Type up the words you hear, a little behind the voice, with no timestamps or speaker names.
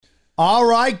All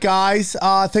right, guys.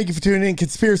 Thank you for tuning in.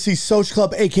 Conspiracy Social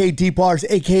Club, a.k.a. Deep Waters,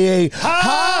 a.k.a.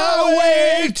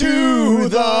 Highway to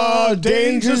the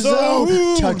Danger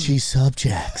Zone. Touchy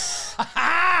subjects.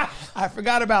 I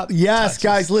forgot about Yes, touches.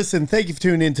 guys, listen. Thank you for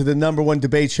tuning in to the #1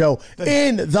 debate show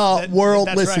in the world.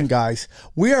 Listen, right. guys,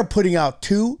 we are putting out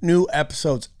 2 new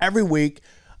episodes every week.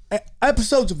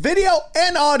 Episodes, video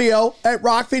and audio at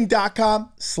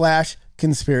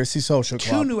rockfin.com/Conspiracy Social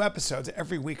Club. 2 new episodes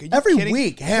every week. Are you Every kidding?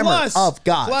 week, hammer of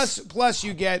gods. Plus,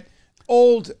 you get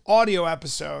old audio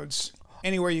episodes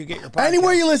anywhere you get your podcast.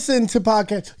 Anywhere you listen to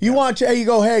podcasts, you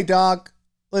go, hey, dog,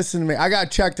 listen to me. I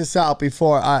got to check this out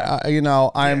before I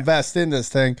invest in this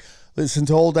thing. Listen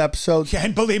to old episodes. Yeah,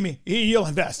 and believe me, you'll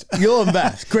invest. You'll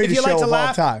invest. Greatest if you show like to of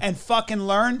laugh all time. and fucking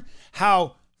learn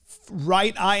how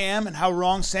right I am and how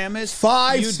wrong Sam is.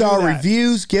 5-star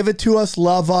reviews. Give it to us.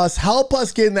 Love us. Help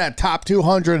us get in that top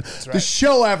 200 to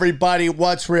show everybody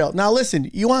what's real. Now, listen,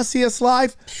 you want to see us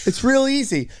live? It's real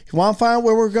easy. You want to find out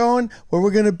where we're going, where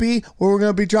we're going to be, where we're going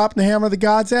to be dropping the hammer of the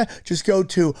gods at? Just go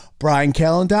to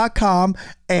BrianCallen.com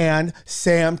and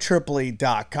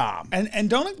SamTripoli.com. And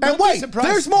don't wait, be surprised.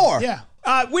 there's more. Yeah.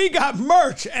 We got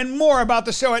merch and more about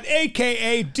the show at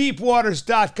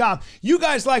aka.deepwaters.com. You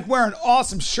guys like wearing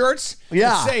awesome shirts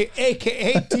that say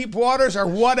aka Deep Waters or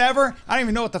whatever. I don't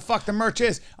even know what the fuck the merch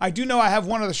is. I do know I have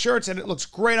one of the shirts and it looks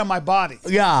great on my body.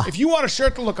 Yeah. If you want a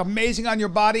shirt to look amazing on your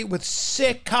body with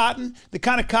sick cotton, the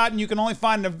kind of cotton you can only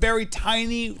find in a very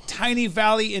tiny, tiny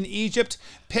valley in Egypt,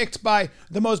 picked by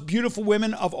the most beautiful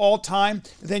women of all time,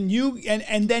 then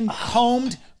then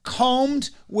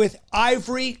combed with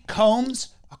ivory combs.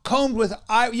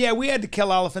 We had to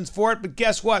kill elephants for it, but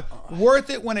guess what?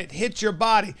 Worth it when it hits your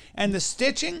body. And the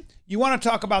stitching, you want to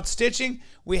talk about stitching?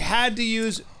 We had to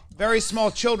use very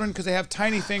small children because they have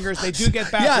tiny fingers. They do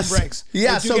get bathroom breaks.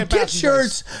 Yeah, so get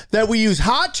shirts that we use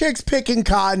hot chicks picking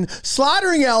cotton,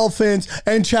 slaughtering elephants,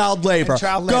 and child labor.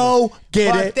 Go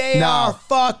get it. But they now. are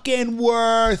fucking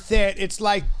worth it. It's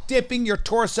like dipping your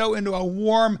torso into a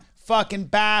warm fucking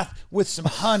bath with some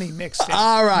honey mixed in.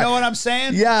 All right. You know what I'm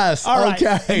saying? Yes. All right.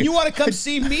 Okay. And you want to come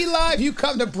see me live? You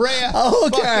come to Brea. Okay.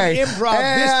 Fucking Improv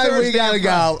this And Thursday. we gotta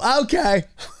go. Okay.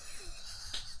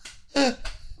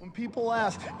 When people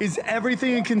ask, is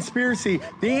everything a conspiracy?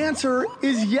 The answer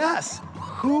is yes.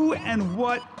 Who and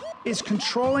what is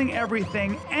controlling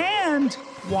everything and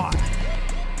why?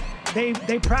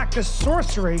 They practice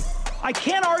sorcery. I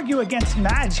can't argue against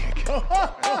magic.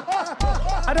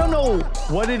 I don't know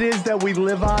what it is that we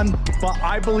live on, but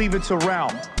I believe it's a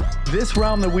realm. This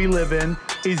realm that we live in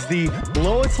is the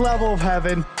lowest level of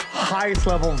heaven, highest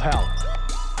level of hell.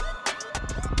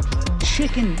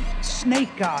 Chicken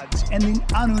snake gods and the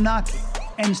Anunnaki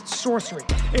and sorcery.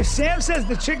 If Sam says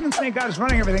the chicken and snake god is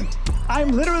running everything, I'm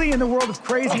literally in the world of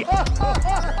crazy.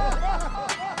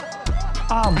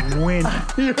 I'm winning.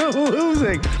 You're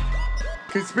losing.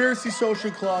 Conspiracy Social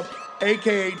Club,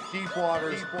 a.k.a. Deep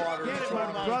Waters. Get it,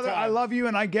 my brother. I love you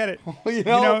and I get it.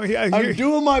 I'm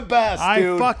doing my best,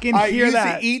 dude. I fucking hear used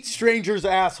that. to eat strangers'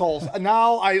 assholes.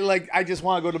 Now I just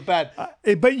want to go to bed.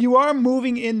 But you are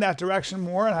moving in that direction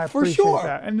more, and I appreciate sure.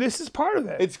 that. And this is part of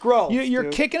it. It's growth. You're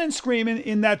dude. kicking and screaming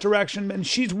in that direction, and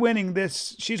she's winning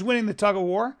this. She's winning the tug of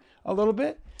war a little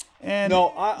bit. And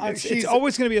No, it's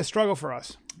always going to be a struggle for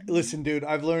us. Listen, dude,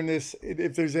 I've learned this.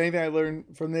 If there's anything I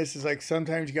learned from this, is like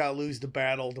sometimes you gotta lose the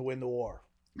battle to win the war.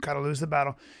 Got to lose the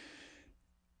battle.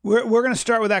 We're going to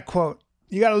start with that quote.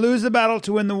 You got to lose the battle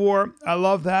to win the war. I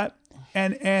love that.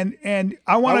 And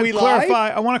I want to clarify.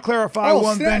 Live? I want to clarify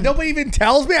one thing. Nobody even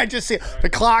tells me. I just see the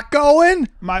clock going.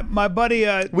 My buddy.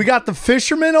 We got the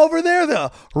fisherman over there,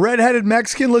 the redheaded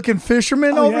Mexican looking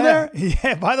fisherman over there.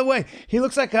 Yeah. By the way, he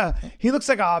looks like a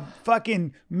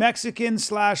fucking Mexican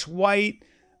 / white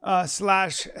 /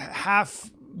 half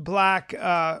black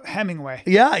Hemingway.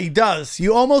 Yeah, he does.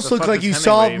 You almost look fuck like does you Hemingway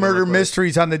solve even murder look like?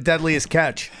 mysteries on The Deadliest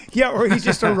Catch. Yeah, or he's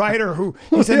just a writer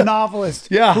he's a novelist.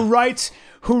 Yeah. Who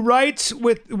writes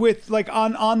with like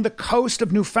on the coast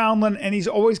of Newfoundland, and he's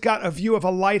always got a view of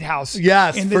a lighthouse.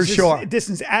 Yes, in for sure.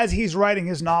 Distance as he's writing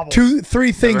his novel.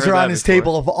 3 things heard are on that his before.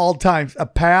 table of all times: a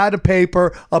pad, a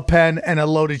paper, a pen, and a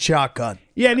loaded shotgun.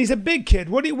 Yeah, and he's a big kid.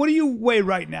 What do you weigh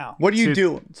right now? What do you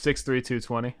do? 6'3",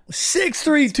 220.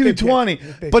 6'3", 220.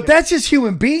 Big But kid. that's just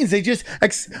human beings. They just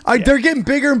they're getting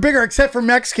bigger and bigger, except for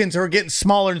Mexicans who are getting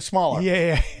smaller and smaller.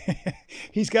 Yeah.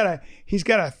 he's got a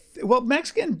well,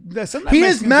 Mexican. Sometimes He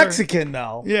is Mexicans Mexican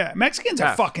though. Yeah, Mexicans are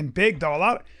Yeah. fucking big though. A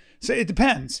lot. So it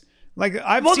depends. Like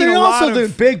I've Well, seen they're a lot also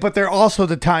of big, but they're also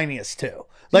the tiniest too.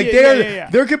 Like Yeah.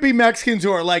 there could be Mexicans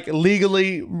who are like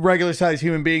legally regular sized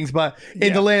human beings, but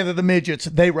in the land of the midgets,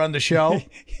 they run the show.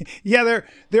 Yeah,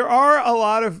 there are a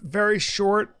lot of very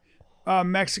short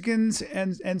Mexicans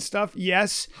and stuff,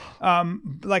 yes.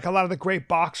 Like a lot of the great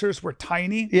boxers were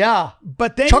tiny. Yeah.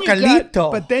 But then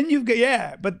you've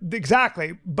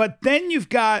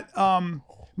got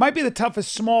might be the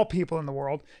toughest small people in the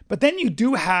world, but then you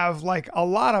do have like a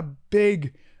lot of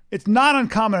big. It's not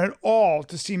uncommon at all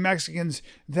to see Mexicans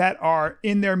that are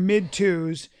in their mid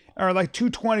twos or like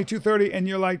 220, 230, and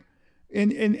you're like,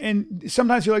 and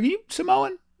sometimes you're like, you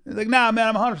Samoan? They're like, nah, man,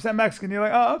 I'm 100% Mexican. You're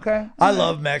like, oh, okay. I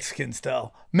love Mexicans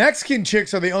though. Mexican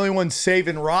chicks are the only ones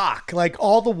saving rock. Like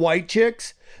all the white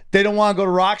chicks, they don't want to go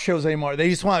to rock shows anymore. They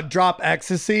just want to drop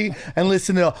ecstasy and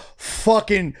listen to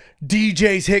fucking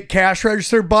DJs hit cash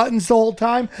register buttons the whole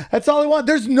time. That's all they want.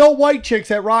 There's no white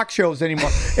chicks at rock shows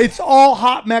anymore. It's all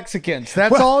hot Mexicans.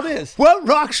 That's all it is. What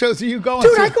rock shows are you going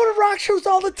Dude, to? I go to rock shows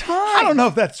all the time. I don't know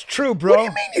if that's true, bro. What do you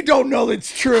mean you don't know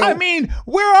it's true? I mean,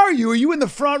 where are you? Are you in the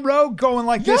front row going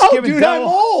like this? No, giving dude, devil?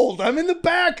 I'm old. I'm in the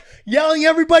back yelling,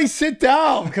 everybody sit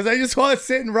down, because I just want to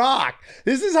sit and rock.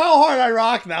 This is how hard I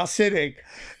rock now, sitting.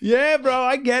 Yeah, bro,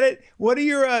 I get it. What are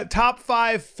your top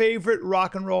 5 favorite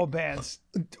rock and roll bands?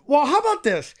 Well, how about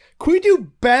this? Can we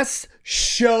do best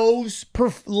shows,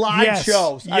 live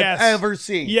shows I've ever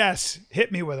seen? Yes,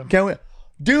 hit me with them. Can we?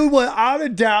 Dude, without a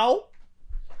doubt,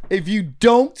 if you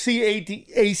don't see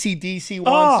AC/DC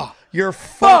once, you're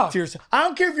fucked yourself. I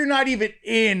don't care if you're not even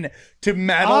in to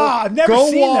metal. I've never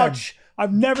Go seen watch. them.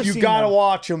 I've never seen them. You gotta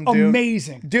watch them, dude.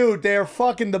 Amazing. Dude, they're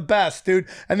fucking the best, dude.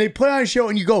 And they put on a show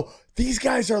and you go, these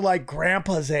guys are like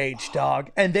grandpa's age,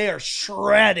 dog. And they are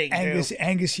shredding, dude.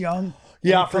 Angus Young.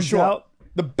 Yeah, for sure. Out.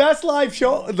 The best live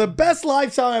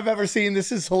song I've ever seen,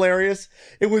 this is hilarious.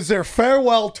 It was their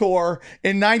farewell tour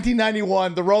in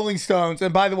 1991, the Rolling Stones.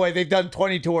 And by the way, they've done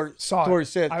 20 tours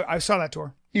since. I saw that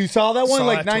tour. You saw that one, Saw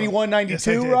like that tour. 91,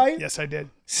 92, Yes, right? Yes, I did.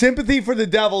 Sympathy for the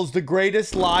Devil is the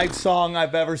greatest live song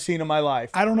I've ever seen in my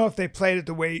life. I don't know if they played it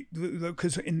the way,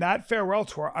 because in that farewell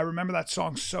tour, I remember that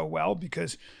song so well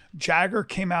because Jagger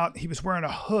came out, he was wearing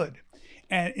a hood.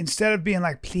 And instead of being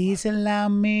like, please allow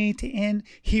me to end,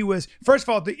 he was, first of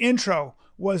all, the intro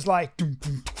was like,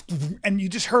 and you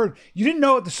just heard, you didn't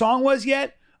know what the song was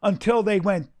yet until they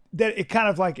went, that it kind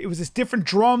of like, it was this different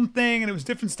drum thing and it was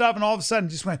different stuff. And all of a sudden it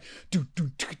just went,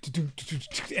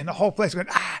 and the whole place went,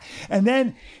 ah. And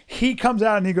then he comes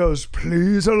out and he goes,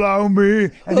 please allow me.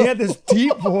 And he had this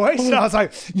deep voice. And I was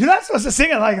like, you're not supposed to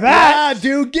sing it like that. Yeah,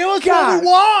 dude, give us what we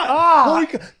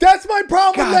want. That's my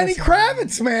problem with Lenny that's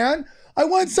Kravitz, man. I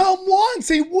went some once.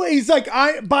 He's like,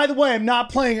 by the way, I'm not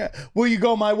playing Will You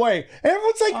Go My Way? And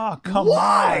everyone's like, oh, come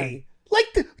why? on.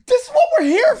 Like, this is what we're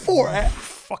here for.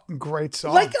 Fucking great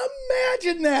song. Like,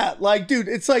 imagine that. Like, dude,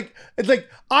 it's like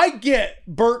I get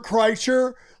Bert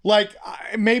Kreischer. Like,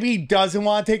 maybe he doesn't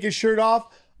want to take his shirt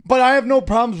off, but I have no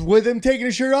problems with him taking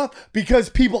his shirt off because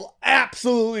people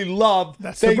absolutely love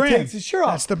that he takes his shirt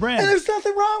off. That's the brand. And there's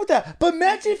nothing wrong with that. But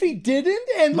imagine if he didn't,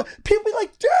 and people be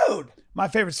like, dude. My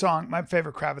favorite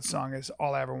Kravitz song is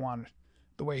All I Ever Wanted.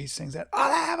 The way he sings that. All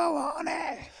I ever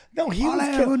wanted. No, he All was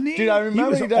I ever dude, I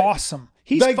remember he was awesome.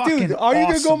 He's like, fucking dude, Are You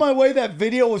Gonna Go awesome. My Way? That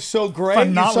video was so great.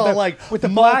 Phenomenal. You saw with the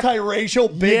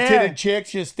multiracial, big-titted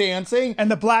chicks just dancing.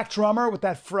 And the black drummer with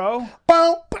that fro.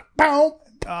 Bow, bow,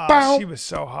 bow. She was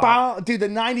so hot. Bow. Dude, the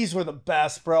 90s were the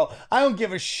best, bro. I don't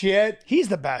give a shit. He's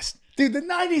the best. Dude, the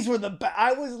 90s were the best.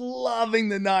 I was loving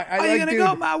the 90s. Are you gonna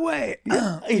go my way?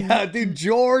 Yeah, dude,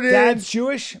 Jordan. Dad's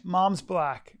Jewish, mom's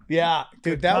black. Yeah, dude,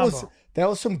 Good that combo.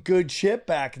 was some good shit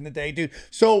back in the day, dude.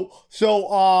 So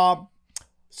the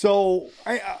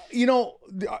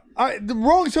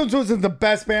Rolling Stones wasn't the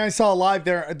best band I saw live.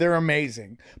 They're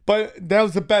amazing, but that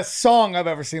was the best song I've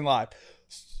ever seen live.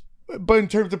 But in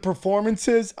terms of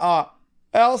performances,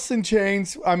 Alice in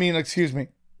Chains.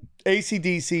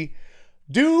 AC/DC,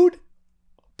 dude.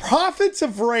 Prophets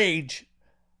of Rage.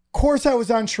 Of course, I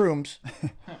was on shrooms.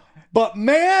 But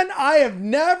man, I have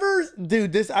never,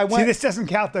 dude. See, this doesn't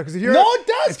count though, because if you're it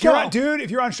does count, dude. If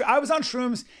you're on, I was on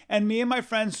shrooms, and me and my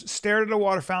friends stared at a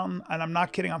water fountain, and I'm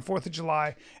not kidding, on 4th of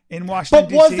July in Washington.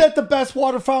 But was that the best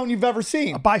water fountain you've ever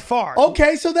seen? By far.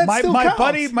 Okay, so that still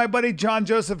counts. My buddy John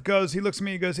Joseph goes. He looks at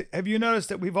me. He goes, "Have you noticed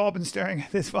that we've all been staring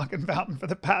at this fucking fountain for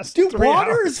the past 3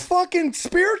 water hours? is fucking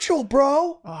spiritual,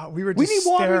 bro. We need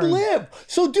water to live.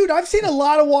 So, dude, I've seen a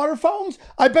lot of water fountains.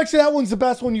 I bet you that one's the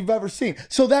best one you've ever seen.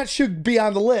 So that should be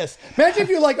on the list. Imagine if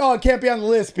you're like, oh, it can't be on the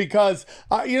list because,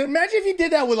 imagine if you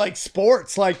did that with like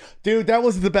sports. Like, dude, that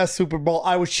wasn't the best Super Bowl.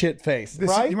 I was shit faced.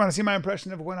 Right? You want to see my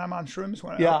impression of when I'm on shrooms?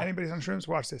 When anybody's on shrooms,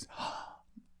 watch this.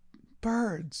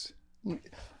 Birds.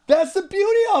 That's the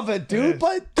beauty of it, dude.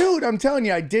 But, dude, I'm telling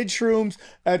you, I did shrooms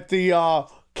at the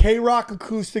K-Rock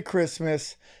Acoustic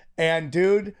Christmas. And,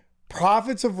 dude,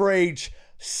 Prophets of Rage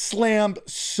slammed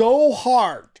so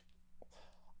hard.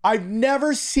 I've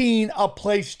never seen a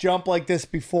place jump like this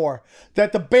before,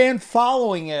 that the band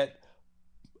following it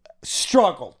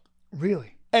struggled.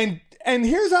 Really? And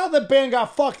here's how the band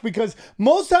got fucked, because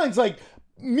most times, like,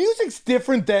 music's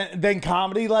different than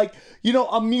comedy. Like, you know,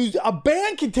 a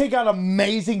band can take out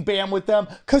amazing band with them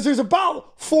because there's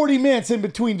about 40 minutes in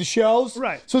between the shows.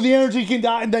 Right. So the energy can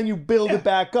die and then you build it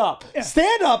back up. Yeah.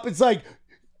 Stand up, it's like,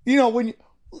 you know, when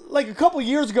like a couple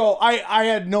years ago, I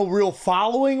had no real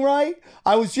following, right?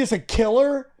 I was just a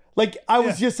killer. Like, I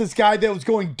was just this guy that was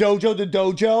going dojo to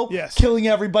dojo, Yes. killing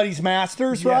everybody's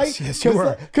masters, right? Yes, you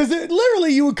were. Because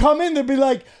literally you would come in, they'd be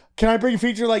like, can I bring a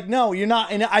feature? Like, no, you're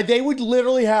not. And they would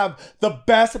literally have the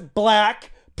best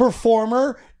black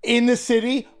performer in the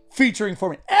city featuring for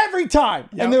me every time.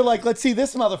 Yep. And they're like, let's see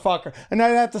this motherfucker. And I'd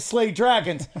have to slay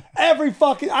dragons every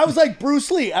fucking, I was like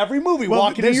Bruce Lee, every movie,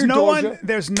 walking in your dojo.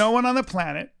 There's no one on the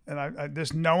planet, and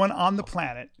there's no one on the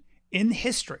planet in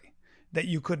history that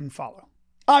you couldn't follow.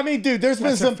 I mean, dude, there's been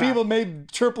That's a some fact. people made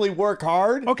Tripoli work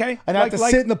hard. Okay. And have to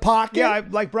sit in the pocket. Yeah,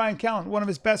 like Brian Callen, one of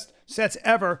his best sets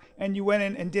ever, and you went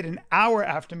in and did an hour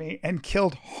after me and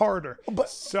killed harder.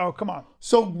 So, come on.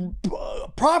 So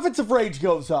Prophets of Rage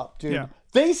goes up, dude. Yeah.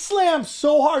 They slam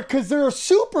so hard because they're a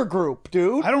super group,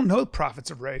 dude. I don't know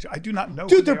Prophets of Rage. I do not know who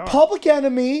Dude, they they're are. Public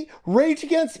Enemy, Rage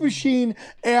Against the Machine,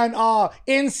 and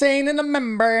Insane in the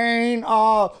Membrane,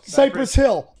 Cypress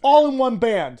Hill, all in one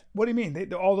band. What do you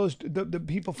mean? All those the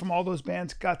people from all those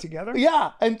bands got together?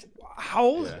 Yeah, and How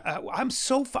old? I'm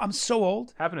so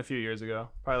old. Happened a few years ago.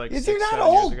 Probably like you're 6, not 7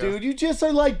 years old, ago. dude. You just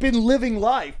are like been living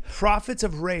life. Prophets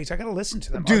of Rage. I got to listen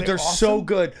to them. Are Dude, they they're awesome? so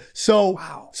good. So,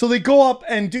 so they go up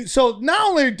and do. So not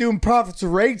only are they doing Prophets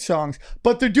of Rage songs,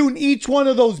 but they're doing each one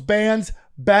of those bands'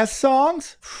 best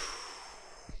songs.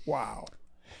 Wow.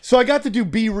 So I got to do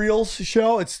Be Real's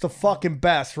show. It's the fucking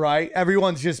best, right?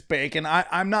 Everyone's just baking.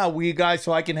 I'm not a weed guy,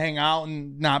 so I can hang out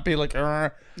and not be like, Yeah,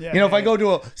 you know, if I yeah. go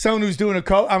to someone who's doing a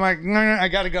coat, I'm like, I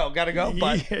gotta go.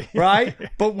 But right?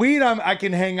 But weed, I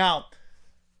can hang out.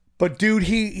 But dude,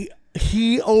 he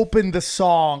opened the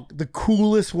song the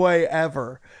coolest way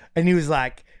ever, and he was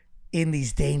like, "In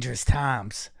these dangerous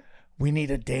times, we need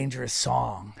a dangerous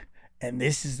song, and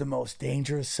this is the most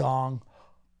dangerous song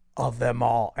of them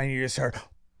all." And you just heard,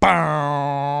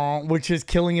 "Bow," which is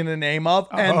Killing in the Name of,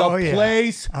 and Oh, the yeah.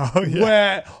 place Oh, yeah.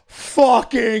 went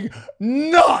fucking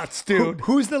nuts, dude.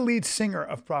 Who's the lead singer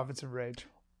of Prophets of Rage?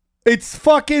 It's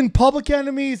fucking Public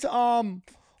Enemy's.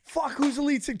 Who's the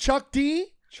lead singer? Chuck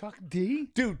D. Chuck D?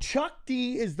 Dude, Chuck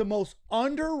D is the most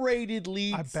underrated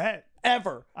lead. I bet.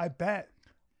 Ever. I bet.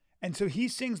 And so he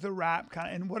sings the rap kind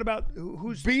of. And what about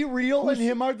who's Be Real and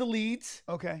him are the leads.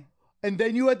 okay? And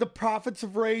then you had the Prophets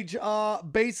of Rage.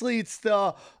 Basically, it's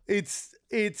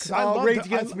I Rage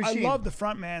Against the Machine. I love the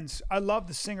front man's. I love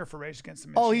the singer for Rage Against the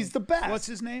Machine. Oh, he's the best. What's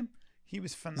his name? He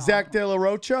was phenomenal. Zach De La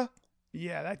Rocha.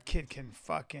 Yeah, that kid can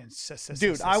fucking.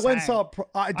 Dude, I went and saw.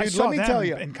 Dude, saw let me them tell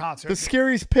you, in concert. the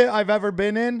scariest pit I've ever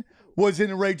been in was in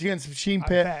the Rage Against the Machine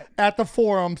pit bet. at the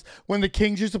Forums when the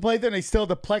Kings used to play there. And they still had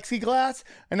the plexiglass,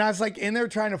 and I was like in there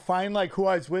trying to find like who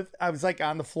I was with. I was like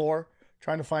on the floor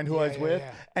trying to find who I was with,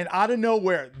 and out of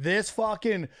nowhere, this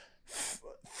fucking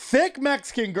thick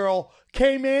Mexican girl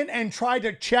came in and tried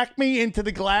to check me into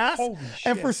the glass. Holy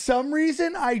and shit. for some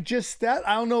reason, I just stepped.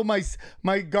 I don't know.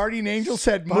 My guardian angel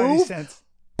said Spidey move. sense.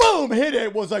 Boom, hit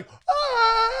it. Was like,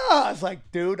 ah! I was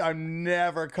like, dude, I'm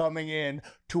never coming in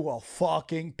to a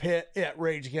fucking pit at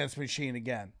Rage Against the Machine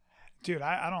again. Dude,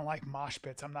 I don't like mosh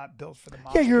pits. I'm not built for the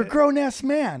mosh Yeah, you're a pit. grown ass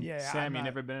man. Yeah, Sam, I'm you not-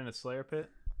 never been in a Slayer pit?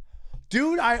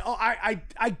 Dude,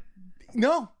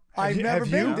 no, I've never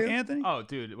have been, you, dude. Anthony? Oh,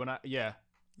 dude, Yeah.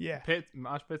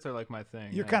 mosh pits are like my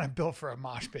thing. You're yeah. kind of built for a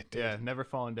mosh pit, dude. Yeah, never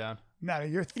falling down. No,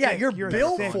 you're thick. Yeah, you're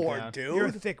built thick. for down. it, dude. You're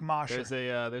a thick mosher.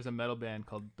 There's a metal band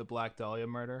called the Black Dahlia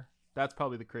Murder. That's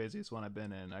probably the craziest one I've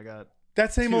been in. I got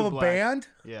That's the name two of a black- band?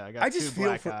 Yeah, I got I just two feel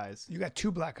black for- eyes. You got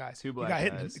two black eyes. Two black you got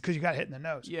hit eyes. because you got hit in the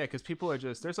nose. Yeah, because people are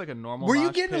just there's like a normal. Were you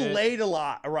mosh getting pit. laid a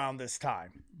lot around this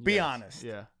time? Be Yes, honest.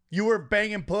 Yeah. You were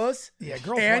banging puss? Yeah,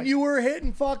 girls And like- you were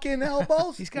hitting fucking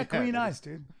elbows? He's got green eyes,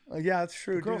 dude. Yeah, that's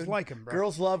true, girls dude. like him, bro.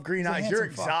 Girls love green He's a eyes. You're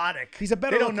handsome fuck. exotic. He's a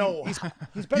better. They don't looking- know.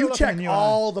 He's better You looking check than you and I.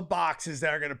 all the boxes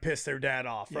that are going to piss their dad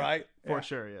off, right? For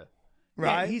sure. Yeah.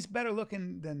 Right? Yeah, he's better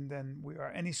looking than we are,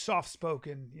 and he's soft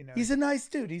spoken. You know, He's a nice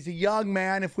dude. He's a young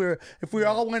man. If we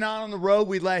all went out on the road,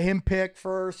 we'd let him pick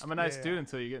first. I'm a nice dude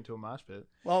until you get into a mosh pit.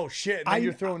 Oh shit! Now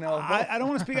you're throwing elbow. I don't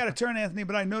want to speak out of turn, Anthony,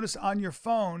 but I noticed on your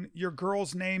phone your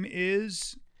girl's name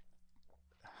is.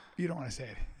 You don't want to say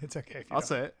it. It's okay. If you I'll don't.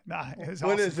 say it. Nah, it's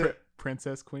What awesome. is it?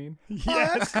 Princess Queen. Oh,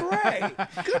 that's great.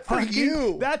 Good for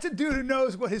you. That's a dude who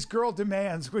knows what his girl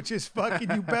demands, which is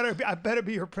fucking. I better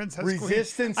be her princess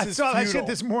Resistance queen. is I saw that futile. shit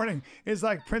this morning. It's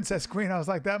like princess queen. I was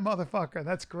like, that motherfucker.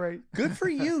 That's great. Good for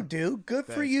you, dude. Good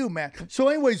for you, man. So,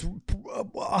 anyways,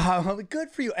 good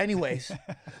for you. Anyways,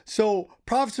 so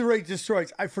Prophets of Rage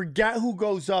Destroys. I forget who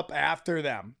goes up after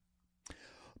them,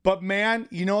 but man,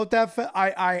 you know what that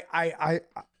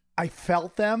I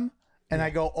felt them. And I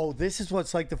go, oh, this is what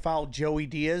it's like to follow Joey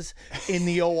Diaz in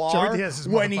the OR Joey Diaz is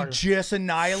when he motherfucker. just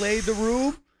annihilated the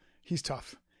Rube. He's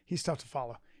tough. He's tough to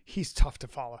follow. He's tough to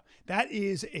follow. That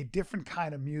is a different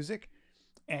kind of music.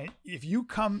 And if you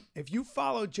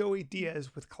follow Joey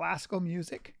Diaz with classical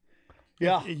music,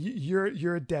 Yeah.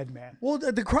 you're a dead man. Well,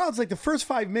 the crowd's like the first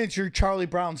 5 minutes, you're Charlie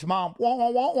Brown's mom. Wah,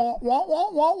 wah, wah, wah, wah,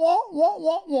 wah, wah, wah, wah,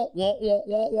 wah, wah, wah, wah,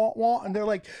 wah, wah, wah. And they're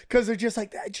like, because they're just like,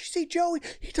 did you see Joey?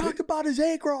 He talked about his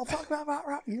egg roll. Fuck,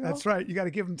 you know? That's right. You got to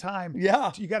give him time.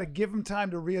 Yeah. You got to give him time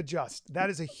to readjust.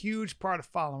 That is a huge part of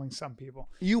following some people.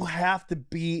 You have to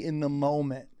be in the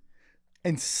moment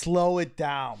and slow it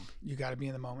down. You got to be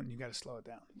in the moment. And you got to slow it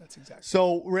down. That's exactly.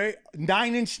 So,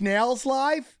 9 Inch Nails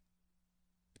live,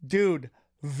 dude,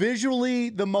 visually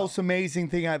the most amazing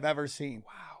thing I've ever seen.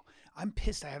 Wow. I'm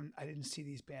pissed. I didn't see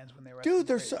these bands when they were. Dude,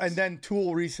 they're so, and then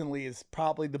Tool recently is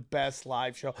probably the best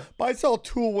live show. But I saw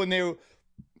Tool when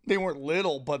they weren't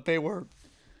little, but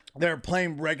they're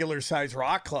playing regular size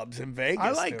rock clubs in Vegas.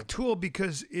 I like dude. Tool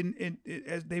because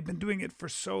as they've been doing it for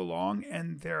so long,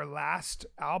 and their last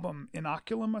album,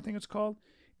 Inoculum, I think it's called,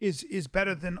 is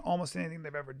better than almost anything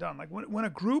they've ever done. Like when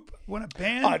a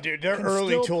band, Oh, dude, their can early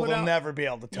still Tool put they'll out- never be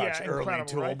able to touch Yeah, early incredible,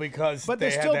 Tool right? because but they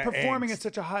they're had still that performing angst. at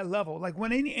such a high level. Like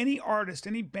when any artist,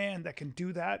 any band that can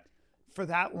do that for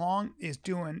that long is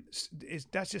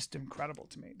that's just incredible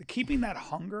to me. Keeping that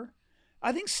hunger.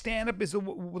 I think stand-up is the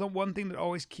one thing that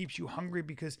always keeps you hungry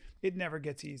because it never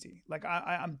gets easy. Like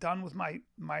I'm done with my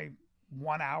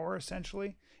 1 hour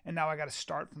essentially, and now I got to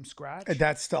start from scratch.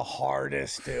 That's the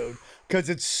hardest, dude, because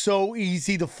it's so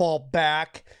easy to fall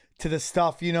back to the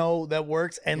stuff that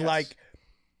works, and Yes,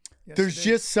 there's it is.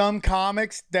 just some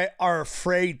comics that are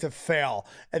afraid to fail,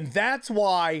 and that's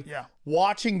why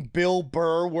watching Bill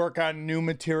Burr work on new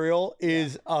material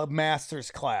is a master's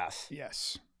class,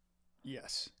 Yes.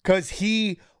 because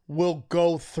he will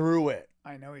go through it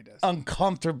I know he does.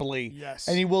 uncomfortably, Yes.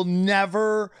 and he will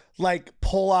never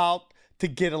pull out to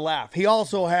get a laugh. He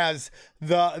also has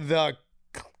the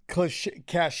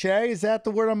cachet, is that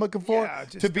the word I'm looking for? Yeah,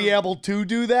 just to be able to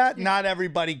do that. Not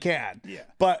everybody can. Yeah.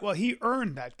 But Well, he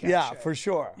earned that cachet. yeah, for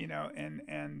sure.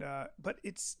 But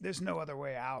there's no other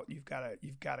way out. You've got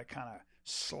to kind of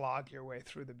slog your way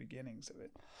through the beginnings of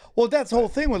it. Well, that's the whole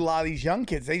thing with a lot of these young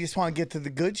kids. They just want to get to the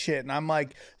good shit. And I'm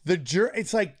like,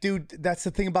 it's like, dude, that's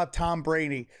the thing about Tom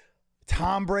Brady.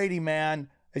 Tom Brady, man,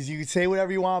 as you can say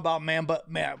whatever you want about, man, but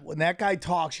man, when that guy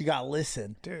talks, you got to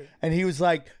listen. Dude. And he was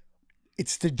like,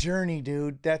 it's the journey,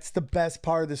 dude. That's the best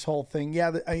part of this whole thing.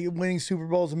 Yeah, winning Super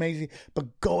Bowl is amazing,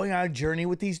 but going on a journey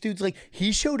with these dudes, like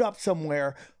he showed up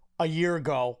somewhere a year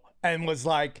ago and was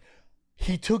like,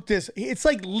 he took this. It's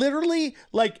like literally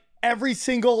like every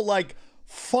single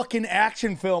fucking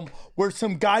action film where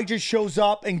some guy just shows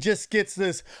up and just gets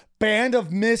this band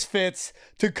of misfits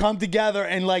to come together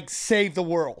and save the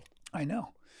world. I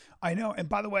know. And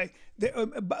by the way,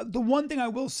 the one thing I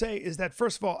will say is that,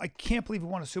 first of all, I can't believe he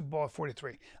won a Super Bowl at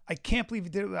 43. I can't believe he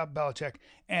did it without Belichick.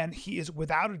 And he is,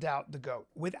 without a doubt, the GOAT.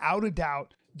 Without a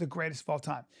doubt, the greatest of all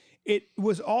time. It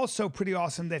was also pretty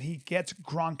awesome that he gets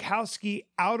Gronkowski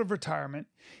out of retirement.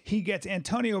 He gets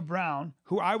Antonio Brown,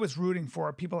 who I was rooting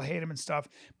for. People hate him and stuff,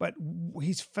 but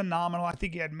he's phenomenal. I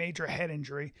think he had major head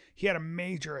injury. He had a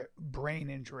major brain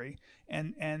injury,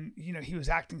 and he was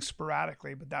acting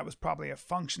sporadically, but that was probably a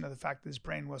function of the fact that his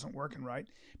brain wasn't working right.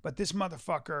 But this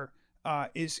motherfucker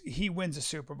he wins a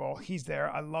Super Bowl. He's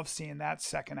there. I love seeing that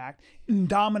second act.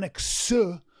 Dominic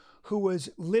Suh, who was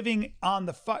on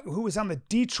the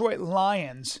Detroit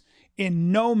Lions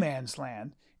in no man's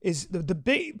land, is the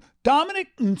big Dominic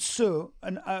Suh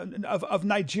of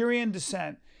Nigerian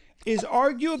descent, is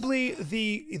arguably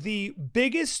the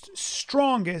biggest,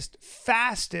 strongest,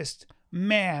 fastest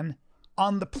man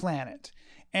on the planet.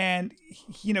 And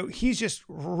he's just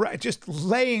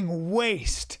laying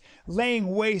waste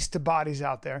to bodies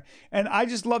out there. And I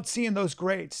just loved seeing those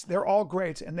greats. They're all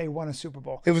greats, and they won a Super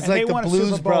Bowl. It was And like they the won a Blues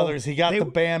Super Bowl. Brothers. He got the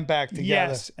band back together.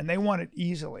 Yes, and they won it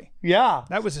easily. Yeah.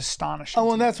 That was astonishing.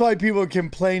 Oh, and that's why people are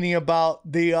complaining about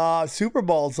the Super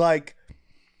Bowls. Like,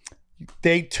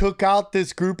 they took out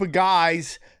this group of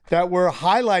guys that were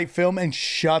highlight film and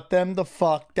shut them the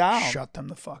fuck down. Shut them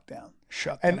the fuck down.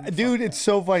 Shut them the And dude, fuck it's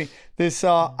so funny. This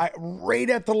right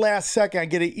at the last second, I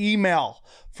get an email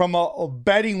from a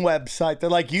betting website. They're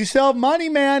like, "You still have money,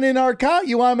 man, in our account.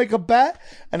 You want to make a bet?"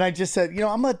 And I just said,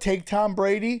 I'm gonna take Tom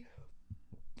Brady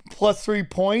plus 3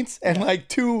 points and like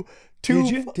two.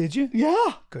 Did you?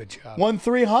 Yeah. Good job.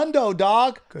 3 hundo,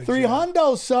 dog. Good 3 job.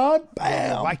 hundo, son.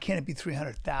 Bam. Why can't it be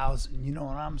 300,000? You know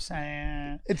what I'm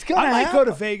saying? It's gonna I might happen. go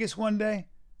to Vegas one day.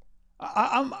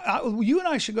 You and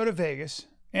I should go to Vegas.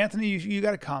 Anthony, you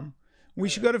got to come. We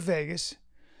should go to Vegas,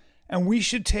 and we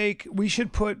should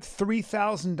put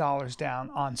 $3,000 down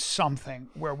on something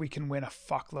where we can win a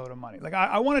fuckload of money. Like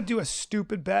I want to do a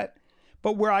stupid bet,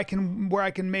 but where I can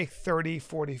make 30,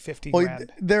 40, 50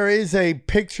 grand. There is a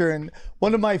picture in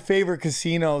one of my favorite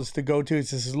casinos to go to.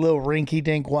 It's this little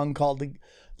rinky-dink one called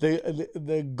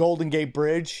the Golden Gate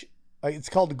Bridge. It's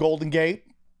called the Golden Gate.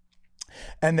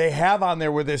 And they have on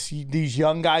there where these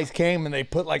young guys came and they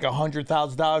put like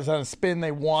 $100,000 on a spin.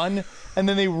 They won, and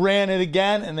then they ran it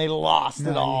again and they lost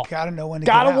it all. You gotta know when to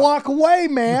Gotta get out. walk away,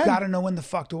 man. You gotta know when the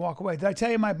fuck to walk away. Did I tell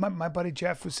you my buddy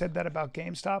Jeff, who said that about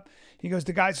GameStop? He goes,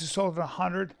 the guys who sold at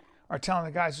 100 are telling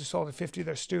the guys who sold at 50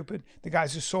 they're stupid. The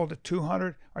guys who sold at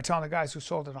 200 are telling the guys who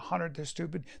sold at 100 they're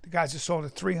stupid. The guys who sold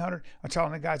at 300 are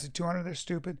telling the guys at 200 they're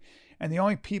stupid. And the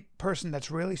only person that's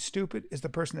really stupid is the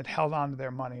person that held on to their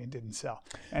money and didn't sell.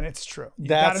 And it's true.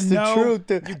 That's the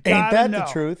truth. Ain't that the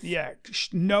truth? Yeah.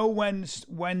 Know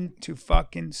when to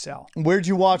fucking sell. Where'd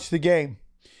you watch the game?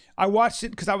 I watched it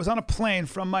because I was on a plane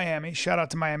from Miami. Shout out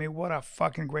to Miami. What a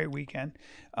fucking great weekend.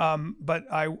 But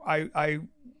I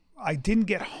didn't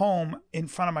get home in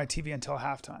front of my TV until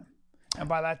halftime. And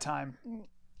by that time,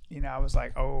 I was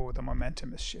like, oh, the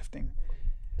momentum is shifting.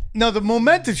 No, the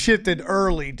momentum shifted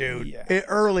early, dude. Yeah.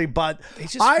 Early, but They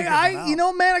just figured him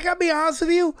out. man, I gotta be honest with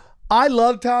you. I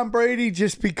love Tom Brady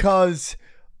just because,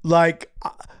 like,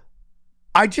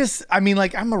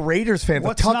 I'm a Raiders fan.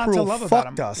 What's the Tuck not to rule love about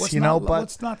him? fucked us, What's but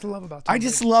what's not to love about Tom I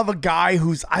just Brady? love a guy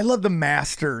I love the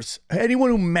masters. Anyone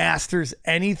who masters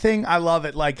anything, I love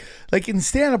it. Like in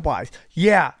stand-up wise,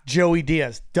 yeah, Joey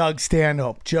Diaz, Doug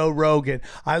Stanhope, Joe Rogan.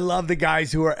 I love the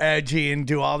guys who are edgy and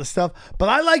do all the stuff. But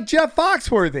I like Jeff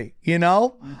Foxworthy,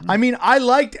 I mean, I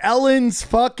liked Ellen's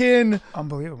fucking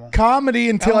Unbelievable. comedy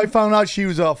until I found out she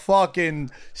was a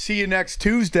fucking see you next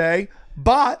Tuesday.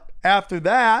 But after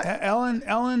that,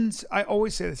 Ellen's, I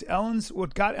always say this,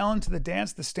 what got Ellen to the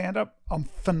dance, the stand-up,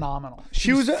 phenomenal.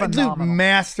 she was a phenomenal. dude,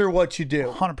 master what you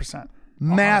do. 100%.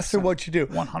 Master what you do.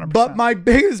 100%. But my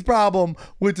biggest problem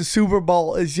with the Super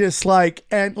Bowl is just the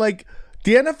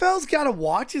NFL's got to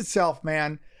watch itself,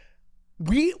 man.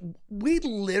 We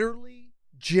literally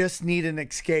just need an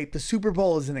escape. The Super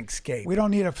Bowl is an escape. We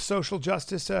don't need a social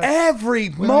justice. Every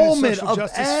we don't need a moment social of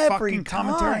justice every fucking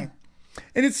commentary. time.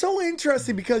 And it's so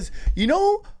interesting because,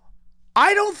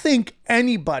 I don't think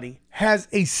anybody has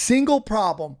a single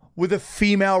problem with a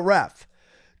female ref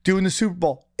doing the Super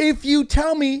Bowl. If you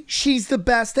tell me she's the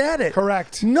best at it.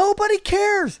 Correct. Nobody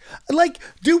cares. Like,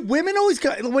 dude, women always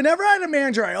go, whenever I had a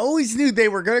manager, I always knew they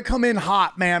were going to come in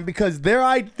hot, man, because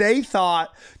they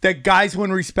thought that guys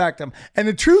wouldn't respect them. And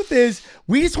the truth is,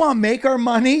 we just want to make our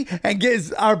money and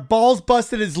get our balls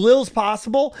busted as little as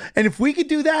possible. And if we could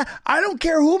do that, I don't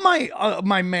care who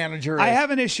my manager is. I have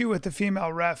an issue with the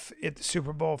female ref at the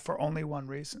Super Bowl for only one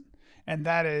reason. And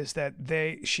that is that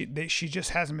she just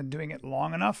hasn't been doing it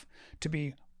long enough to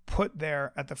be put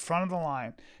there at the front of the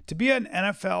line. To be an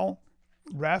NFL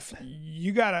ref,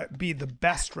 you gotta be the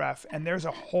best ref, and there's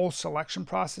a whole selection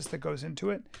process that goes into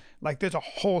it. Like, there's a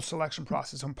whole selection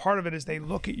process, and part of it is they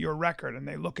look at your record and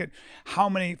they look at how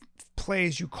many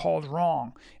plays you called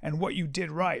wrong and what you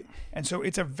did right. And so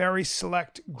it's a very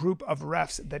select group of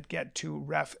refs that get to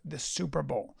ref the Super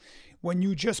Bowl. When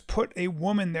you just put a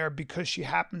woman there because she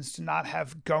happens to not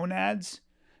have gonads,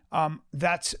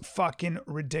 that's fucking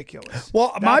ridiculous.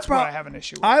 Well, that's what I have an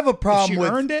issue with. I have a problem if she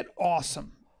with. earned it,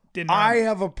 awesome. Didn't I earn it.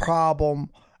 have a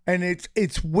problem, and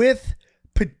it's with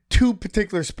two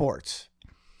particular sports,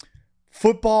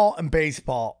 football and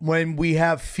baseball, when we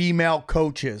have female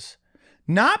coaches.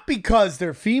 Not because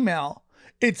they're female,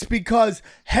 it's because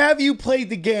have you played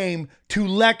the game to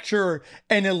lecture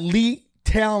an elite,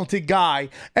 talented guy?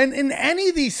 And in any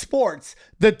of these sports,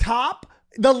 the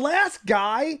last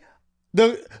guy,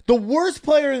 the worst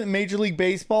player in Major League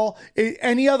Baseball, in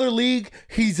any other league,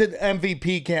 he's an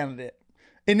MVP candidate.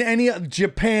 In any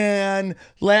Japan,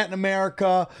 Latin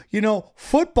America,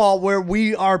 football, where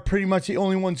we are pretty much the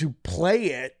only ones who play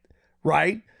it,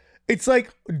 right? It's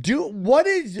like, what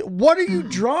are you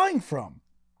drawing from?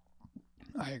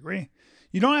 I agree.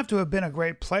 You don't have to have been a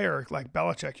great player like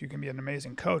Belichick. You can be an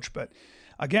amazing coach. But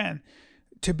again,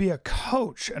 to be a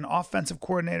coach, an offensive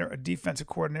coordinator, a defensive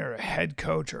coordinator, a head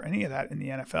coach, or any of that in the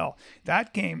NFL,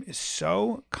 that game is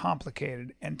so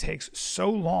complicated and takes so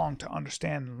long to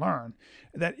understand and learn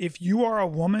that if you are a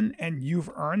woman and you've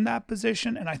earned that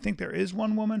position, and I think there is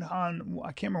one woman on,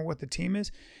 I can't remember what the team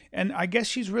is, and I guess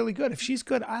she's really good. If she's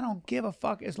good, I don't give a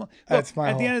fuck. As long, That's my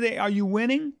at the end of the day, are you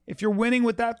winning? If you're winning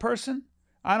with that person,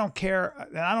 I don't care,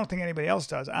 and I don't think anybody else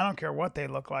does. I don't care what they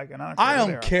look like, and I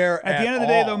don't care. At the end of the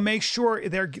day, though, make sure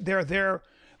they're there.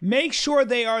 Make sure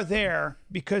they are there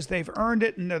because they've earned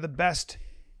it and they're the best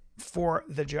for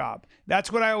the job.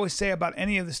 That's what I always say about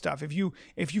any of the stuff. If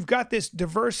you've got this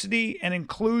diversity and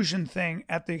inclusion thing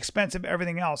at the expense of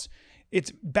everything else,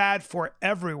 it's bad for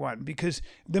everyone, because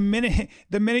the minute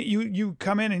you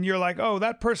come in and you're like, oh,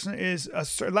 that person is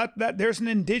that there's an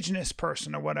indigenous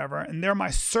person or whatever, and they're my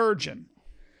surgeon.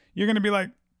 You're going to be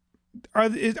like,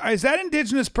 is that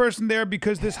indigenous person there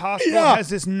because this hospital has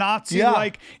this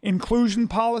Nazi-like inclusion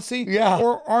policy? Yeah.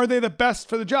 Or are they the best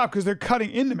for the job because they're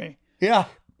cutting into me? Yeah.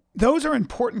 Those are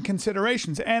important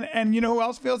considerations. And you know who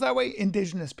else feels that way?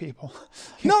 Indigenous people.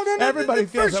 No. Everybody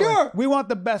feels for that way. sure. We want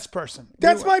the best person.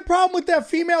 That's my problem with that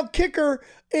female kicker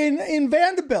in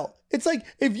Vanderbilt. It's like,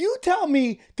 if you tell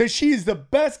me that she's the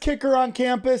best kicker on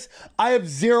campus, I have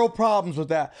zero problems with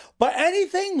that. But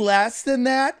anything less than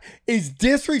that is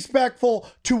disrespectful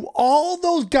to all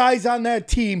those guys on that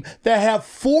team that have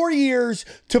 4 years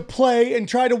to play and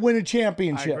try to win a I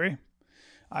championship. agree.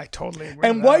 I totally agree.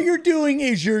 And with what that. you're doing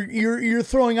is you're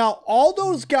throwing out all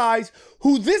those guys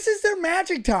who this is their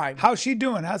magic time. How's she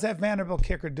doing? How's that Vanderbilt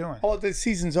kicker doing? Oh, the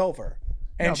season's over,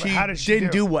 and No, but how did she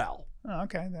didn't do well. Oh,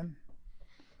 okay, then.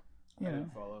 You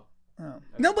know. Follow.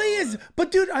 Nobody is.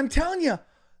 But dude, I'm telling you,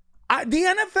 the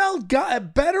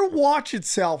NFL better watch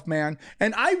itself, man.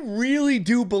 And I really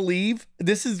do believe,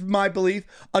 this is my belief,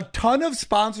 a ton of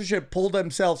sponsorship pulled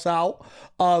themselves out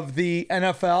of the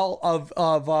NFL of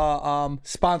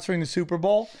sponsoring the Super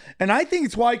Bowl. And I think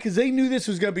it's why, because they knew this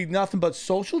was going to be nothing but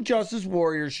social justice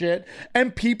warrior shit.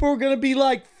 And people are going to be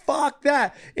like, fuck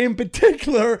that. In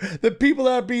particular, the people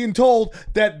that are being told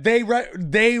that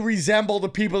they resemble the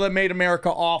people that made America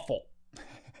awful.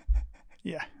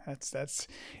 Yeah, that's.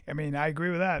 I mean, I agree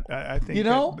with that. I think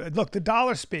look, the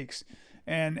dollar speaks,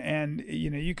 and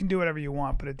you can do whatever you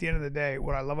want, but at the end of the day,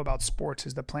 what I love about sports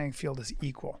is the playing field is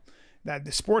equal. That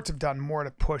the sports have done more to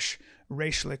push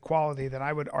racial equality than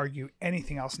I would argue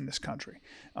anything else in this country.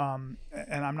 And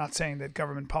I'm not saying that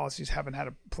government policies haven't had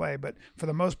a play, but for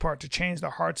the most part, to change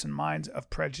the hearts and minds of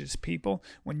prejudiced people,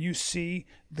 when you see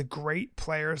the great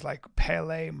players like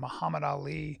Pele, Muhammad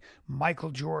Ali, Michael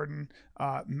Jordan,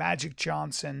 Magic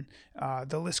Johnson,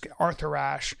 the list, Arthur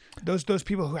Ashe, those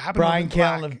people who happen Brian to be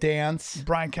black, Callen of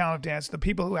dance, the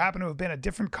people who happen to have been a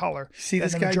different color See than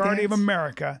this the guy majority of dance?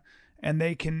 America, and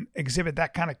they can exhibit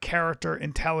that kind of character,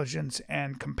 intelligence,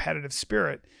 and competitive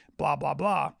spirit, blah, blah,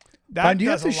 blah. That do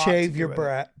you have does to a lot shave do your with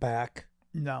it. back?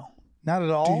 No. Not at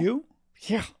all. Do you?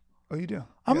 Yeah. Oh, you do.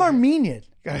 I'm Armenian.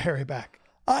 Got a hairy back.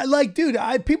 Dude,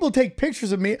 people take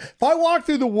pictures of me. If I walk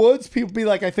through the woods, people be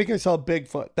like, I think I saw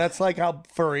Bigfoot. That's like how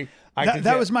furry I can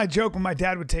That get. was my joke when my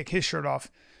dad would take his shirt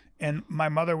off, and my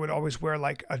mother would always wear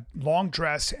like a long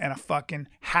dress and a fucking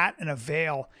hat and a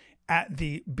veil at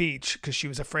the beach because she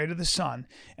was afraid of the sun.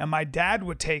 And my dad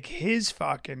would take his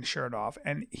fucking shirt off,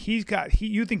 and you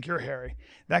think you're hairy.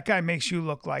 That guy makes you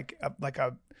look like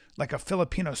a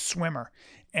Filipino swimmer.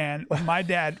 And my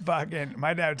dad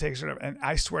would take his shirt off, and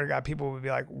I swear to God, people would be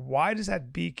like, why does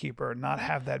that beekeeper not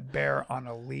have that bear on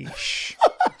a leash?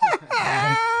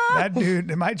 That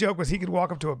dude, my joke was he could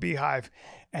walk up to a beehive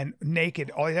and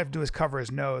naked, all he'd have to do is cover his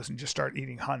nose and just start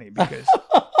eating honey, because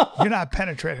you're not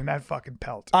penetrating that fucking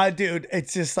pelt. Dude,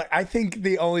 it's just like, I think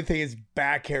the only thing is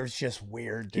back hair is just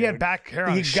weird, dude. He had back hair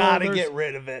on his You gotta shoulders, get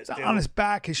rid of it, dude. on his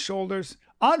back, his shoulders.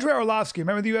 Andrei Arlovsky,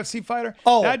 remember the UFC fighter?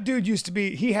 Oh. That dude used to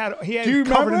be, he had Do you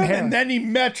covered remember in him? hair. And then he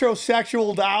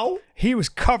metrosexualed out. He was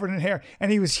covered in hair,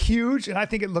 and he was huge, and I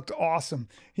think it looked awesome.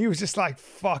 He was just like,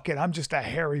 fuck it, I'm just a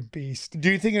hairy beast.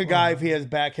 Do you think a guy, if he has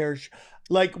back hair,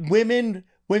 like women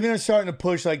are starting to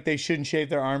push like they shouldn't shave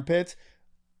their armpits?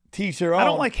 Teach their own. I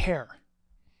don't like hair.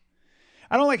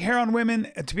 I don't like hair on women,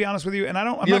 to be honest with you, and I'm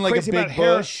You not don't like a crazy about big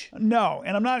hair. bush? No,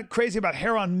 and I'm not crazy about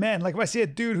hair on men. Like if I see a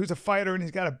dude who's a fighter and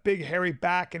he's got a big hairy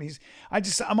back, and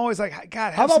I'm always like,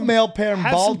 God, How about male pattern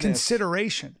have some baldness?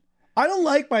 consideration. I don't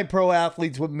like my pro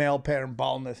athletes with male pattern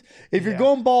baldness. If you're Yeah.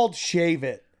 going bald, shave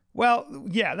it. Well,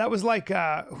 yeah, that was like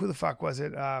who the fuck was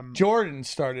it? Jordan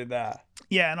started that.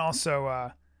 Yeah, and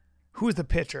also who was the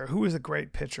pitcher? Who was the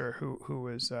great pitcher who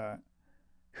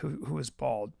was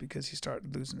bald because he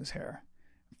started losing his hair?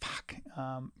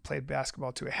 Played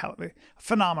basketball too.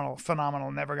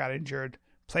 Phenomenal. Never got injured.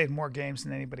 Played more games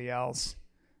than anybody else.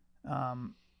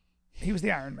 He was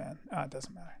the Iron Man. It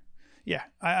doesn't matter. Yeah,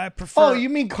 I prefer. Oh, you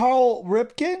mean Carl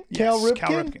Ripken? Yes,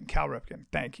 Cal Ripken? Cal Ripken.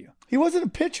 Thank you. He wasn't a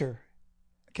pitcher.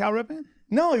 Cal Ripken?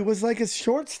 No, he was like a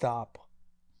shortstop.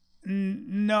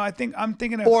 No, I'm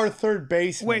thinking of Or a third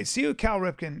baseman. Wait, see who Cal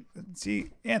Ripken.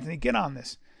 See, Anthony, get on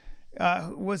this.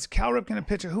 Was Cal Ripken a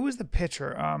pitcher? Who was the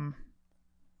pitcher?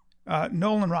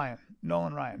 Nolan Ryan.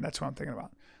 That's what I'm thinking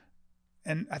about.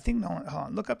 And I think Nolan. Hold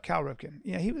on, look up Cal Ripken.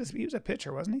 Yeah, he was a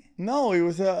pitcher, wasn't he? No, he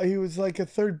was like a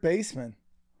third baseman.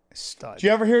 Stud. Do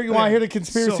you ever hear? You want to hear the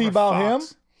conspiracy Silver about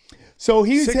Fox. him? So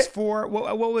he's 6'4".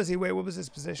 What was he? Wait, what was his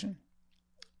position?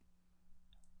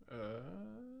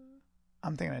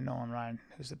 I'm thinking of Nolan Ryan,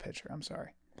 who's the pitcher. I'm sorry.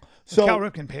 So Cal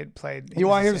Ripken played. You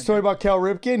want to hear the story about Cal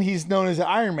Ripken? He's known as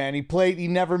Iron Man. He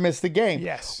never missed a game.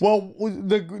 Yes. Well,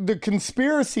 the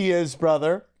conspiracy is,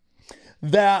 brother,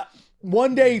 that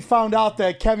one day he found out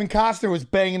that Kevin Costner was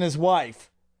banging his wife.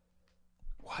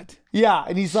 What? Yeah,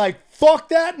 and he's like, fuck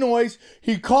that noise.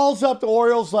 He calls up the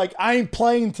Orioles like, I ain't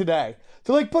playing today.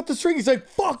 They're like, put the string. He's like,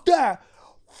 fuck that.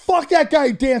 Fuck that guy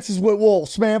who dances with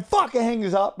wolves, man. Fuck it,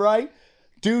 hangs up, right?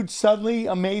 Dude, suddenly,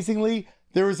 amazingly,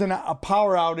 there was a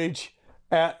power outage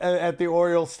at the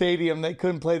Orioles Stadium. They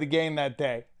couldn't play the game that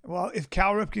day. Well, if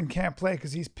Cal Ripken can't play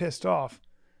because he's pissed off,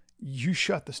 you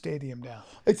shut the stadium down.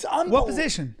 It's What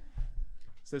position?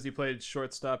 Says he played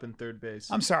shortstop and third base.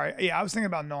 I'm sorry. Yeah, I was thinking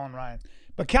about Nolan Ryan.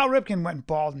 But Cal Ripken went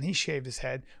bald and he shaved his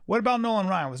head. What about Nolan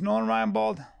Ryan? Was Nolan Ryan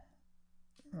bald?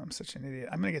 I'm such an idiot.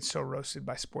 I'm going to get so roasted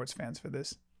by sports fans for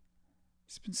this.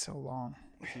 It's been so long.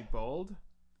 Is he bald?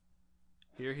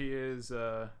 Here he is.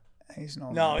 He's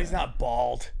Nolan No, Ryan. he's not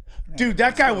bald. Dude,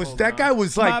 that guy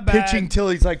was My like bad. pitching till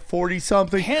he's like 40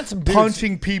 something. Handsome dudes.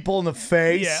 punching people in the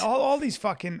face. Yeah, all these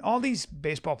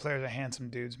baseball players are handsome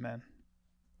dudes, man.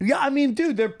 Yeah, I mean,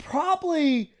 dude, they're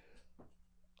probably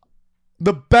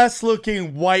the best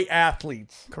looking white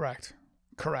athletes. Correct.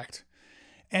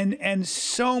 And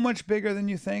so much bigger than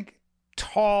you think.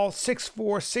 Tall, 6'4",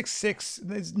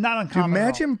 6'6". It's not Dude, uncommon. at all.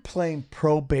 imagine playing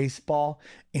pro baseball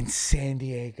in San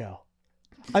Diego.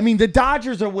 I mean, the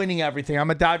Dodgers are winning everything.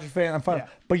 I'm a Dodger fan. I'm fine. Yeah.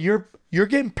 But you're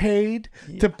getting paid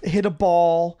to hit a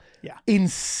ball Yeah. in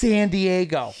San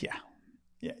Diego. Yeah.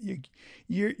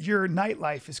 Your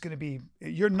nightlife is going to be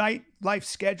your nightlife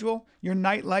schedule. Your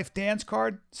nightlife dance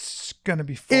card is going to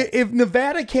be full. If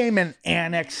Nevada came and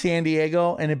annexed San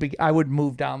Diego, I would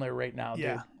move down there right now, dude.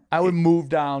 Yeah. I would move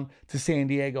down to San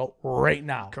Diego right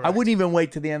now. Correct. I wouldn't even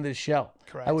wait to the end of the show.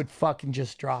 Correct. I would fucking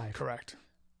just drive. Correct.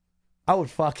 I would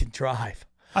fucking drive.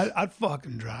 I'd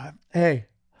fucking drive. Hey,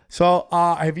 so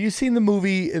have you seen the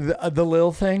movie The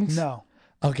Little Things? No.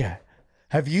 Okay.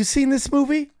 Have you seen this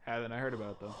movie? Haven't I heard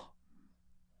about it though?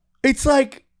 It's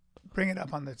like, Bring it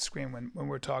up on the screen when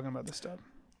we're talking about this stuff.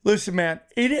 listen, man.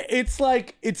 It's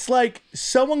like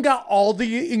someone got all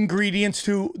the ingredients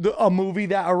to a movie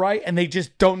that are right, and they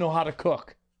just don't know how to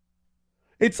cook.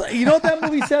 It's like, you know what that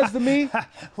movie says to me?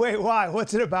 Wait, why?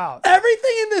 What's it about?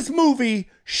 Everything in this movie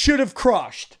should have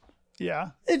crushed. Yeah.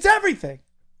 It's everything.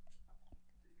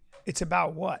 It's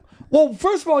about what? Well,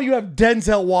 first of all, you have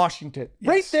Denzel Washington.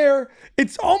 Right Yes. there,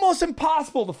 it's almost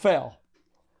impossible to fail.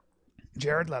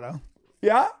 Jared Leto.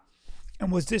 Yeah?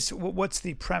 And what's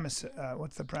the premise?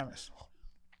 What's the premise?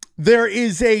 There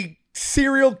is a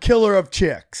serial killer of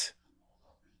chicks.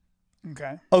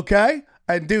 Okay. Okay?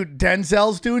 And dude,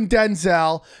 Denzel's doing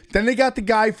Denzel. Then they got the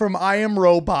guy from I Am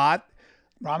Robot,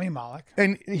 Rami Malek.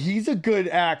 and he's a good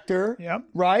actor. Yep.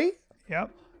 Right?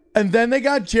 Yep. And then they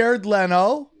got Jared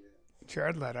Leto.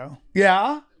 Jared Leto.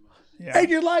 Yeah. Yeah. And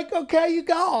you're like, okay, you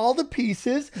got all the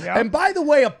pieces. Yeah. And by the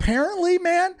way, apparently,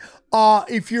 man,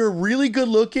 if you're really good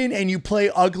looking and you play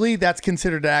ugly, that's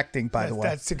considered acting, by the way.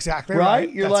 That's exactly right?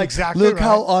 right. You're That's like, exactly look right.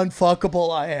 how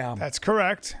unfuckable I am. That's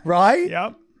correct. Right?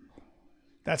 Yep.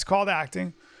 That's called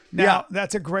acting. Now, Yeah.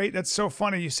 that's so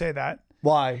funny you say that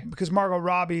Why? because Margot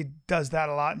Robbie does that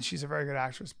a lot and she's a very good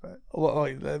actress. But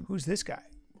Wait, who's this guy?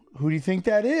 who do you think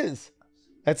that is?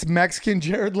 That's Mexican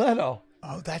Jared Leto.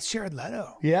 Oh, that's Jared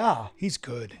Leto. Yeah. He's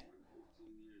good.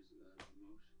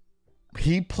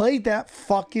 He played that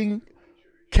fucking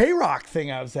K-Rock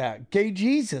thing I was at. Gay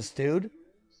Jesus, dude.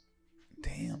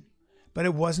 Damn. But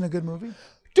it wasn't a good movie?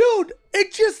 Dude,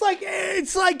 it's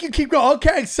like you keep going,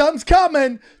 okay, sun's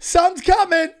coming,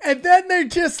 and then they're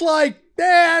just like,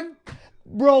 man,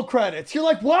 roll credits. You're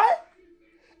like, what?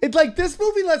 It's like, this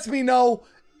movie lets me know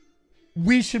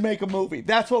we should make a movie.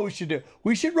 That's what we should do.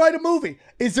 We should write a movie.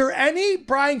 Is there any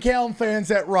Brian Callen fans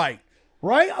that write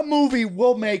a movie,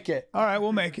 we'll make it. All right,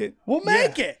 we'll make it. We'll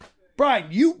make it.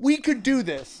 Brian, we could do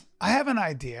this. I have an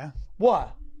idea.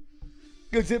 What?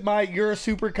 You're a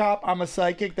super cop, I'm a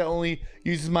psychic that only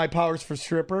uses my powers for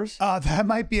strippers? That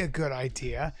might be a good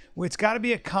idea. It's got to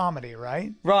be a comedy,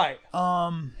 right? Right.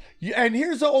 And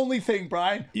here's the only thing,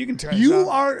 Brian. You can turn You this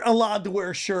off. aren't allowed to wear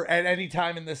a shirt at any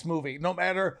time in this movie, no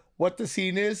matter what the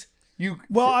scene is.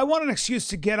 Well, I want an excuse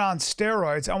to get on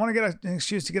steroids. I want to get an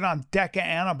excuse to get on Deca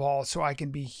Anabol so I can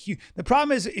be huge. The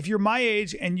problem is, if you're my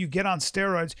age and you get on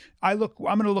steroids, I'm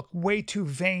going to look way too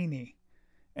veiny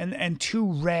and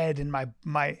too red, and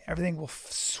my everything will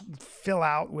fill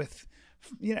out with,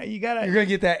 you gotta. You're gonna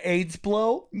get that AIDS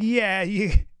blow. Yeah,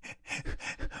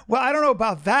 well, I don't know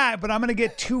about that, but I'm gonna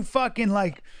get too fucking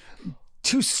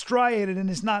too striated,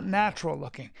 and it's not natural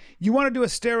looking. You want to do a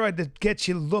steroid that gets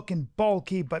you looking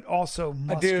bulky but also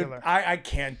muscular. Dude, I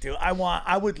can't do it.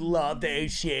 I would love to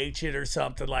HGH it or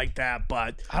something like that,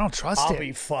 but I don't trust I'll it.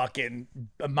 be fucking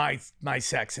my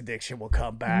sex addiction will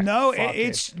come back. No, Fuck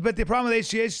but the problem with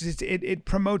HGH is it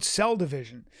promotes cell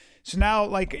division. So now,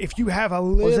 like, if you have a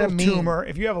does that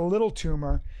little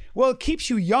tumor, well, it keeps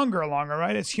you younger longer,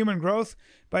 right? It's human growth.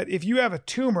 But if you have a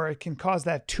tumor, it can cause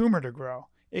that tumor to grow.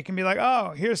 It can be like, oh,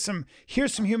 here's some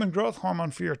human growth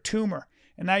hormone for your tumor,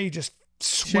 and now you just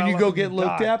swell. Should you up go and get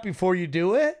looked die. at before you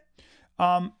do it?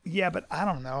 Yeah, but I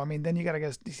don't know. I mean, then you gotta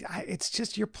guess. It's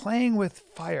just you're playing with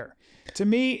fire. To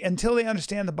me, until they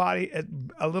understand the body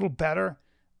a little better,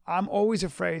 I'm always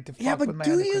afraid to fuck with my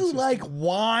do endocrine you system.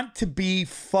 want to be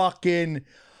fucking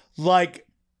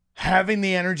having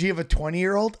the energy of a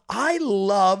 20-year-old? I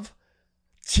love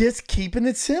just keeping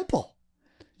it simple.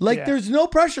 Yeah. There's no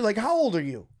pressure. How old are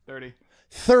you? 30.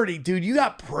 30, dude. You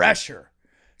got pressure.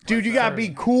 Dude, you gotta be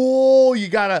cool. You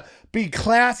gotta be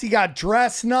classy. You gotta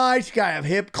dress nice. You gotta have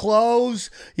hip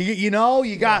clothes. You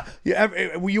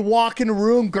walk in a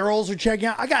room, girls are checking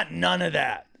out. I got none of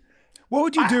that. What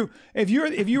would you do if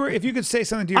you could say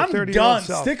something to your I'm 30-year-old done.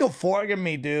 self? Stick a fork in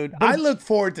me, dude. I look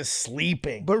forward to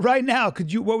sleeping. But right now,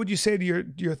 what would you say to your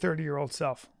 30-year-old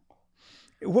self?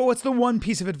 What's the one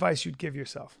piece of advice you'd give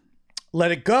yourself? Let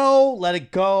it go. Let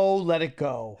it go. Let it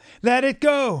go. Let it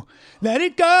go. Let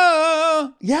it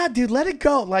go. Yeah, dude. Let it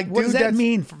go. What does that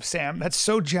mean, Sam? That's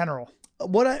so general.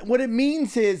 What it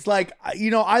means is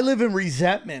I live in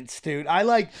resentments, dude.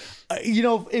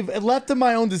 If left to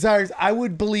my own desires, I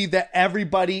would believe that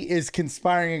everybody is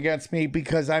conspiring against me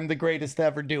because I'm the greatest to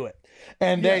ever do it.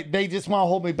 And they just want to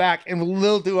hold me back. And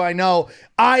little do I know,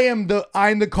 I'm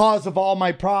the cause of all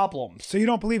my problems. So you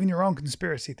don't believe in your own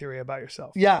conspiracy theory about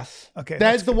yourself? Yes. Okay.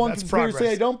 That's the one that's conspiracy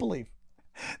progress. I don't believe.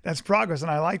 That's progress, and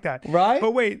I like that. Right?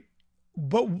 But wait,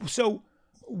 so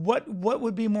what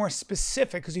would be more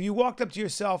specific? Because if you walked up to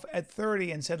yourself at 30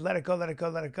 and said, let it go, let it go,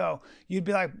 let it go, you'd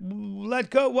be like,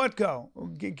 let go, what go?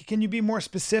 Can you be more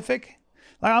specific?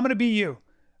 I'm going to be you.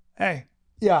 Hey.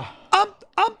 Yeah.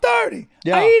 I'm 30.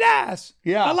 Yeah. I eat ass.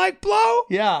 Yeah. I like blow.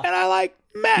 Yeah. And I like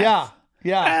meth. Yeah.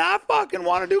 Yeah. And I fucking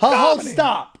want to do Hold, comedy.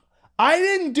 stop. I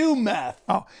didn't do meth.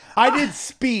 Oh, I did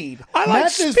speed. I like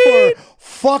meth speed. is for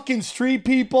fucking street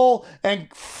people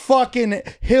and fucking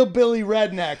hillbilly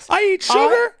rednecks. I eat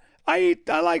sugar. I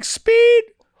like speed,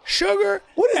 sugar.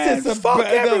 What is and this? Fuck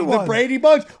everyone. The Brady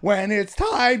Bunch? When it's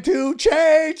time to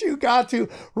change, you got to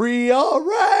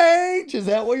rearrange. Is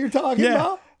that what you're talking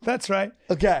about? That's right.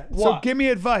 Okay. So What? give me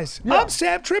advice. Yeah. I'm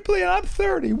Sam Tripoli and I'm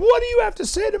 30. What do you have to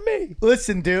say to me?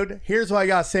 Listen, dude, here's what I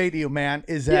got to say to you, man,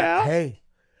 is that, Yeah? hey,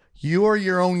 you are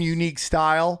your own unique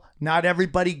style. Not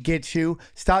everybody gets you.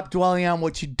 Stop dwelling on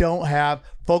what you don't have.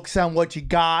 Focus on what you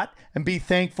got and be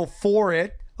thankful for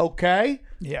it, okay?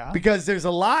 Yeah. Because there's a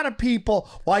lot of people,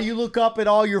 while you look up at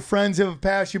all your friends who have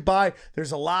passed you by,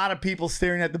 there's a lot of people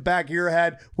staring at the back of your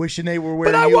head wishing they were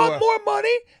where But I you want were. more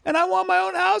money and I want my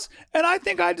own house and I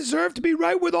think I deserve to be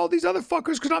right with all these other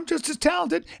fuckers because I'm just as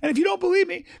talented. And if you don't believe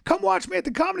me, come watch me at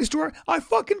the Comedy Store. I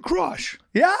fucking crush.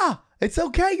 Yeah, it's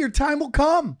okay. Your time will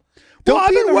come. Well, Don't I've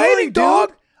be in been a hurry, waiting,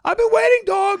 dog. I've been waiting,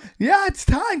 dog. Yeah, it's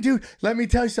time, dude. Let me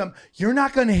tell you something. You're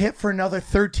not going to hit for another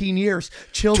 13 years.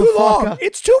 Chill the Too fuck long. up.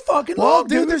 It's too fucking Well, long,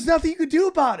 dude, there's nothing you can do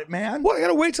about it, man. What, I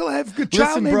gotta wait till I have a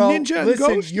child Listen, named bro. Ninja and Listen,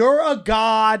 Ghost? you're a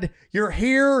god. You're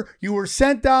here. You were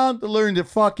sent down to learn the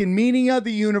fucking meaning of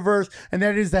the universe, and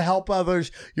that is to help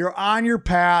others. You're on your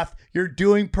path. You're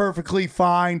doing perfectly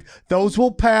fine. Those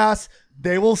will pass.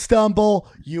 They will stumble.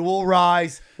 You will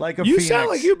rise like a You phoenix. sound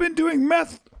like you've been doing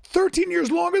meth 13 years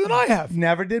longer than I have.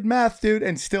 Never did meth, dude,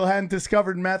 and still hadn't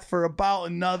discovered meth for about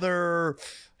another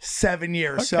 7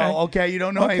 years. So, okay, you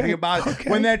don't know anything about it. Okay.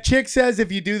 When that chick says,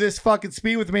 if you do this fucking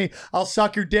speed with me, I'll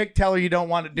suck your dick, tell her you don't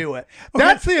want to do it.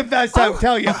 That's the advice I would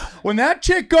tell you. When that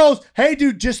chick goes, hey,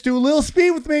 dude, just do a little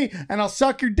speed with me and I'll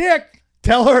suck your dick,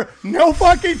 Tell her no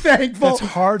fucking thankful. That's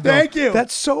hard, though. Thank you.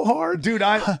 That's so hard. Dude,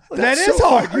 that That's is so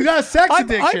hard. You got a sex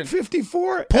addiction. I'm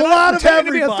 54. Pull and I'm out of pretending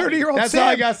to be everybody. a 30-year-old That's Sam, all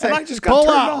I got to say. and I just got Pull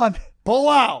turned out. on. Pull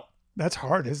out. That's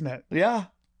hard, isn't it? Yeah.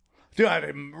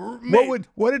 Dude,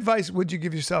 What advice would you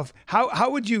give yourself?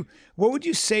 What would you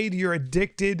say to your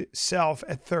addicted self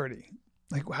at 30?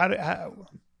 Like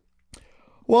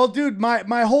Well, dude,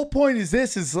 my whole point is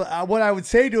this: is what I would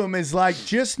say to him is like,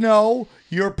 just know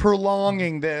you're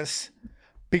prolonging this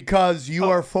because you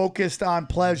are focused on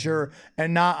pleasure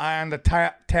and not on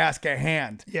the task at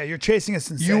hand. Yeah, you're chasing a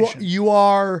sensation. You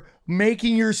are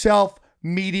making yourself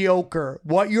mediocre.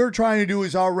 What you're trying to do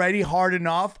is already hard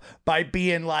enough by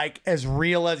being like as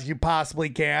real as you possibly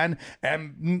can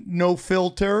and no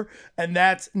filter. And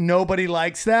nobody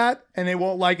likes that. And they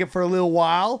won't like it for a little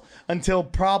while until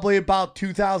probably about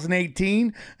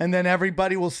 2018. And then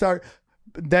everybody will start.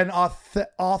 Then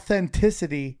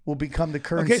authenticity will become the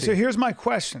currency. Okay, so here's my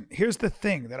question. Here's the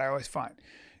thing that I always find.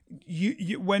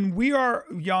 You when we are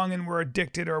young and we're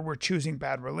addicted or we're choosing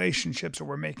bad relationships or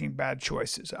we're making bad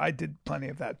choices. I did plenty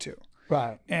of that too.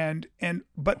 Right.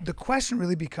 But the question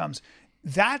really becomes,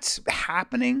 that's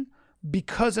happening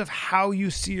because of how you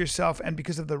see yourself and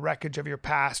because of the wreckage of your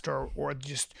past or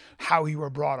just how you were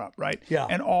brought up, right? Yeah.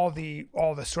 And all the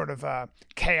sort of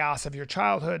chaos of your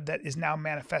childhood that is now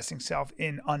manifesting itself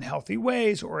in unhealthy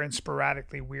ways or in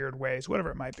sporadically weird ways, whatever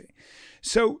it might be.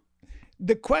 So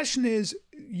the question is,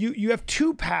 you have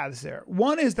two paths there.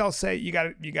 One is they'll say you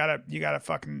gotta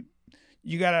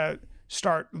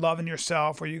start loving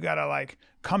yourself, or you gotta like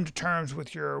come to terms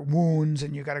with your wounds,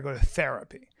 and you gotta go to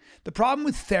therapy. The problem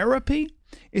with therapy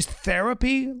is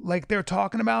therapy, like they're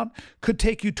talking about, could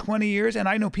take you 20 years. And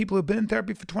I know people who've been in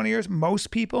therapy for 20 years,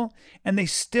 most people, and they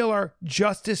still are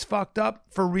just as fucked up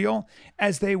for real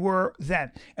as they were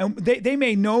then. And they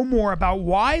may know more about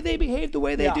why they behave the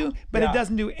way they do, but it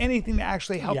doesn't do anything to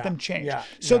actually help them change.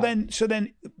 So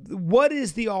then what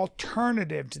is the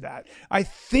alternative to that? I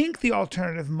think the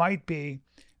alternative might be,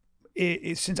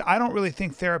 since I don't really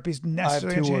think therapy is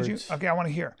necessarily going to change you. Okay, I want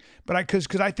to hear. But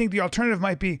because I think the alternative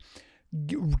might be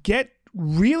get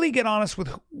honest with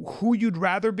who you'd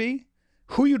rather be,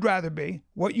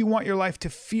 what you want your life to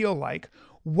feel like,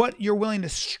 what you're willing to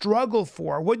struggle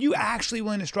for, what you actually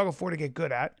willing to struggle for to get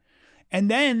good at, and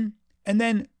then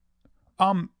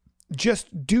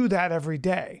just do that every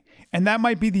day. And that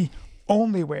might be the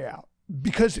only way out.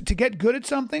 Because to get good at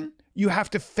something, you have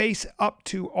to face up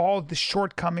to all the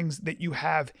shortcomings that you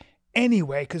have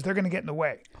anyway, because they're going to get in the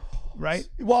way, right?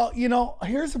 Well,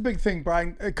 here's a big thing,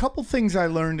 Brian. A couple things I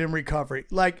learned in recovery.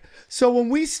 Like, so when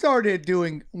we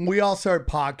all started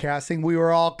podcasting, we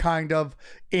were all kind of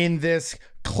in this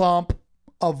clump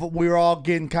of, we were all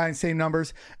getting kind of same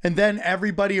numbers. And then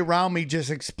everybody around me just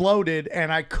exploded,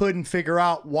 and I couldn't figure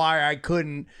out why I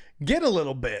couldn't get a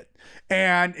little bit.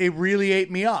 And it really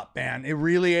ate me up, man. It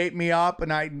really ate me up.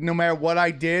 And no matter what I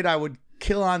did, I would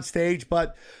kill on stage,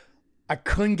 but I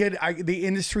couldn't the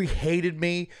industry hated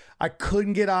me. I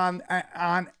couldn't get on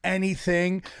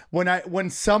anything.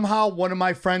 When somehow one of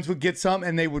my friends would get some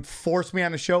and they would force me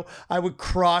on a show, I would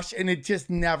crush, and it just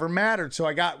never mattered. So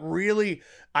I really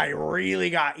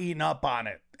got eaten up on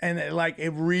it. And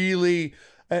it really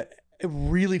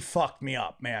fucked me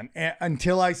up, man.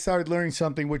 Until I started learning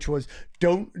something, which was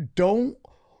don't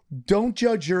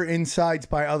judge your insides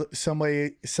by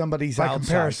somebody's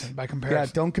outside. By comparison. Yeah,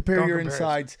 don't compare your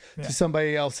insides to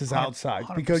somebody else's outside,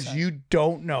 100%. because you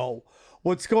don't know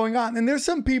what's going on. And there's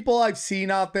some people I've seen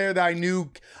out there that I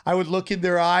knew I would look in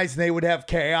their eyes and they would have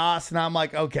chaos. And I'm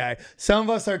like, okay, some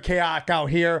of us are chaotic out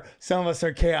here. Some of us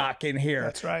are chaotic in here.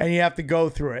 That's right. And you have to go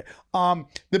through it.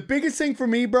 The biggest thing for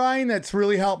me, Brian, that's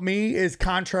really helped me is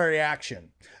contrary action.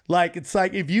 Like, it's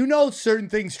like, if you know certain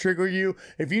things trigger you,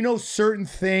 if you know certain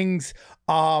things,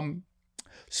 going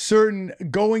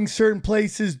certain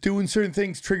places, doing certain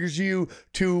things triggers you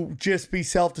to just be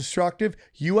self-destructive,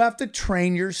 you have to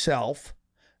train yourself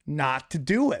not to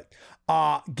do it.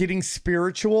 Getting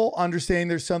spiritual, understanding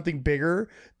there's something bigger,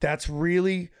 that's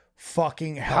really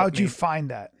fucking helped How'd me. you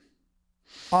find that?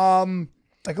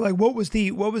 Like what was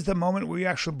the moment where you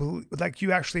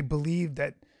actually believed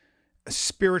that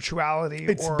spirituality?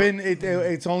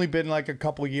 It's only been like a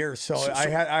couple years. So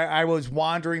I was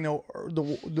wandering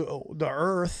the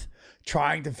earth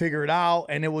trying to figure it out,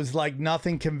 and it was like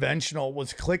nothing conventional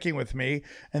was clicking with me.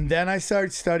 And then I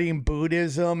started studying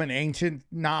Buddhism and ancient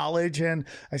knowledge, and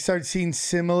I started seeing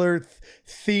similar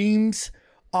themes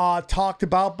talked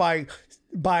about by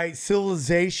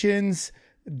civilizations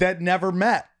that never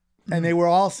met. And they were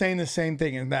all saying the same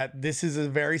thing, and that this is a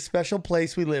very special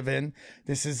place we live in.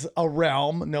 This is a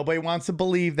realm. Nobody wants to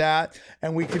believe that.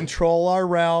 And we control our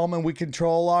realm, and we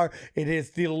control it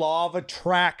is the law of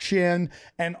attraction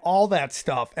and all that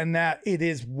stuff. And that it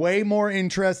is way more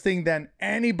interesting than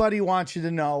anybody wants you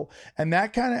to know. And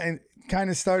that kind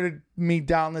of started me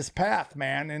down this path,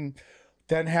 man. And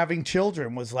then having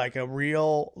children was like a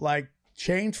real, like,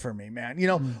 change for me, man. You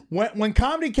know, when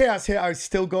Comedy Chaos hit, I was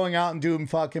still going out and doing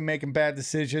making bad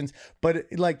decisions. But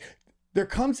like, there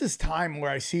comes this time where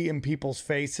I see in people's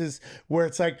faces where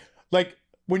it's like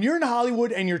when you're in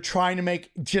Hollywood and you're trying to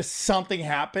make just something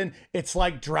happen, it's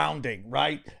like drowning,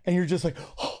 right? And you're just like,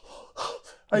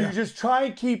 and you just try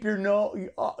and keep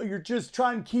you're just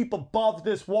trying to keep above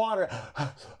this water.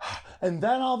 And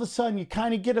then all of a sudden you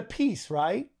kind of get a piece,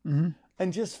 right? Mm-hmm.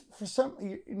 And just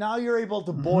now you're able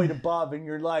to buoy above, and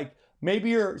you're like, maybe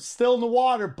you're still in the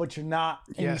water, but you're not.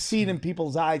 And you see it in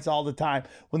people's eyes all the time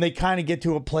when they kind of get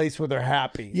to a place where they're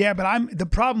happy. Yeah, but the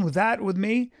problem with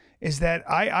me is that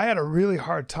I had a really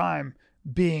hard time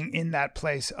being in that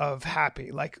place of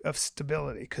happy, like of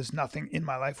stability, because nothing in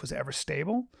my life was ever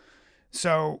stable.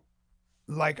 So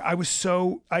like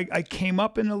I came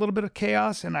up in a little bit of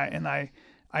chaos, and I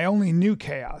only knew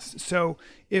chaos. So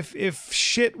if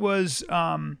shit was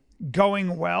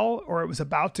going well, or it was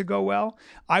about to go well,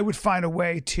 I would find a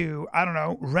way to, I don't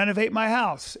know, renovate my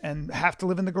house and have to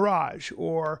live in the garage.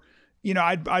 Or, you know,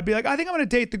 I'd be like, I think I'm going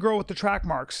to date the girl with the track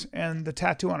marks and the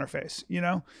tattoo on her face, you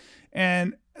know?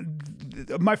 And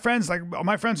my friends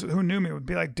who knew me would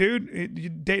be like, dude, you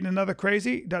dating another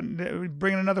crazy,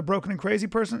 bringing another broken and crazy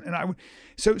person? And I would,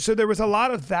 so there was a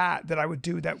lot of that I would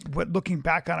do that, what looking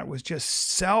back on it was just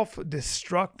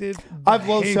self-destructive I've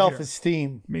low behavior.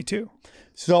 self-esteem. Me too.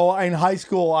 So in high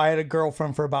school, I had a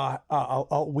girlfriend for about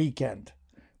a weekend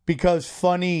because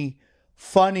funny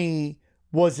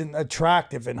wasn't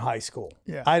attractive in high school.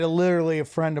 Yeah. I had literally a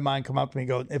friend of mine come up to me and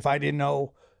go, if I didn't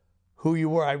know who you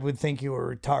were, I would think you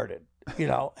were retarded, you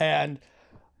know, and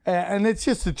it's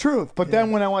just the truth. But then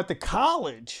when I went to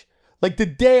college, like the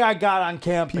day I got on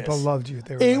campus, People loved you.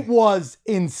 They were it like, was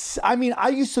I mean, I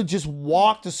used to just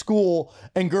walk to school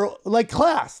and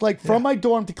class, from my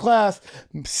dorm to class,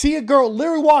 see a girl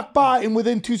literally walk by, and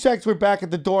within 2 seconds we're back at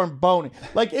the dorm boning.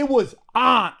 Like it was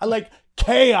on, like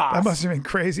chaos. that must have been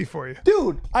crazy for you.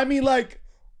 Dude, I mean, like,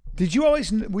 Were you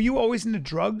always into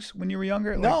drugs when you were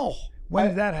younger? Like, no. When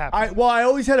did that happen? I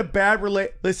always had a bad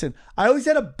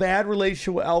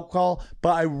relationship with alcohol, but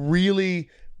I really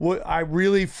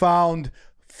found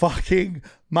fucking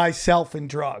myself in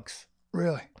drugs.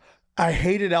 Really? I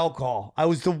hated alcohol. I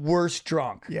was the worst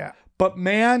drunk. Yeah. But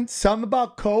man, something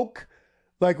about Coke,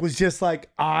 was just like,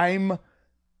 I'm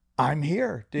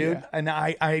here, dude. Yeah. And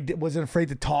I wasn't afraid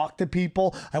to talk to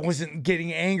people. I wasn't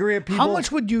getting angry at people. How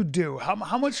much would you do? How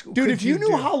much? Dude, could if you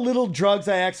knew do? how little drugs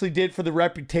I actually did for the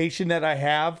reputation that I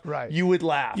have, Right. you would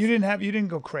laugh. You didn't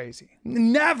go crazy.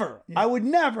 Never. I would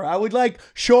never. I would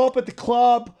show up at the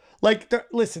club.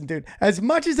 Listen, dude, as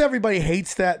much as everybody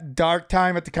hates that dark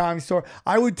time at the Comedy Store,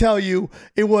 I would tell you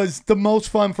it was the most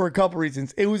fun for a couple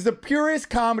reasons. It was the purest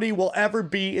comedy will ever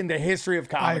be in the history of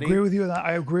comedy. I agree with you.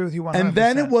 I agree with you 100%. And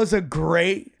then it was a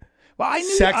great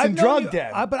sex and drug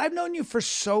den. But I've known you for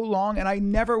so long, and I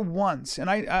never once,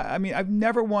 I've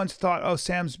never once thought, oh,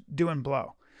 Sam's doing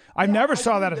blow. I never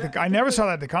saw that at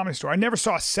the Comedy Store. I never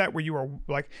saw a set where you were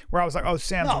where I was like, oh,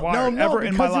 Sam's wired ever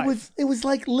in my life. It was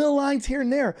like little lines here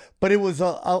and there, but it was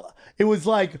it was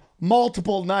like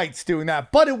multiple nights doing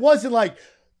that. But it wasn't like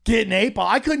getting 8-ball.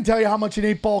 I couldn't tell you how much an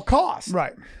 8-ball cost.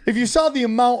 Right. If you saw the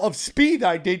amount of speed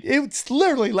I did, it's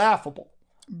literally laughable.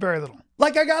 Very little. I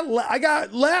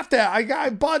got laughed at. I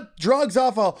bought drugs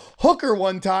off a hooker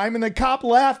one time, and the cop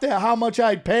laughed at how much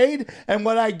I'd paid and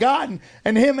what I'd gotten.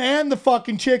 And him and the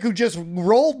fucking chick who just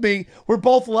rolled me were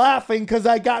both laughing because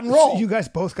I got rolled. So you guys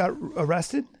both got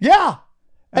arrested? Yeah.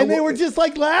 And they were just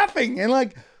laughing.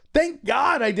 And thank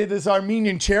God I did this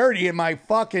Armenian charity, and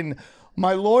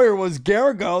my lawyer was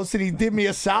Garagos, and he did me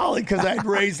a solid because I'd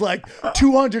raised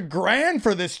 $200,000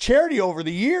 for this charity over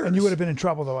the years. And you would have been in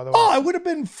trouble though otherwise. Oh, I would have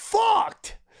been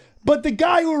fucked. But the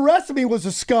guy who arrested me was a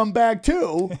scumbag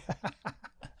too.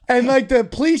 And the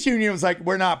police union was like,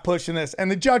 we're not pushing this. And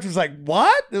the judge was like,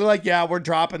 what? They're like, yeah, we're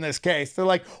dropping this case. They're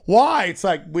like, why? It's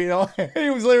like, we don't. He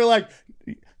was literally like,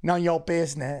 none of your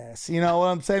business. You know what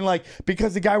I'm saying?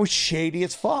 Because the guy was shady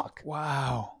as fuck.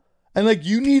 Wow. And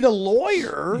you need a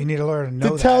lawyer. You need a lawyer to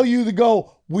know that. Tell you to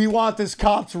go, we want this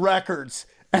cop's records.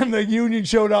 And the union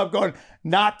showed up going,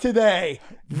 not today.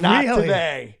 Not Really?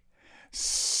 today.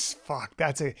 Fuck,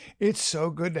 it's so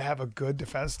good to have a good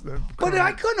defense. But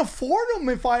I couldn't afford them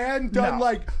if I hadn't done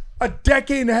a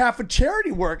decade and a half of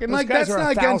charity work, and Those like guys that's are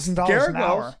not against $1,000 scare an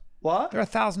hour. goals. What? They're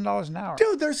 $1,000 an hour.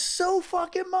 Dude, they're so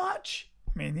fucking much.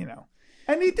 I mean, you know.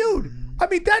 And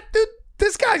that dude,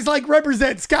 this guy's like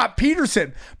represents Scott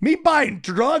Peterson. Me buying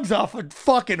drugs off a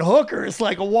fucking hooker is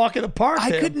like a walk in the park.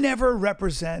 I to could him. never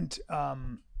represent a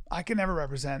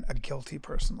guilty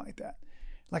person like that.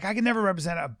 Like I could never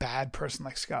represent a bad person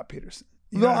like Scott Peterson.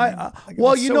 You know No, what I mean? Like,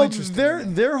 well, it's you so know, interesting to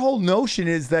me. their whole notion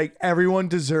is that everyone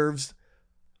deserves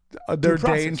their Due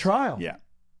day in process. trial.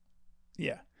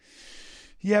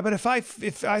 Yeah, but if I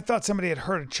thought somebody had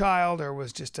hurt a child or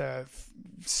was just a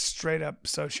straight up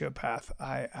sociopath,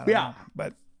 I don't know.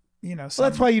 But you know, So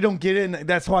that's why you don't get in.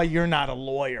 That's why you're not a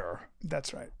lawyer,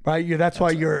 that's right. right? That's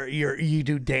why you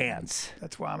do dance.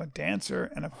 That's why I'm a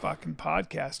dancer and a fucking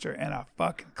podcaster and a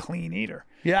fucking clean eater.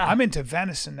 Yeah. I'm into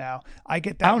venison now. I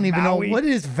get that. I don't even Maui- know what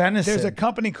is venison. There's a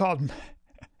company called Maui.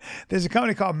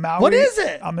 What is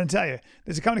it? I'm going to tell you.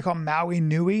 There's a company called Maui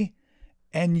Nui,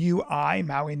 N-U-I,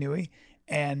 Maui Nui,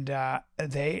 and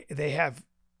they have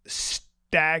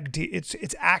stag deer.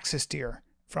 It's axis deer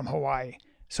from Hawaii.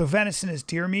 So venison is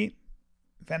deer meat.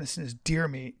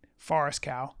 Forest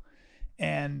cow,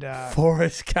 and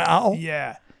forest cow.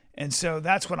 yeah. And so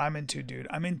that's what I'm into, dude.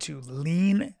 I'm into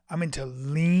lean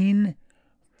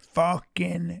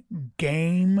fucking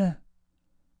game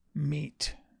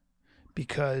meat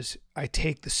because I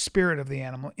take the spirit of the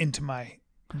animal into my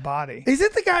body. Is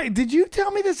it the guy? Did you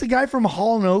tell me this? The guy from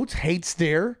Hall & Oates hates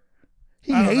deer.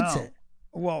 He I don't hates know. it.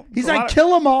 Well, He's a like, lot of-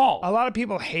 kill them all. A lot of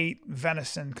people hate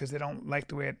venison because they don't like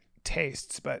the way it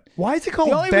tastes. But Why is it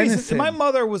called the only venison? reason my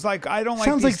mother was like, I don't like.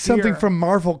 Sounds like these something deer. from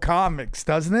Marvel Comics,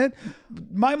 doesn't it?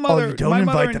 My mother. Oh, don't my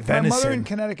invite mother the in, my mother venison. in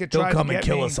Connecticut They'll tried come to and get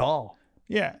kill me, us all.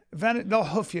 Yeah, they'll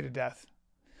hoof you to death.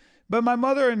 But my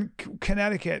mother in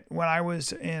Connecticut, when I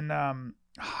was in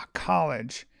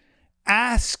college,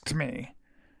 asked me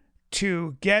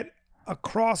to get a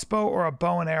crossbow or a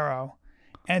bow and arrow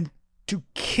and to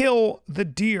kill the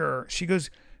deer. She goes,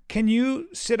 can you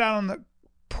sit out on the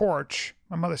porch?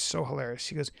 My mother's so hilarious.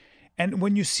 She goes, and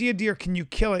when you see a deer, can you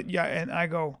kill it? Yeah. And I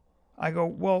go,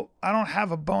 well, I don't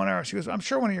have a bow and arrow. She goes, I'm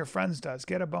sure one of your friends does.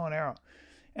 Get a bow and arrow.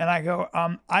 And I go,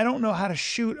 I don't know how to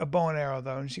shoot a bow and arrow,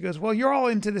 though. And she goes, well, you're all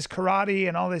into this karate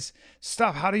and all this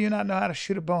stuff. How do you not know how to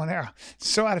shoot a bow and arrow?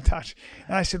 So out of touch.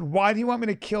 And I said, why do you want me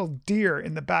to kill deer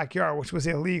in the backyard, which was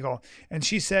illegal? And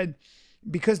she said,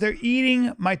 because they're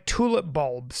eating my tulip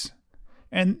bulbs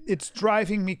and it's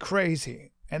driving me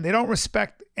crazy. And they don't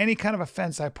respect any kind of a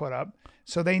fence I put up,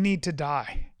 so they need to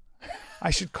die.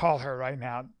 I should call her right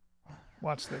now.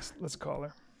 Watch this. Let's call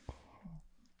her.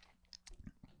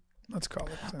 Let's call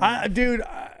it. Dude,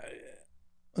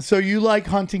 so you like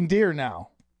hunting deer now?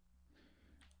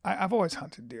 I've always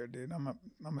hunted deer, dude.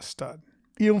 I'm a stud.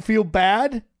 You don't feel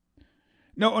bad?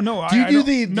 No. Do you do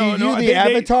the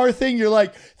Avatar thing? You're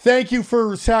like, thank you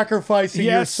for sacrificing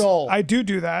your soul. I do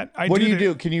that. What do you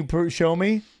do? Can you show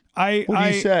me? What do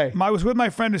you say? I was with my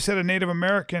friend who said a Native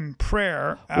American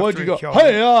prayer after What'd you go? he killed him.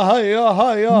 Hey,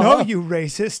 No, you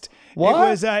racist.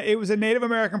 What? It was a Native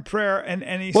American prayer, and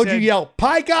he What'd said, you yell?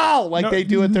 Pike owl, like they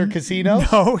do at their casinos?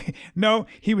 No,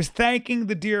 he was thanking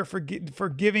the deer for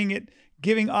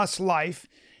giving us life.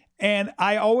 And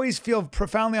I always feel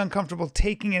profoundly uncomfortable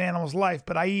taking an animal's life,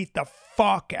 but I eat the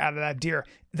fuck out of that deer.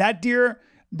 That deer,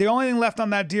 the only thing left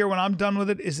on that deer when I'm done with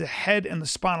it is the head and the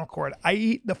spinal cord. I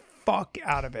eat the fuck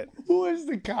out of it. Who is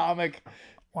the comic?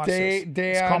 Watch this. Dan.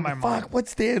 It's called my mom. Fuck,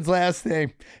 what's Dan's last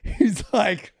name? He's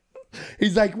like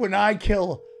when I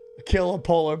kill a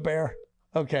polar bear.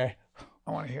 Okay.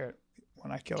 I want to hear it.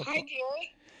 When I kill a Hi,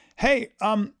 Jerry. Hey,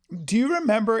 do you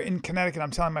remember in Connecticut, I'm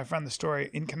telling my friend the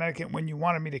story, in Connecticut when you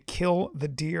wanted me to kill the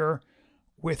deer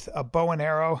with a bow and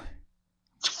arrow?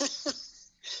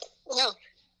 Well,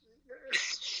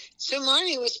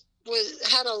 Sumani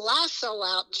had a lasso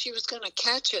out, and she was going to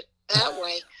catch it that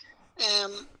way.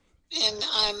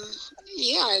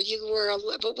 You were,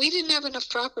 but we didn't have enough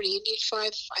property. You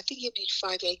need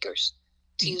 5 acres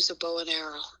to use a bow and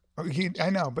arrow. I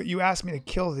know, but you asked me to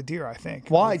kill the deer, I think.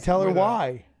 Why? Tell her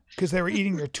why. Because they were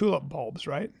eating your tulip bulbs,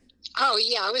 right? Oh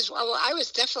yeah, I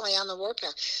was definitely on the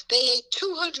warpath. They ate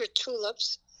 200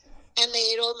 tulips, and they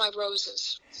ate all my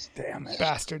roses. Damn it.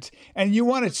 Bastards. And you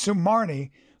wanted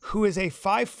Sumarni, who is a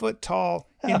 5 foot tall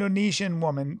Indonesian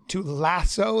woman, to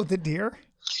lasso the deer?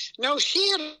 No, she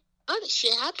had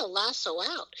the lasso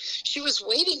out. She was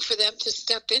waiting for them to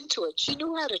step into it. She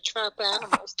knew how to trap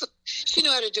animals. She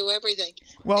knew how to do everything.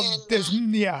 Well, And,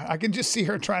 I can just see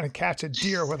her trying to catch a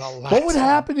deer with a lasso. What would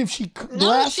happen if she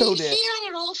lassoed she it? had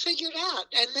it all figured out,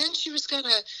 and then she was going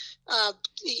to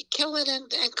kill it and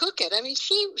cook it. I mean,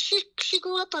 she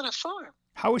grew up on a farm.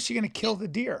 How was she going to kill the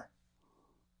deer?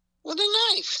 With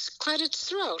a knife, cut its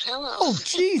throat. How else? Oh,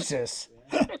 Jesus.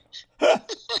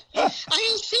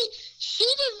 She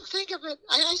didn't think of it.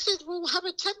 I said, well, how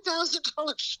about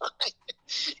 $10,000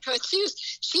 fine? But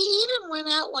she even went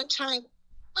out one time.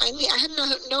 I had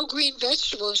no green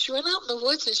vegetables. She went out in the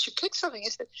woods and she picked something. I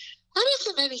said, that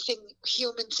isn't anything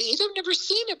humans eat. I've never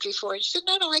seen it before. And she said,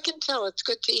 no, I can tell. It's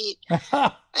good to eat.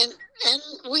 and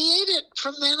we ate it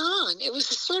from then on. It was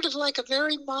sort of like a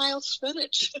very mild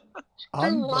spinach.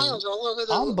 Very wild all over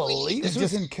the Unbelievable. This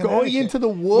was in Just going Connecticut. into the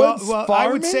woods, Well, I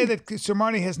farming? would say that Sir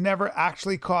Marnie has never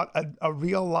actually caught a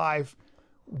real live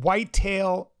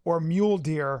whitetail or mule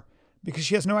deer because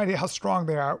she has no idea how strong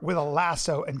they are with a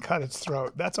lasso and cut its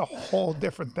throat. That's a whole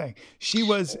different thing. She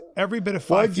was every bit of 5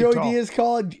 What feet Joe tall. Diaz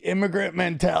called immigrant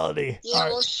mentality. Yeah,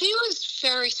 well, she was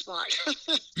very smart.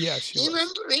 Yeah, she You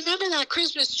was. remember that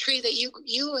Christmas tree that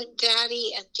you and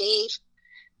Daddy and Dave,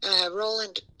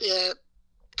 Roland,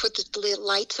 put the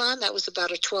lights on? That was about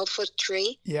a 12-foot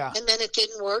tree. Yeah. And then it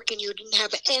didn't work, and you didn't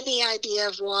have any idea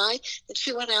of why. And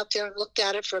she went out there and looked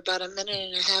at it for about a minute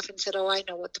and a half and said, oh, I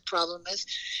know what the problem is.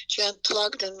 She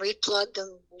unplugged and replugged,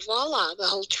 and voila, the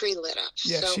whole tree lit up.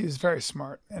 Yeah, So, she was very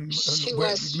smart. And She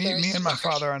we're- was me very and my smart.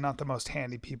 father are not the most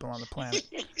handy people on the planet.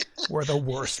 We're the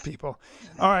worst people.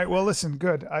 All right, well, listen,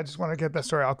 good. I just want to get that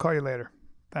story. I'll call you later.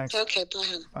 Thanks. okay, bye,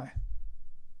 hon. Bye.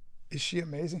 Is she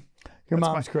amazing? Your That's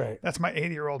mom's great. That's my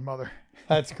 80-year-old mother.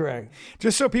 That's great.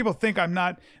 Just so people think I'm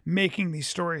not making these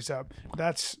stories up.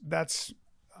 That's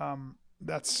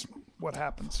what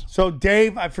happens. So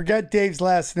Dave, I forget Dave's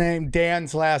last name,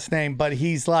 Dan's last name, but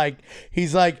he's like,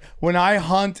 when I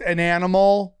hunt an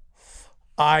animal,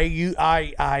 I use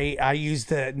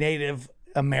the Native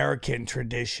American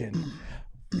tradition.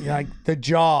 Like the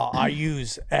jaw, I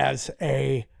use as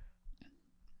I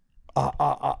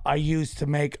use to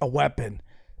make a weapon,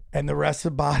 and the rest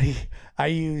of the body I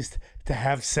used to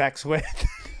have sex with.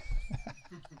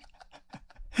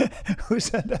 Who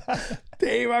said that?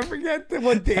 Dave, I forget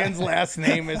what Dan's last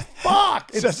name is.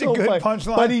 Fuck! It's Such so a good funny.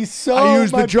 punchline. But he's so. I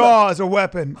use the much- jaw as a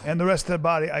weapon, and the rest of the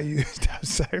body I use to have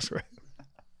sex with.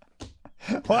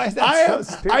 Why is that so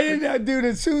stupid? I didn't, dude.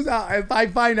 As soon as if I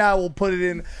find out, we'll put it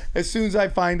in. As soon as I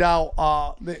find out,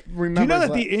 remember. Do you know that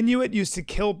it's the Inuit used to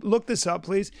kill? Look this up,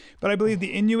 please. But I believe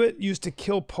the Inuit used to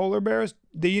kill polar bears.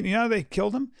 You know how they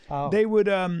killed them? Oh. They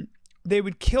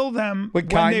would kill them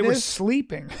With when they were kindness?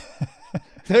 sleeping.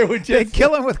 they would They just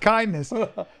kill them with kindness.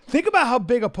 Think about how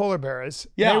big a polar bear is.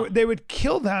 Yeah. They would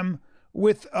kill them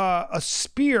with a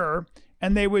spear,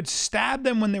 and they would stab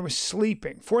them when they were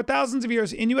sleeping. For thousands of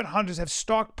years, Inuit hunters have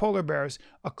stalked polar bears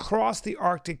across the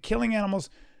Arctic, killing animals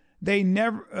they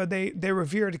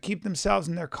revere to keep themselves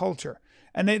and their culture.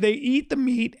 And they eat the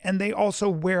meat, and they also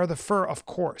wear the fur, of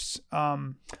course.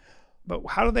 But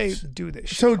how do they do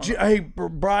this? So, hey,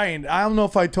 Brian, I don't know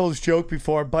if I told this joke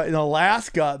before, but in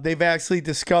Alaska, they've actually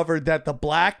discovered that the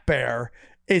black bear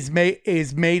is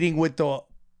mating with the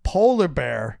polar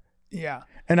bear. Yeah.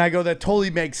 And I go, that totally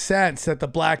makes sense that the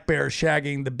black bear is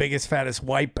shagging the biggest, fattest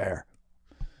white bear.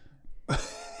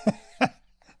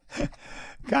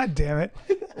 God damn it.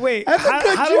 Wait, That's a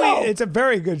good how joke. it's a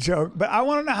very good joke, but I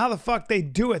want to know how the fuck they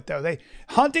do it though.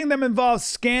 Hunting them involves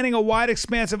scanning a wide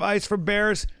expanse of ice for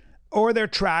bears or their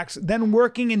tracks, then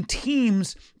working in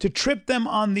teams to trap them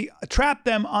on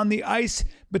the ice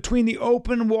between the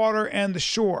open water and the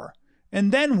shore.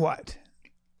 And then what?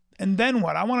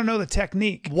 I want to know the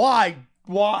technique. Why?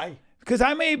 Because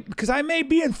I may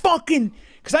be in fucking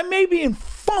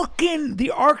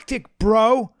the Arctic,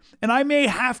 bro, and I may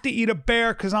have to eat a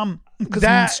bear because I'm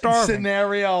That starving.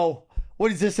 scenario.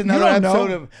 What is this? Another don't episode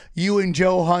know. of You and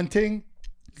Joe hunting?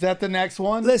 Is that the next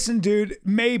one? Listen, dude,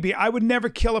 maybe I would never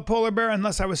kill a polar bear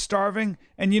unless I was starving.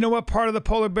 And you know what part of the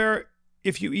polar bear,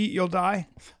 if you eat, you'll die?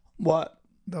 What?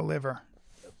 The liver.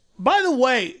 By the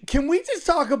way, can we just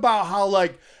talk about how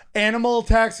like animal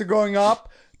attacks are going up?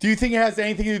 Do you think it has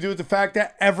anything to do with the fact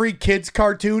that every kid's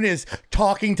cartoon is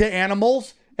talking to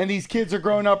animals and these kids are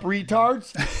growing up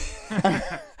retards?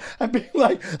 I'd be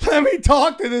like, let me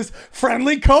talk to this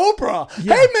friendly cobra.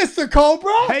 Yeah. Hey, Mr.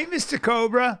 Cobra. Hey, Mr.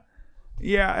 Cobra.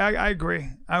 Yeah, I agree.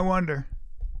 I wonder.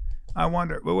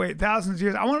 But wait, thousands of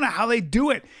years. I want to know how they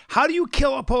do it. How do you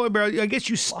kill a polar bear? I guess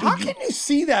you. How can you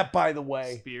see that, by the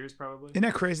way? Spears, probably. Isn't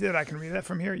that crazy that I can read that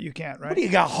from here? You can't, right? What do you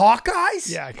got, hawk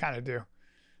eyes? Yeah, I kind of do.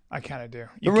 The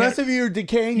You rest can't- of you are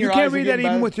decaying. you Your can't eyes are read that getting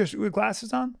even better. with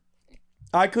glasses on.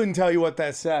 I couldn't tell you what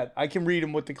that said. I can read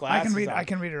them with the glasses. I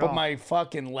can read it but all. my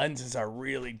fucking lenses are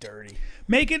really dirty.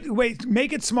 Make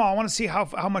it small. I want to see how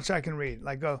much I can read.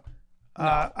 Like go.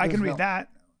 I can read that.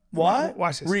 What?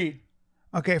 Watch this. Read.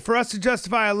 Okay, for us to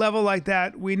justify a level like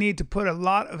that, we need to put a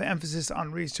lot of emphasis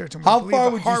on research. And we How believe far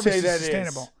the would you harvest say is that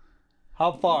sustainable. is?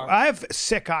 How far? I have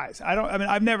sick eyes.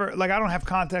 I've never, I don't have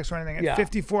contacts or anything. At Yeah.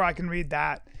 54, I can read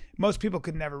that. Most people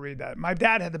could never read that. My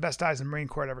dad had the best eyes in the Marine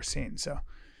Corps I'd ever seen. So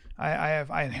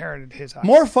I inherited his eyes.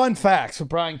 More fun facts with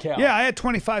Brian Kell. Yeah, I had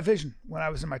 25 vision when I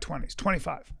was in my 20s.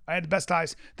 25. I had the best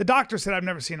eyes. The doctor said I've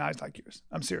never seen eyes like yours.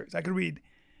 I'm serious. I could read.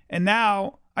 And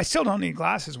now I still don't need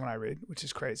glasses when I read, which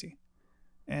is crazy.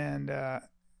 And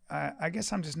I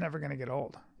guess I'm just never going to get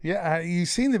old. Yeah, you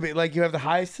seem to be like you have the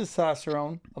highest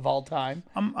testosterone of all time.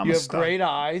 I'm you a have stud. great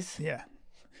eyes. Yeah.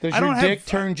 Does I your don't have- dick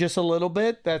turn just a little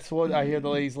bit? That's what I hear the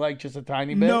ladies like, just a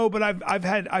tiny bit. No, but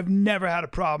I've never had a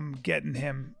problem getting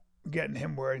him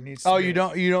where he needs to Oh, be. you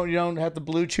don't have to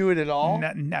blue chew it at all.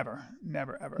 Never,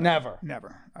 ever. Never.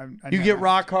 I You never. get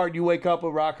rock hard. You wake up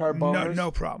with rock hard boners. No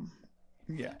problem.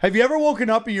 Yeah. Have you ever woken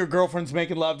up and your girlfriend's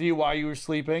making love to you while you were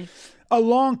sleeping? A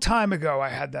long time ago, I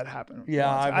had that happen. Yeah,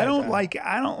 I've I had don't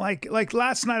that. like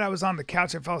last night I was on the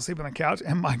couch. I fell asleep on the couch,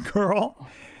 and my girl,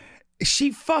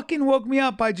 she fucking woke me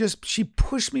up by she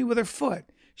pushed me with her foot.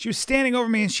 She was standing over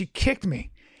me and she kicked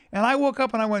me, and I woke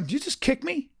up and I went, "Did you just kick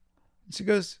me?" And she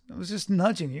goes, "I was just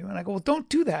nudging you," and I go, "Well, don't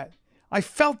do that." I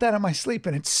felt that in my sleep,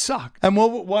 and it sucked. And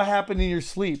what happened in your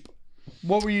sleep?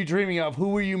 What were you dreaming of? Who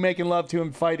were you making love to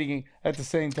and fighting at the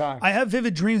same time? I have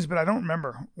vivid dreams, but I don't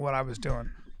remember what I was doing.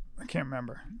 I can't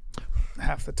remember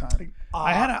half the time.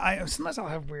 Sometimes I'll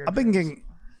have weird. I've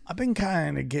been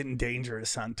kind of getting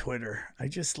dangerous on Twitter. I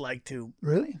just like to.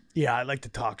 Really? Yeah, I like to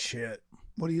talk shit.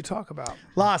 What do you talk about?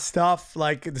 A lot of stuff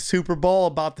like the Super Bowl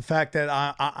about the fact that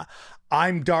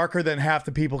I'm darker than half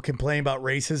the people complain about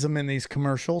racism in these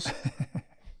commercials.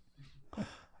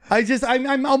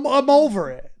 I'm over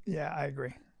it. Yeah, I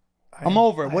agree. I'm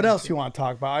over it. What else you want to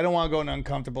talk about? I don't want to go into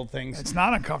uncomfortable things. It's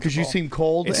not uncomfortable. Because you seem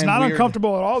cold. It's and not weird.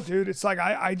 uncomfortable at all, dude. It's like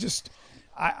I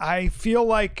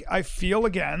feel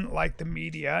again like the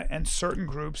media and certain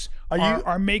groups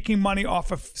are making money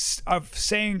off of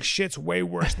saying shit's way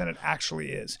worse than it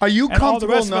actually is. Are you and all the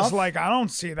comfortable rest of enough us like I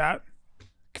don't see that.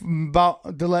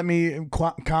 About to let me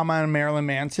comment on Marilyn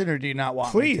Manson, or do you not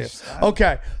want me Please. to?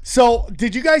 Okay. So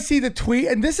did you guys see the tweet?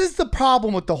 And this is the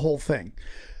problem with the whole thing.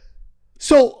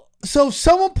 So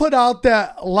someone put out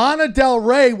that Lana Del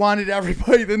Rey wanted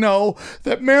everybody to know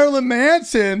that Marilyn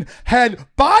Manson had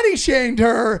body shamed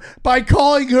her by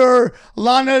calling her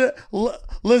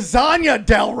Lasagna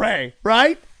Del Rey,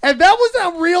 right? And that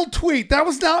was a real tweet. That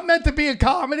was not meant to be a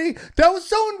comedy. That was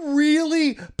someone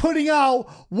really putting out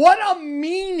what a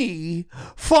meanie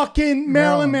fucking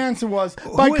Marilyn Manson was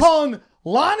by calling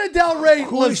Lana Del Rey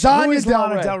Lasagna who is Del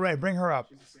Lana Rey. Del Rey? Bring her up.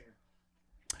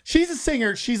 She's a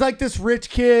singer. She's like this rich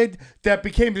kid that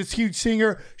became this huge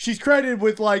singer. She's credited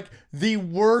with like the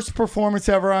worst performance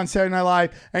ever on Saturday Night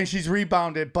Live, and she's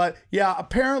rebounded. But yeah,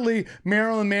 apparently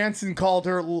Marilyn Manson called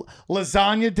her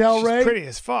Lasagna Del Rey. She's pretty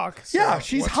as fuck. So Yeah,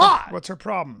 she's what's hot. What's her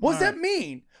problem? What does All that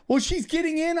mean? Well, she's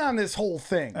getting in on this whole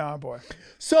thing. right. Oh boy.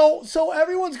 So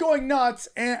everyone's going nuts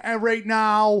and right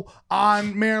now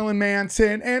on Marilyn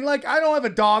Manson, and like I don't have a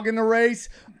dog in the race.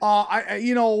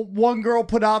 One girl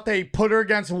put out they put her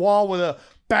against a wall with a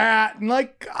bat, and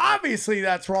like obviously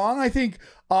that's wrong. I think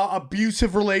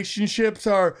abusive relationships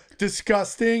are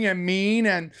disgusting and mean,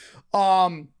 and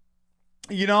I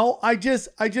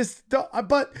just don't,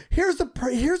 but here's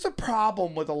the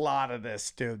problem with a lot of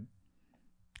this, dude.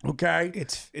 Okay,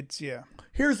 It's yeah.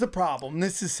 here's the problem.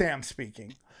 This is Sam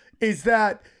speaking. Is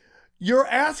that you're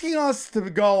asking us to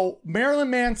go, Marilyn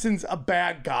Manson's a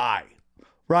bad guy,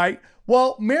 right?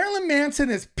 Well, Marilyn Manson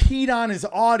has peed on his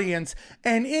audience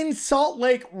and in Salt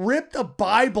Lake ripped a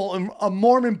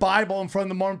Mormon Bible in front of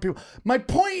the Mormon people. My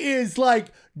point is like,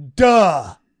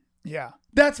 duh. Yeah.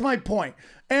 That's my point.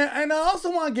 And I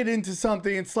also want to get into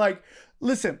something. It's like,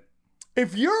 listen,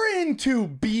 if you're into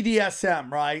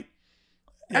BDSM, right?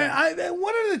 Yeah. And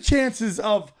what are the chances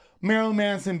of Marilyn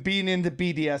Manson being into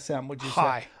BDSM, would you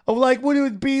High. say? Oh, like, would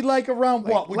it be like around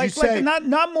what, would you say?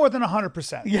 not more than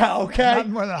 100%. Yeah, okay. Not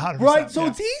more than 100%. Right, so yeah.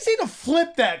 it's easy to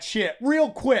flip that shit real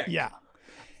quick. Yeah.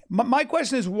 My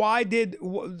question is,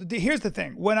 here's the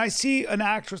thing. When I see an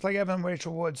actress like Evan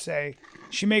Rachel Wood say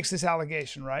she makes this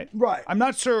allegation, right? Right. I'm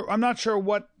not sure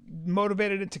what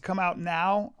motivated it to come out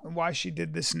now, and why she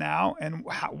did this now, and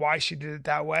why she did it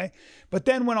that way. But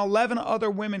then when 11 other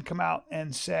women come out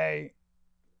and say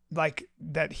like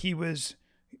that he was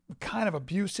kind of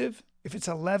abusive, if it's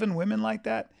 11 women like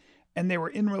that and they were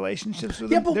in relationships with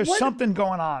him, but there's something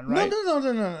going on, right?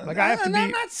 No. Like, I have to I'm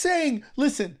be- not saying,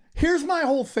 listen, here's my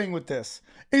whole thing with this.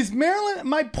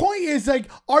 My point is like,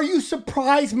 are you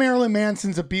surprised Marilyn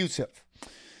Manson's abusive?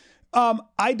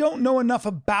 I don't know enough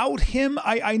about him.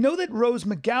 I know that Rose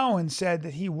McGowan said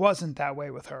that he wasn't that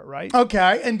way with her, right?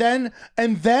 Okay, and then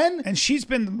And she's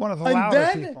been one of the louder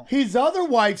people. his other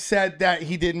wife said that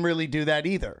he didn't really do that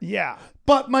either. Yeah.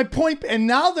 But my point, and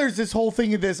now there's this whole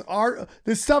thing of this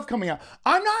stuff coming out.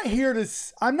 I'm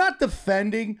not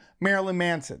defending Marilyn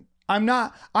Manson.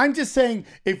 I'm just saying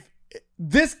if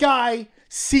this guy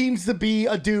seems to be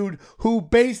a dude who,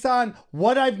 based on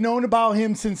what I've known about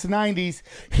him since the 90s,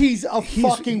 he's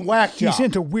fucking whack job. He's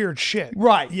into weird shit.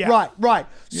 Right, Yeah. right.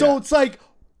 So Yeah. it's like,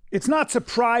 It's not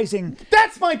surprising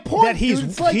that's my point. that dude.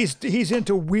 It's like, he's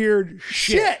into weird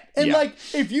shit. And Yeah. like,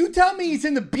 if you tell me he's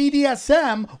into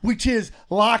BDSM, which is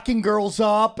locking girls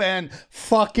up and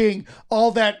fucking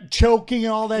all that choking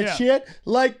and all that Yeah. shit,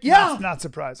 like, yeah. Not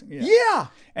surprising. Yeah. Yeah.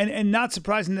 And not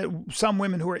surprising that some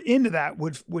women who are into that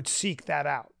would seek that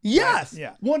out. Yes.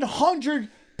 Yeah. 100%.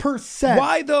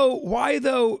 Why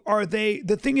though are they,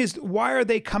 the thing is, why are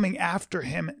they coming after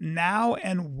him now,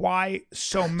 and why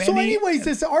so many? So anyways,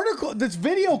 this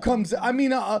video comes,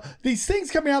 these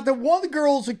things coming out that one of the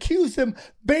girls accused him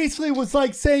basically was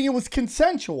like saying it was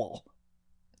consensual.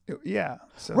 Yeah.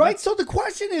 So Right? So the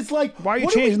question is like, Why are you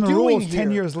what we changing the doing rules 10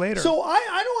 here? years later? So I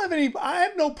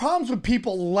have no problems with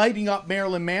people lighting up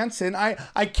Marilyn Manson. I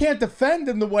can't defend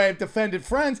him the way I've defended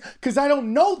Friends because I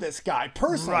don't know this guy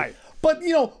personally. Right. But,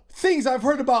 things I've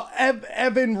heard about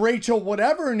Evan, Rachel,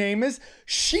 whatever her name is,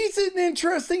 she's an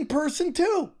interesting person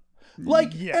too.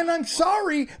 Like, Yeah. and I'm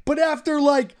sorry, but after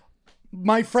like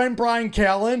my friend Brian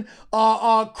Callen,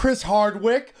 Chris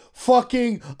Hardwick,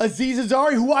 fucking Aziz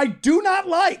Ansari, who I do not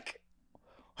like,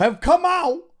 have come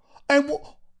out and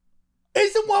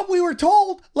isn't what we were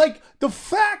told. Like the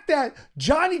fact that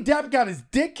Johnny Depp got his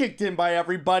dick kicked in by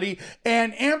everybody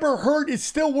and Amber Heard is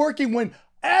still working when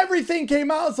everything came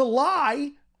out as a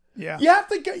lie. yeah. You have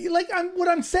to what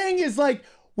I'm saying is like,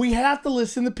 we have to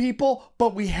listen to people,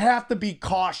 but we have to be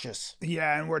cautious.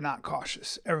 Yeah, and we're not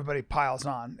cautious. Everybody piles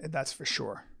on. That's for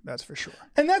sure. That's for sure.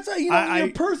 And that's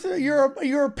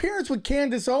your appearance with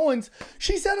Candace Owens.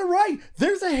 She said it right.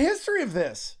 There's a history of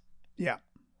this. Yeah.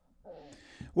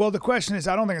 Well, the question is,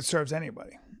 I don't think it serves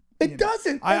anybody. It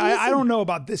doesn't. And I listen, don't know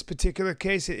about this particular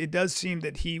case. It does seem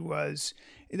that he was.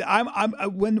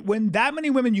 When that many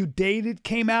women you dated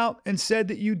came out and said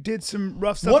that you did some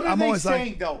rough stuff. What are I'm they always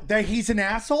saying like, though? That he's an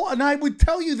asshole? And I would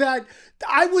tell you that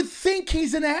I would think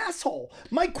he's an asshole.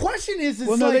 My question is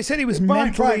well, no, like, they said he was Brian,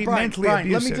 mentally Brian,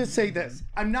 abusive. let me just say this.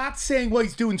 I'm not saying what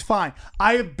he's doing is fine.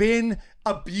 I have been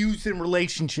abused in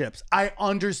relationships. I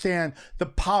understand the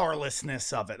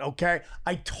powerlessness of it, okay?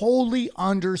 I totally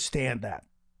understand that,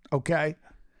 okay?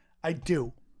 I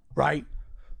do, right?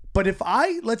 But if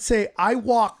let's say I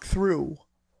walk through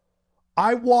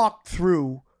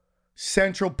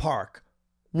Central Park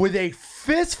with a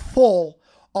fistful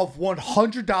of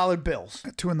 $100 bills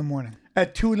at 2 a.m.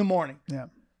 at 2 a.m. Yeah.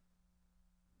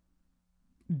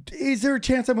 Is there a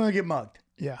chance I'm going to get mugged?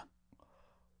 Yeah.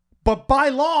 But by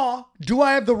law, do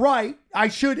I have the right, I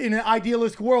should in an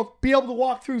idealistic world, be able to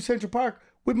walk through Central Park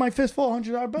with my fistful of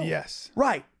 $100 bills? Yes.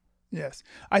 Right. Yes.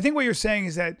 I think what you're saying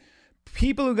is that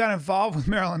people who got involved with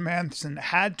Marilyn Manson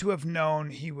had to have known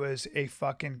he was a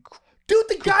fucking... Dude,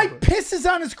 the guy pisses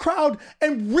on his crowd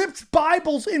and rips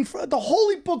Bibles in front of the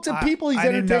holy books of people he's I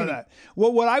didn't entertaining. know that.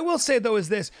 Well, what I will say though is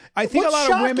this: I think What's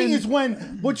a lot of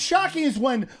women. What's shocking is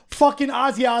when fucking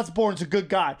Ozzy Osbourne's a good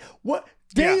guy.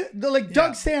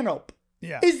 Doug Stanhope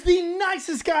Yeah. is the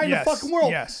nicest guy in the fucking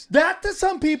world. Yes. That to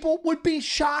some people would be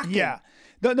shocking. Yeah.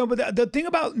 No, but the thing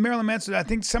about Marilyn Manson, I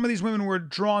think some of these women were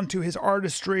drawn to his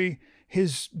artistry,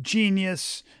 his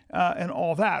genius, and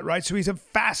all that, right? So he's a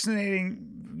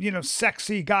fascinating,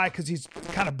 sexy guy because he's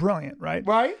kind of brilliant, right?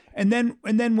 Right. And then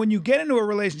when you get into a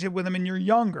relationship with him and you're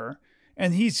younger,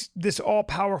 and he's this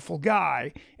all-powerful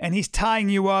guy, and he's tying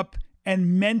you up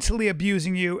and mentally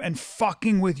abusing you and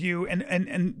fucking with you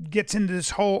and gets into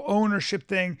this whole ownership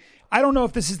thing. I don't know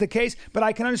if this is the case, but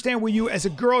I can understand where you, as a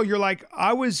girl, you're like,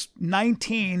 I was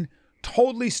 19,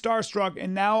 totally starstruck,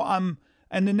 and now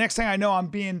and the next thing I know, I'm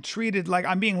being treated like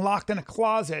I'm being locked in a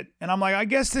closet, and I'm like, I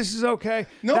guess this is okay.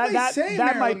 Nobody's saying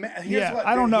that Marilyn might, Here's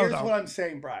I don't know Here's though. what I'm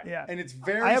saying, Brian. Yeah. And it's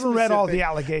very I haven't read all the specific,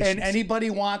 allegations. And anybody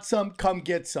wants some, come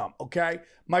get some, okay?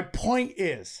 My point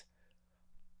is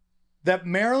that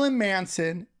Marilyn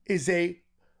Manson is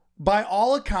by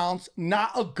all accounts,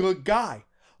 not a good guy.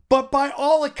 But by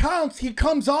all accounts, he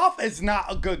comes off as not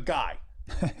a good guy.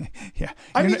 Yeah.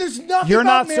 I mean, there's nothing You're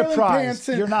about not Marilyn surprised.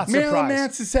 Manson. You're not Marilyn surprised.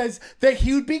 Manson says that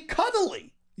he would be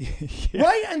cuddly.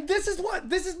 Right? And this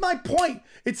is my point.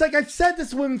 It's like I've said this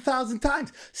to women 1,000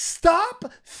 times. Stop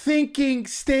thinking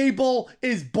stable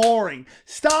is boring.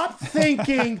 Stop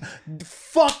thinking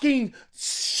fucking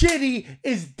shitty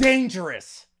is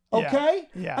dangerous. Okay?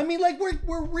 Yeah. I mean, like,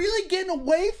 we're really getting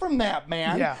away from that,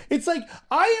 man. Yeah. It's like,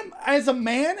 I am, as a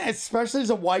man, especially as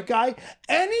a white guy,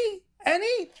 any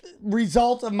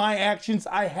result of my actions,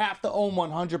 I have to own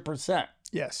 100%.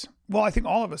 Yes. Well, I think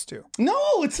all of us do. No,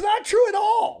 it's not true at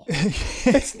all.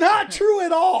 It's not true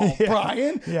at all,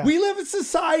 Brian. Yeah. We live in a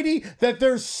society that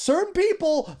there's certain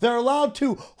people that are allowed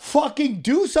to fucking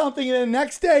do something and the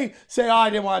next day say, oh, I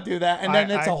didn't want to do that. And then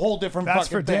it's a whole different that's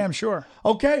fucking for thing. damn sure.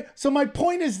 Okay? So my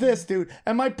point is this, dude.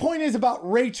 And my point is about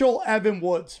Rachel Evan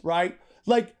Woods, right?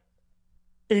 Like,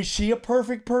 is she a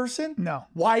perfect person? No.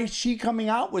 Why is she coming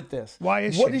out with this? Why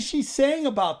is What she? is she saying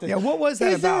about this? Yeah, what was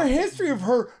that Is there about? a history of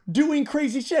her doing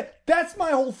crazy shit? That's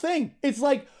my whole thing. It's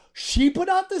like she put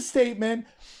out the statement.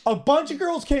 A bunch of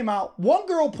girls came out. One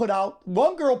girl put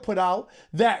out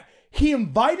that he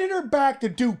invited her back to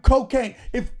do cocaine.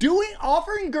 If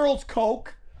offering girls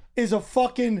coke is a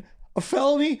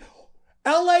felony,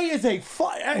 LA is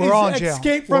We're all in jail.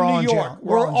 escape We're from all New in York. jail.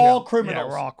 We're in all jail. criminals. Yeah,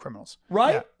 we're all criminals.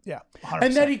 Right? Yeah. 100%.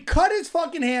 And then he cut his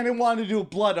fucking hand and wanted to do a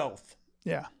blood oath.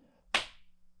 Yeah.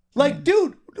 Like,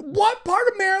 dude, what part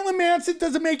of Marilyn Manson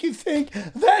does it make you think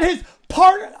that is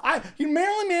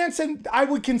Marilyn Manson, I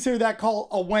would consider that called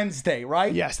a Wednesday,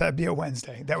 right? Yes, that'd be a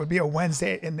Wednesday. That would be a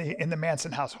Wednesday in the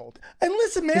Manson household. And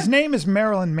listen, man. His name is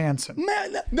Marilyn Manson.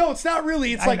 No, it's not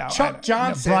really. It's I like know, Chuck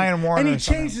Johnson. Brian Warner and he or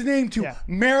something. changed his name to Yeah.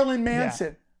 Marilyn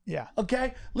Manson. Yeah.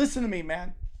 Okay? Listen to me,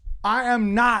 man. I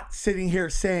am not sitting here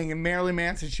saying Marilyn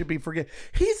Manson should be forgiven.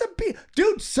 He's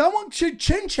dude, someone should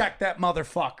chin check that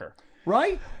motherfucker,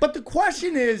 right? But the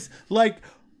question is, like,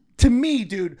 to me,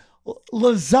 dude,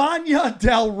 Lasagna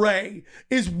Del Rey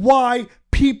is why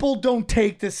people don't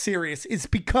take this serious. It's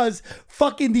because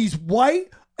fucking these white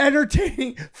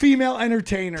female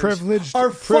entertainers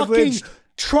are fucking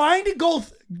trying to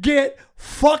get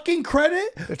fucking credit.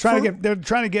 They're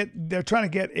trying to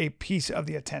get a piece of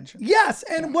the attention. Yes,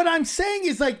 and what I'm saying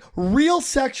is, like, real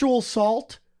sexual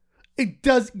assault,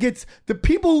 gets the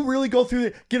people who really go through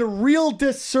it get a real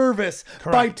disservice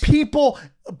by people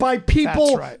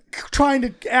That's right. trying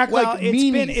to act like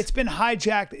meanies. It's been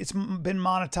hijacked, it's been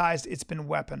monetized, it's been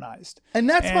weaponized. And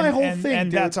that's my whole thing, and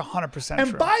dude. that's 100%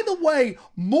 And true. by the way,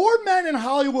 more men in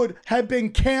Hollywood have been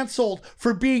canceled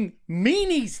for being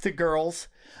meanies to girls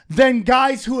than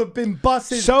guys who have been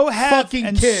busted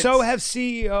fucking kids. So have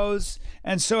CEOs,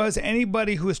 and so has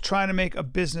anybody who is trying to make a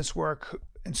business work,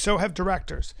 and so have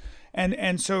directors.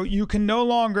 And so you can no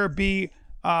longer be,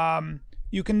 when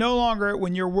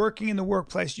you're working in the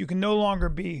workplace, you can no longer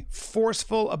be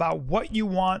forceful about what you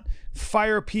want,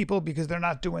 fire people because they're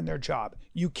not doing their job.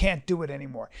 You can't do it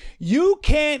anymore. You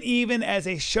can't even, as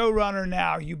a showrunner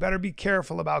now, you better be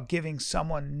careful about giving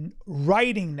someone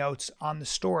writing notes on the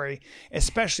story,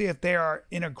 especially if they are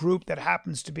in a group that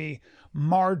happens to be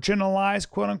marginalized,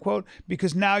 quote unquote,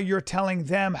 because now you're telling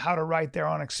them how to write their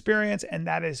own experience, and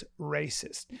that is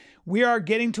racist. We are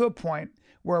getting to a point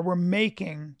where we're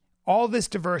making all this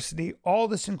diversity, all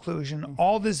this inclusion,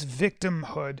 all this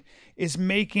victimhood is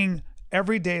making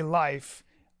everyday life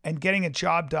and getting a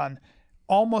job done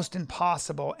almost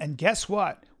impossible. And guess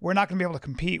what? We're not going to be able to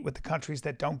compete with the countries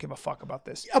that don't give a fuck about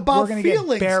this. About We're gonna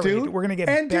feelings, get buried. dude. We're going to get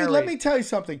and buried. dude, let me tell you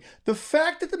something. The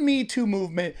fact that the Me Too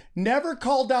movement never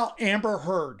called out Amber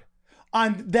Heard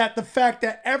on that, the fact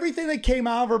that everything that came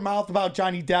out of her mouth about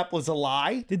Johnny Depp was a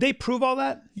lie. Did they prove all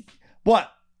that? What?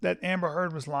 That Amber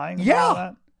Heard was lying about Yeah. all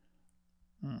that?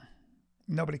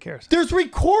 Nobody cares. There's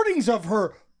recordings of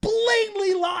her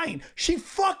blatantly lying. She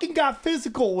fucking got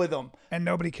physical with him. And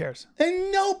nobody cares.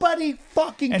 And nobody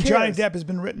fucking And cares. Johnny Depp has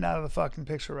been written out of the fucking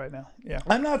picture right now. Yeah.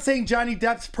 I'm not saying Johnny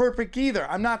Depp's perfect either.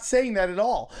 I'm not saying that at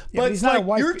all. Yeah, but he's it's not like a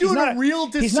wife. you're doing a real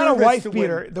disservice. He's not a wife to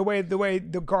beater. women. The way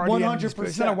the Guardian. 100%.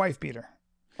 He's not a wife beater.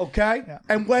 Okay? Yeah.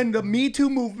 And when the Me Too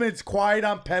movement's quiet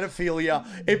on pedophilia,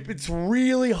 it's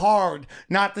really hard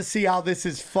not to see how this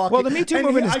is fucking... Well, the Me Too And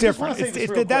movement I is just wanna different. say this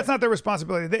real That's quick. not their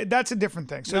responsibility. That's a different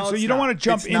thing. So, No, so it's you don't not. want to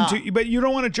jump It's not. into, but you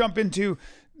don't want to jump into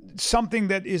something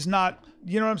that is not.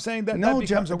 You know what I'm saying? That No,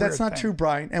 becomes a that's weird not thing. true,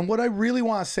 Brian. And what I really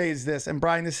want to say is this, and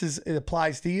Brian, it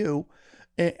applies to you,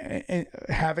 and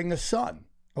having a son,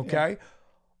 okay?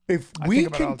 If we think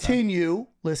about it all the time. continue,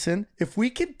 listen, if we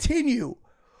continue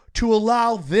to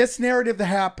allow this narrative to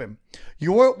happen,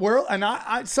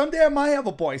 I someday I might have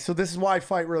a boy, so this is why I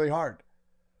fight really hard.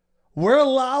 We're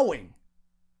allowing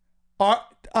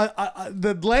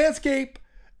the landscape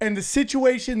and the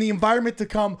situation, the environment to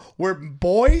come where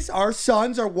boys, our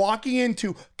sons, are walking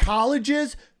into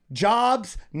colleges,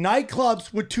 jobs,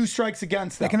 nightclubs with 2 strikes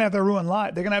against them. They can have their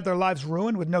They're gonna have their lives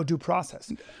ruined with no due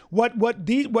process. What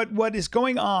is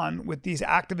going on with these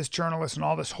activist journalists and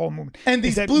all this whole movement And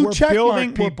these is that blue we're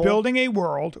checkmark people. We're building a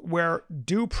world where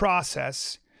due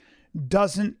process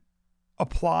doesn't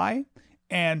apply.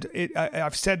 And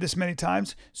I've said this many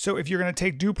times. So if you're going to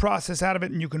take due process out of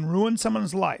it, and you can ruin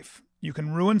someone's life,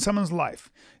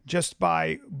 just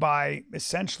by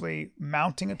essentially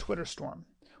mounting a Twitter storm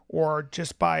or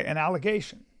just by an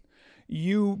allegation.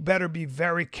 You better be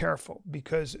very careful,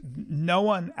 because no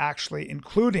one actually,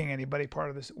 including anybody part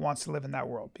of this, wants to live in that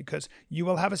world, because you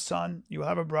will have a son, you will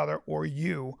have a brother, or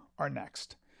you are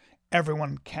next.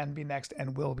 Everyone can be next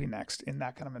and will be next in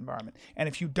that kind of environment. And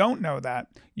if you don't know that,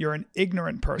 you're an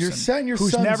ignorant person. You're setting your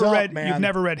who's sons never up, read, man. You've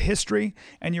never read history,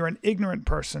 and you're an ignorant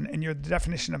person, and you're the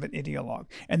definition of an ideologue.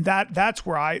 And that's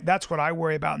what I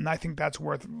worry about, and I think that's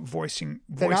worth voicing.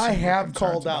 And I your have concerns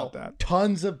called about out that.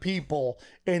 tons of people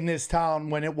in this town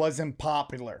when it wasn't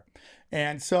popular.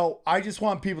 And so I just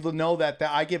want people to know that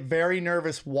I get very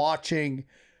nervous watching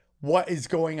what is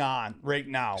going on right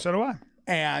now. So do I.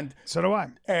 And So do I.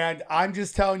 And I'm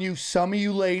just telling you, some of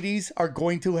you ladies are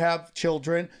going to have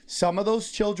children. Some of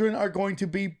those children are going to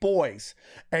be boys.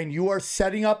 And you are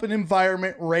setting up an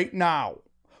environment right now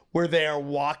where they are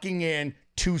walking in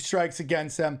 2 strikes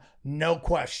against them, no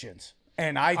questions.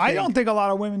 And I don't think a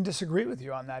lot of women disagree with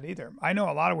you on that either. I know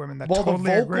a lot of women that well, totally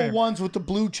the vocal agree. ones with the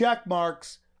blue check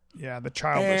marks. Yeah, the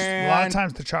childish. A lot of And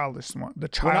times the childish one. The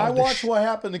When I childish. watched what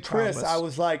happened to Chris, childless. I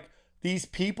was like, these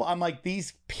people. I'm like,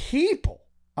 these people.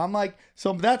 I'm like,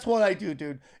 so that's what I do,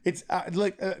 dude. It's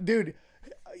dude,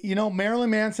 you know, Marilyn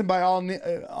Manson, by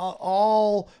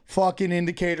all fucking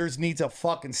indicators, needs a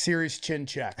fucking serious chin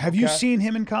check. Have you okay? seen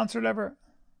him in concert ever?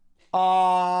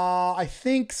 I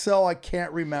think so. I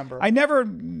can't remember. I never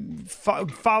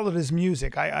followed his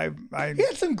music. He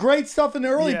had some great stuff in the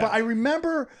early, Yeah. but I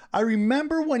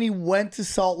remember when he went to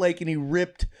Salt Lake and he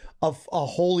ripped a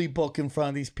holy book in front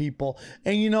of these people.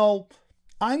 And you know,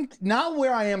 I'm not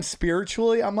where I am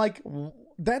spiritually. I'm like,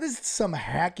 that is some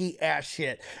hacky ass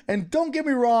shit. And don't get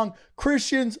me wrong,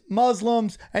 Christians,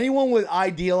 Muslims, anyone with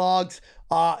ideologues,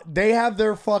 they have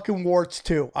their fucking warts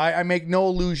too. I make no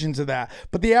illusions of that.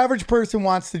 But the average person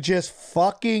wants to just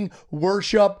fucking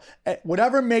worship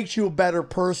whatever makes you a better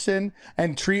person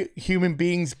and treat human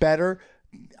beings better.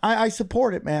 I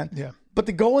support it, man. Yeah. But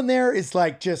to go in there is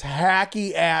like just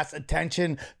hacky ass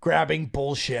attention grabbing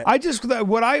bullshit.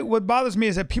 What bothers me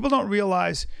is that people don't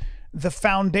realize the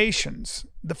foundations,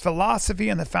 the philosophy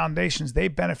and the foundations they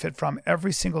benefit from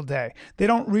every single day. They've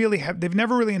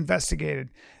never really investigated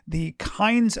the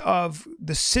kinds of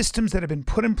the systems that have been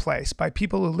put in place by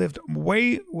people who lived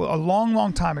a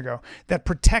long time ago that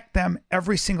protect them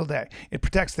every single day. It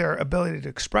protects their ability to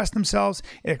express themselves.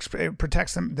 It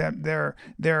protects them,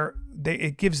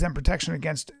 it gives them protection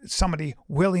against somebody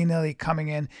willy-nilly coming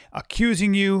in,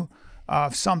 accusing you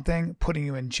of something, putting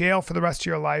you in jail for the rest of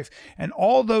your life. And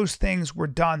all those things were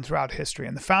done throughout history.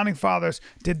 And the founding fathers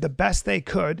did the best they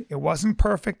could. It wasn't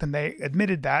perfect, and they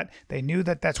admitted that. They knew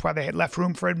that that's why they had left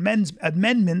room for amendments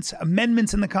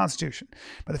in the Constitution.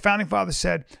 But the founding fathers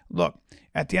said, look,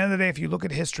 at the end of the day, if you look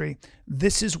at history,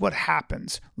 this is what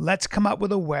happens. Let's come up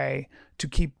with a way to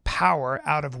keep power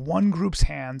out of one group's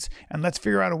hands, and let's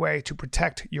figure out a way to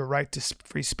protect your right to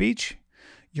free speech,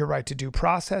 your right to due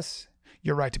process,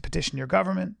 your right to petition your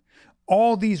government,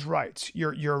 all these rights,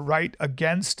 your right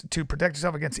to protect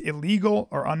yourself against illegal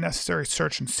or unnecessary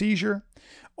search and seizure,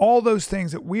 all those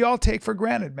things that we all take for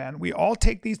granted, man. We all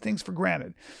take these things for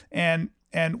granted. And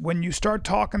when you start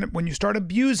talking, when you start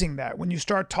abusing that, when you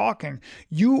start talking,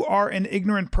 you are an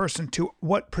ignorant person to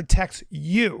what protects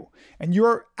you. And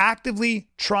you're actively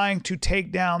trying to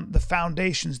take down the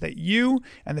foundations that you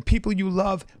and the people you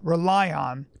love rely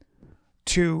on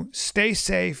to stay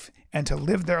safe and to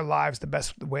live their lives the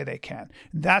best way they can.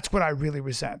 That's what I really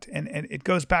resent. And it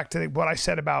goes back to what I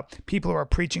said about people who are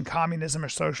preaching communism or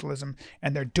socialism,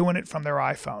 and they're doing it from their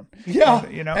iPhone. Yeah,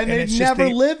 and they it's never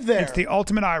lived there. It's the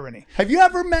ultimate irony. Have you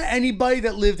ever met anybody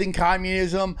that lived in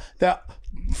communism that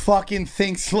fucking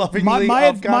thinks lovingly My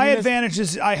of communism? advantage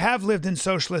is I have lived in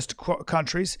socialist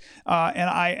countries, and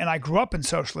I grew up in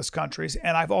socialist countries,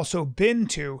 and I've also been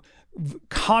to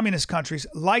communist countries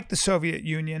like the Soviet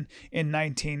Union in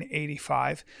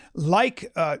 1985,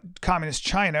 like communist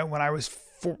China when I was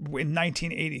in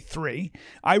 1983.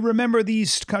 I remember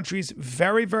these countries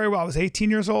very, very well. I was 18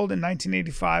 years old in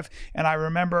 1985, and I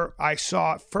remember I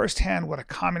saw firsthand what a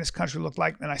communist country looked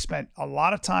like, and I spent a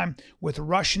lot of time with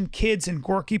Russian kids in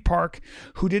Gorky Park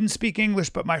who didn't speak English,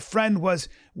 but my friend was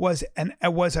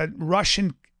a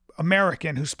Russian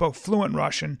American who spoke fluent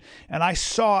Russian, and I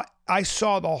saw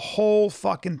the whole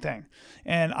fucking thing,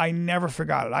 and I never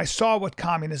forgot it. I saw what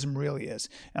communism really is,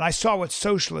 and I saw what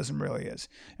socialism really is,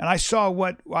 and I saw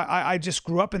what I just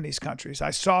grew up in these countries.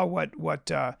 I saw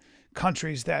what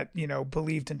countries that, you know,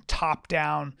 believed in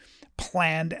top-down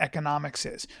planned economics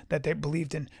is, that they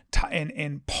believed in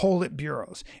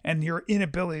politburos and your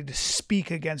inability to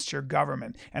speak against your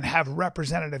government and have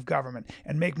representative government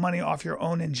and make money off your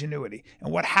own ingenuity.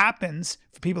 And what happens,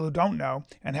 for people who don't know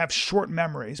and have short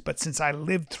memories, but since I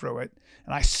lived through it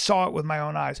and I saw it with my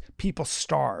own eyes, people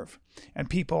starve, and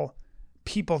people,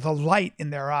 the light in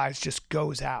their eyes just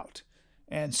goes out.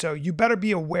 And so you better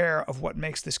be aware of what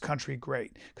makes this country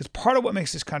great, because part of what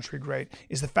makes this country great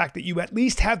is the fact that you at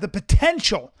least have the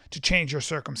potential to change your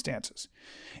circumstances,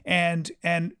 and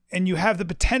you have the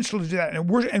potential to do that.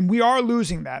 And we are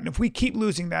losing that. And if we keep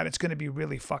losing that, it's going to be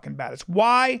really fucking bad. It's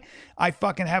why I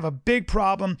fucking have a big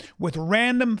problem with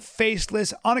random,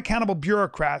 faceless, unaccountable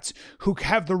bureaucrats who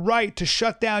have the right to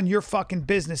shut down your fucking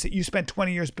business that you spent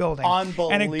 20 years building.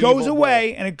 Unbelievable. And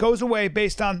it goes away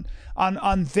based on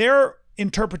their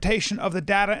interpretation of the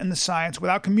data and the science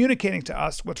without communicating to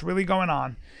us what's really going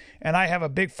on. And I have a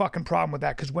big fucking problem with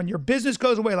that, because when your business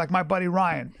goes away, like my buddy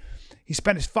Ryan, he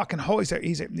spent his fucking whole,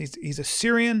 he's a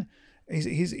Syrian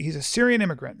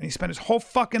immigrant, and he spent his whole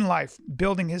fucking life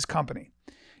building his company,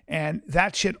 and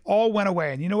that shit all went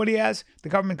away. And you know what he has? The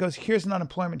government goes, here's an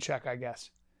unemployment check, I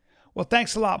guess. Well,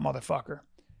 thanks a lot, motherfucker.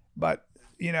 But,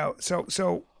 you know, so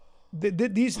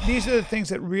these are the things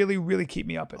that really, really keep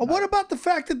me up at night. What about the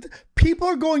fact that people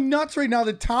are going nuts right now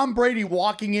that Tom Brady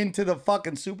walking into the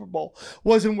fucking Super Bowl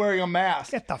wasn't wearing a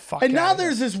mask? Get the fuck And out now of here.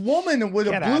 there's this woman with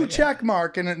Get a out blue of here. check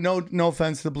mark, and no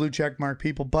offense to the blue check mark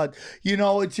people, but you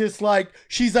know, it's just like,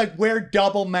 she's like, wear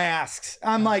double masks.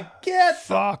 I'm like, get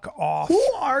the Fuck off. Who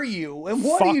are you? And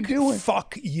what are you doing?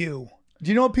 Fuck you. Do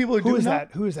you know what people are Who doing is now?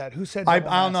 that? Who is that? Who said I double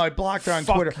don't know. I mask? blocked her on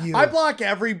Fuck Twitter. you. I block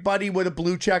everybody with a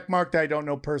blue check mark that I don't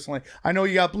know personally. I know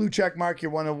you got blue check mark. You're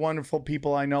one of the wonderful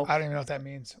people I know. I don't even know what that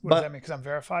means. What But- does that mean? Because I'm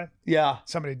verified? Yeah.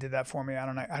 Somebody did that for me. I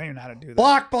don't know. I don't even know how to do that.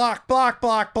 Block, block, block,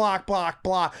 block, block, block,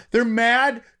 block. They're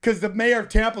mad because the mayor of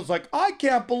Tampa's like, I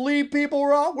can't believe people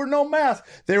were out with no mask.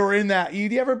 They were in that.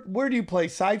 Where do you play?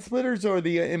 Side Splitters or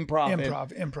the Improv?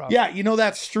 Improv. Yeah, you know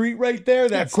that street right there?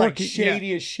 That's like Gorky,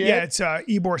 shady as shit. Yeah, it's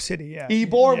Ybor City. Yeah.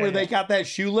 Ybor, Yeah, where yeah. they got that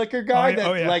shoe licker guy,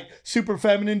 Oh, yeah. like super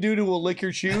feminine dude who will lick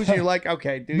your shoes. And you're like,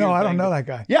 okay, dude. No, I don't know that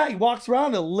guy. Yeah, he walks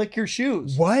around and lick your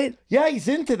shoes. What? Yeah, he's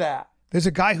into that. There's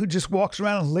a guy who just walks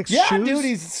around and licks Yeah, shoes? dude,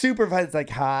 he's super fun. It's like,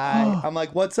 hi. I'm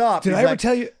like, what's up? Did He's I ever like,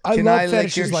 tell you? I can love I lick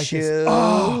fetishes your like shoes? this.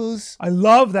 Oh, I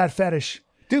love that fetish.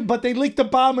 Dude, but they lick the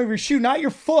bottom of your shoe, not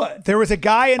your foot. There was a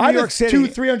guy in New I've York had City.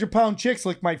 300-pound chicks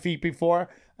lick my feet before,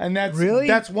 and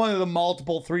that's one of the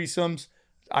multiple threesomes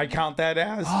I count that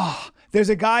as. There's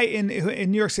a guy in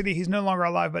New York City. He's no longer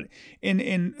alive, but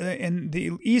in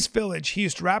the East Village, he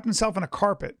used to wrap himself in a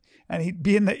carpet, and he'd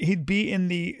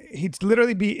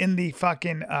literally be in the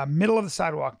fucking middle of the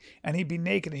sidewalk, and he'd be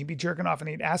naked and he'd be jerking off, and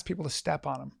he'd ask people to step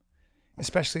on him,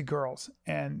 especially girls,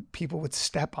 and people would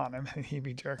step on him and he'd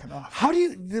be jerking off.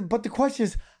 But the question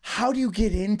is, how do you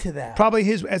get into that? Probably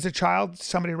as a child,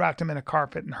 somebody wrapped him in a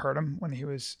carpet and hurt him when he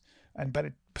was, but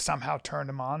it somehow turned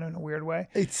him on in a weird way.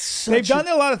 They've done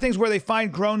a lot of things where they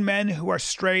find grown men who are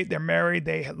straight, they're married,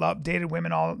 they dated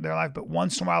women all their life, but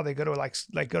once in a while they go to like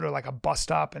a bus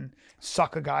stop and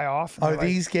suck a guy off. And Are they're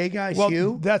these gay guys well,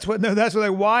 you? that's what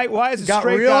why is a Got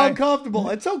straight real guy uncomfortable.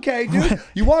 It's okay, dude.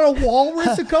 You want to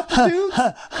walrus a couple dudes?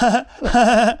 I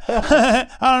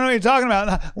don't know what you're talking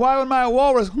about. Why would my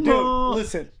walrus? Dude,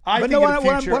 listen. I think no, in the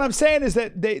future, what I'm saying is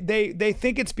that they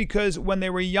think it's because when they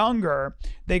were younger,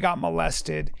 they got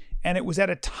molested, and it was at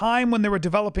a time when they were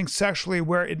developing sexually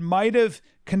where it might have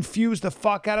confused the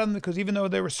fuck out of them, because even though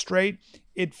they were straight,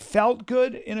 it felt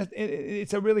good.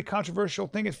 It's a really controversial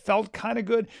thing. It felt kind of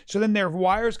good. So then their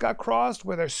wires got crossed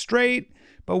where they're straight,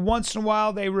 but once in a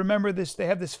while they remember this. They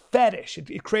have this fetish.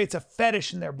 It creates a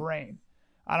fetish in their brain.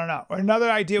 I don't know. Or another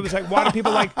idea was like, why do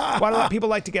people like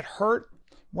to get hurt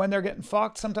when they're getting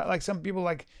fucked? Sometimes, like some people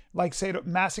like say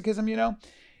masochism, you know.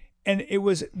 And it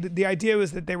was the idea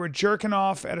was that they were jerking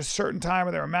off at a certain time,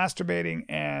 or they were masturbating,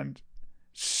 and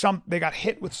they got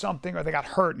hit with something or they got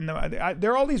hurt. And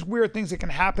there are all these weird things that can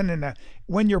happen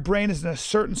when your brain is in a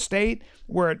certain state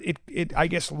where it I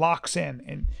guess locks in,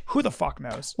 and who the fuck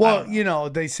knows? Well, you know,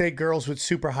 they say girls with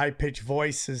super high pitched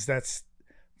voices, that's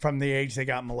from the age they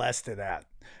got molested at.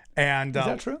 And is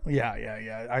that true?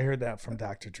 Yeah. I heard that from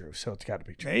Dr. Drew, so it's got to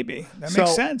be true. Maybe that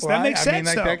makes sense. That makes sense.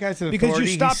 Like, though, that guy's an because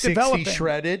authority. you stop He's 60 developing.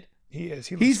 shredded. He is.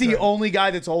 He's the good. only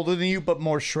guy that's older than you, but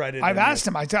more shredded. I've than asked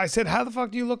you. him. I said, "How the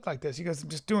fuck do you look like this?" He goes, "I'm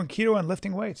just doing keto and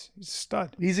lifting weights." He's a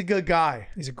stud. He's a good guy.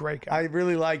 He's a great guy. I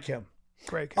really like him.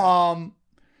 Great guy.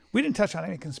 We We didn't touch on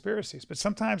any conspiracies, but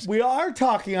sometimes we are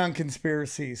talking on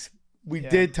conspiracies. We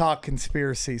did talk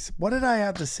conspiracies. What did I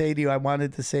have to say to you? I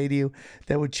wanted to say to you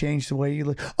that would change the way you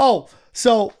look. Oh,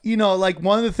 so, you know, like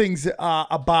one of the things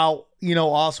about, you know,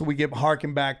 also we get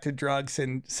harken back to drugs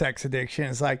and sex addiction.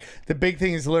 It's like the big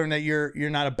thing is learn that you're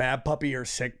not a bad puppy, you're a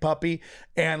sick puppy.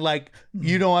 And like,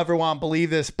 you don't ever want to believe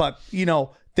this, but you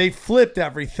know, they flipped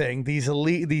everything. These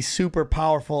elite, these super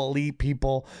powerful elite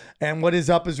people, and what is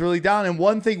up is really down. And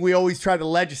one thing we always try to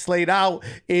legislate out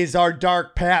is our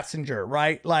dark passenger,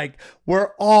 right? Like we're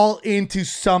all into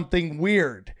something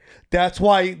weird. That's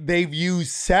why they've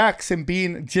used sex and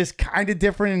being just kind of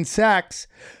different in sex,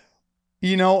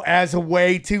 you know, as a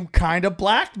way to kind of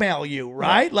blackmail you,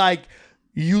 right? Yeah. Like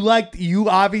you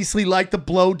obviously like to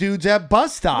blow dudes at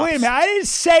bus stops. Wait a minute, I didn't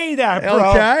say that,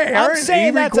 bro. Okay, I'm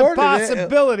saying that's a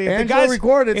possibility. If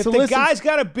the guy's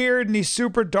got a beard and he's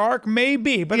super dark,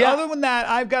 maybe. But other than that,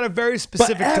 I've got a very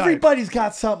specific type. Everybody's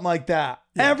got something like that.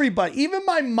 Yeah. Everybody, even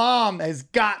my mom has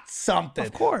got something.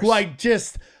 Of course. Like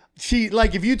just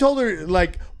if you told her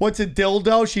like what's a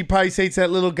dildo, she'd probably say it's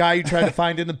that little guy you try to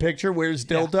find in the picture. Where's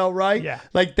dildo, right? Yeah.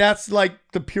 Like that's like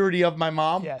the purity of my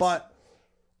mom. Yes. But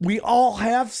we all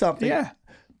have something. Yeah.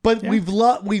 But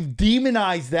we've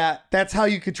demonized that. That's how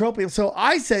you control people. So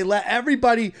I say let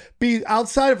everybody be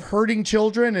outside of hurting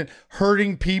children and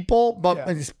hurting people, but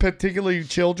particularly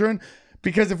children.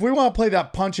 Because if we want to play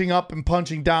that punching up and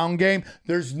punching down game,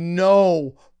 there's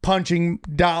no punching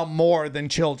down more than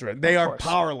children. They are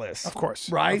powerless. Of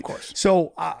course. Right? Of course.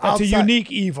 So that's a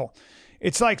unique evil.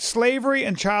 It's like slavery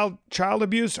and child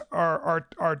abuse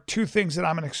are two things that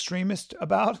I'm an extremist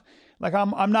about. Like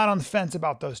I'm not on the fence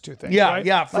about those two things. Yeah, right?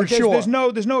 yeah, for like sure.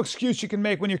 There's no excuse you can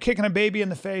make when you're kicking a baby in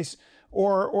the face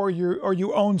or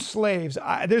you own slaves.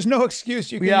 There's no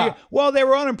excuse you can. Yeah. Well, they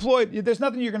were unemployed. There's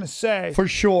nothing you're going to say for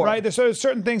sure. Right? There's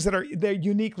certain things that they're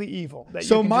uniquely evil.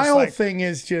 So my whole thing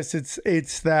is just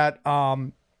it's that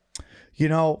you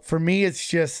know, for me, it's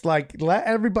just like let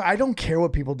everybody. I don't care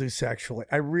what people do sexually.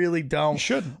 I really don't. You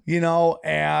shouldn't. You know,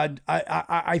 and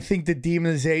I think the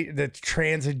demonization, the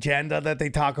trans agenda that they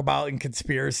talk about in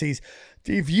conspiracies.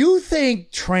 If you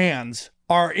think trans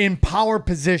are in power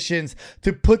positions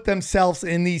to put themselves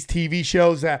in these TV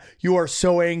shows that you are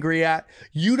so angry at,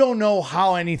 you don't know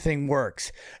how anything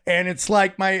works. And it's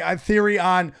like my theory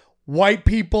on white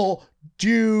people,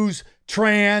 Jews,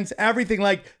 trans, everything.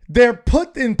 Like they're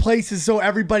put in places so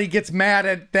everybody gets mad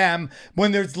at them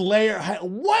when there's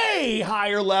way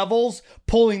higher levels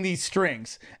pulling these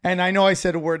strings. And I know I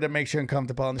said a word that makes you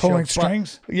uncomfortable on the pulling show.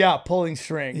 Strings? Yeah, pulling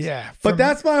strings. Yeah. But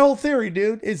that's my whole theory,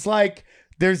 dude. It's like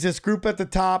there's this group at the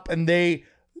top and they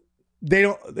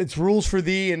don't, it's rules for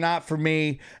thee and not for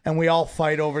me. And we all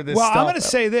fight over this stuff. Well, I'm going to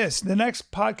say this. The next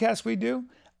podcast we do,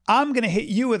 I'm going to hit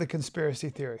you with a conspiracy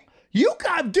theory. You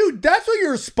got, dude, that's what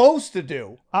you're supposed to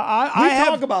do. I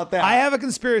talk about that. I have a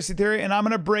conspiracy theory, and I'm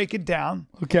going to break it down.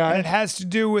 Okay. And it has to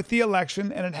do with the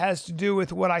election, and it has to do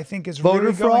with what I think is voter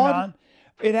really fraud? going on.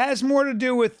 It has more to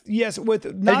do with,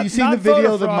 not. Have you seen the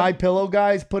video that MyPillow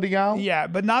guy is putting out? Yeah,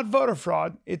 but not voter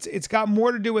fraud. It's got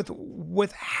more to do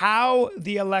with how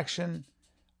the election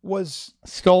was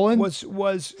stolen,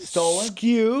 was stolen,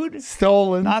 skewed,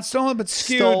 stolen, not stolen, but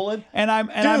skewed. Stolen. And I'm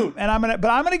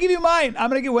gonna give you mine. I'm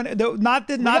gonna give one. Not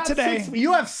today.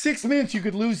 You have 6 minutes. You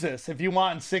could lose this if you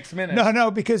want in 6 minutes.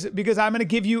 No, because I'm gonna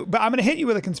give you, but I'm gonna hit you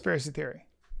with a conspiracy theory.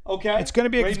 Okay. It's gonna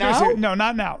be a conspiracy theory. No,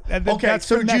 not now. Okay.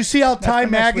 So did you see how Time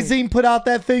Magazine put out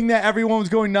that thing that everyone was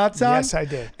going nuts on? Yes, I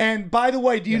did. And by the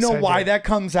way, do you know why that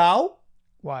comes out?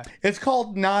 Why? It's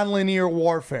called nonlinear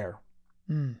warfare.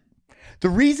 The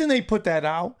reason they put that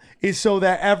out is so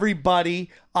that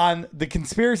everybody on the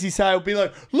conspiracy side will be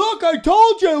like, look, I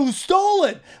told you it was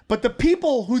stolen. But the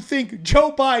people who think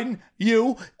Joe Biden,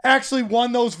 you, actually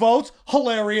won those votes,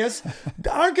 hilarious,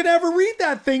 aren't going to ever read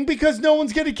that thing because no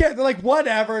one's going to care. They're like,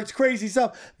 whatever, it's crazy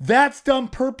stuff. That's done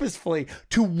purposefully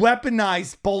to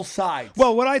weaponize both sides.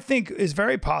 Well, what I think is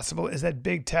very possible is that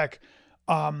big tech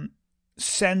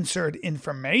censored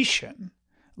information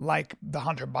like the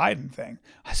Hunter Biden thing,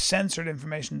 censored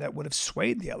information that would have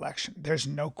swayed the election. There's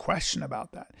no question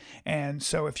about that. And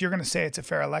so if you're going to say it's a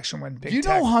fair election when big Do you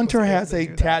tech know Hunter was able has to a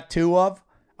do that, tattoo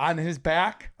on his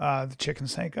back? the chicken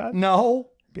snake god, No.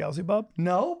 Beelzebub.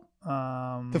 No.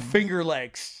 The Finger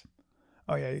Lakes.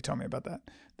 Oh yeah, you told me about that.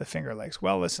 The Finger Lakes.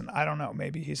 Well, listen, I don't know.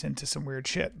 Maybe he's into some weird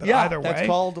shit. But Yeah, either way, that's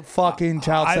called fucking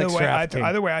child sex trafficking.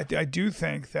 Either way, I do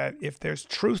think that if there's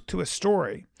truth to a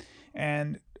story,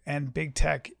 and big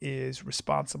tech is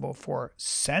responsible for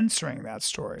censoring that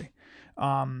story,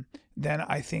 then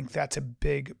I think that's a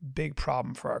big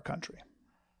problem for our country.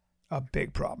 A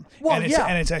big problem. Well, and yeah.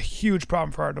 it's a huge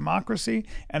problem for our democracy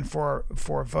and for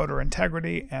voter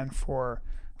integrity and for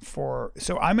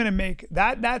so I'm going to make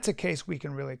that's a case we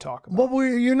can really talk about. Well,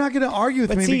 you're not going to argue with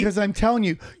But me see- because I'm telling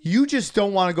you, you just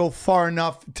don't want to go far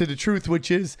enough to the truth,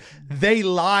 which is they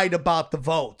lied about the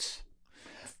votes.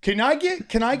 Can I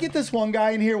get this one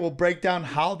guy in here? We'll break down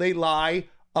how they lie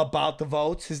about the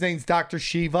votes. His name's Dr.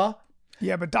 Shiva.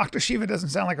 Yeah, but Dr. Shiva doesn't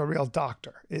sound like a real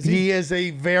doctor, is he? He is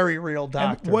a very real And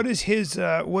doctor. what is his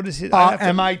I have to-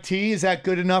 MIT, is that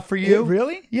good enough for you?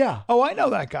 Really? Yeah. Oh, I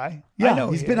know that guy. Yeah, I know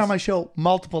he's he been is. on my show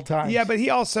multiple times. Yeah, but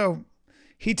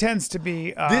he tends to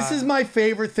be. This is my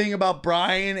favorite thing about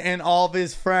Brian and all of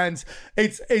his friends.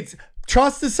 It's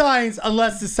trust the science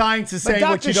unless the science is but saying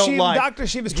what you don't like. Dr.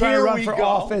 Shiva's trying to Here run we for go.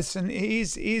 office, and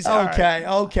he's all right.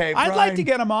 Okay. I'd like Brian. to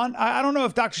get him on. I don't know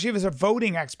if Dr. Shiva's a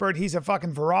voting expert. He's a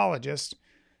fucking virologist,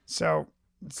 so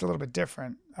it's a little bit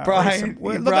different. Brian,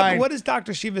 look up, Brian. what is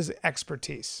Dr. Shiva's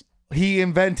expertise? He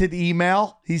invented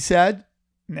email, he said.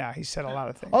 Yeah, he said a lot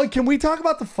of things. Oh, can we talk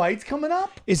about the fights coming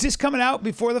up? Is this coming out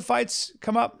before the fights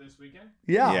come up? This weekend?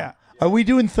 Yeah. Yeah. Are we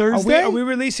doing Thursday? Are we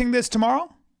releasing this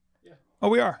tomorrow? Yeah. Oh,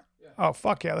 we are? Yeah. Oh,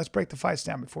 fuck yeah. Let's break the fights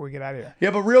down before we get out of here.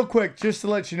 Yeah, but real quick, just to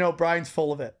let you know, Brian's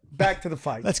full of it. Back to the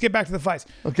fight. Let's get back to the fights.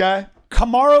 Okay?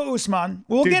 Kamaru Usman.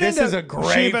 We'll Dude, get this into is a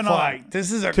great Shiva and all fight. that.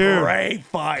 This is a Dude. great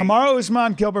fight. Kamaru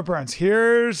Usman, Gilbert Burns.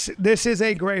 This is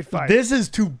a great fight. This is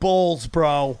two bulls,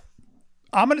 bro.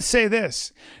 I'm going to say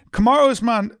this. Kamaru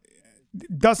Usman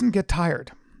doesn't get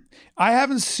tired. I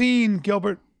haven't seen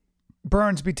Gilbert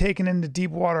Burns be taken into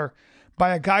deep water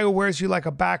by a guy who wears you like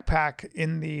a backpack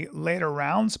in the later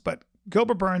rounds, but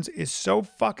Gilbert Burns is so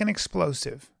fucking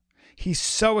explosive. He's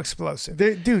so explosive.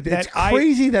 Dude, it's that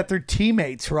crazy that they're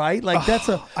teammates, right? Like, that's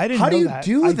a. I didn't how know do you that.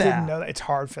 do I that? didn't know that. It's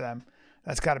hard for them.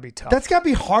 That's got to be tough. That's got to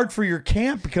be hard for your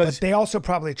camp because But they also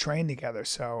probably train together,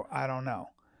 so I don't know.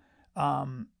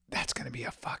 That's going to be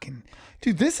a fucking...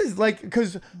 dude, this is like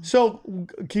because so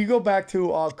can you go back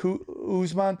to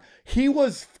Usman? He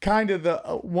was kind of the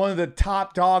one of the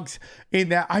top dogs in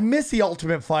that. I miss the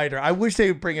Ultimate Fighter. I wish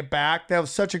they would bring it back. That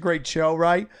was such a great show,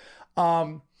 right?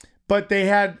 But they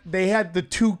had the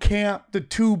two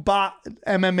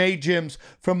MMA gyms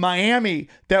from Miami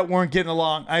that weren't getting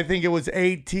along. I think it was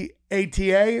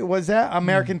ATA. Was that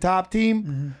American Top Team?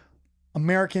 Mm-hmm.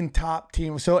 American Top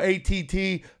Team. So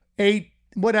ATT,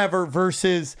 whatever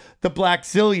versus the Black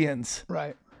Zillions,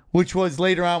 Right. which was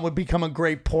later on would become a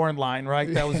great porn line,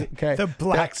 right? That was okay. The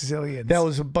Black Zillions. That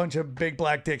was a bunch of big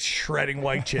black dicks shredding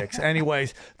white chicks.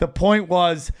 Anyways, the point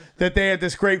was that they had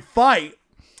this great fight.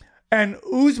 And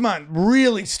Usman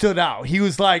really stood out. He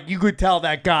was like, you could tell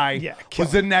that guy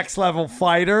was the next level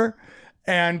fighter.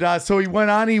 And so he went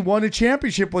on, he won a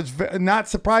championship, was not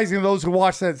surprising to those who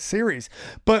watched that series.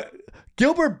 But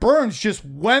Gilbert Burns just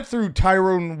went through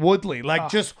Tyron Woodley,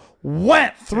 just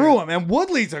went through him. And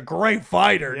Woodley's a great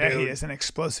fighter, Yeah, dude. he is an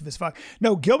explosive as fuck.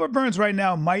 No, Gilbert Burns right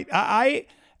now might...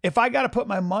 if I got to put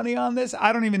my money on this,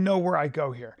 I don't even know where I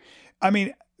go here. I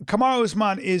mean, Kamaru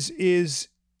Usman is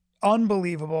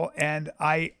unbelievable, and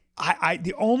I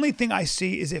the only thing I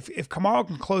see is if Kamaru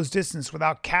can close distance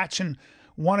without catching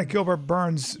one of Gilbert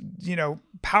Burns'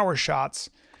 power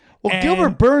shots. Well,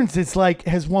 Gilbert Burns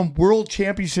has won world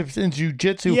championships in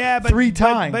jiu-jitsu three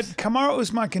times. But Kamaru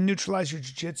Usman can neutralize your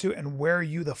jiu-jitsu and wear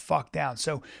you the fuck down.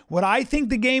 So what I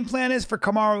think the game plan is for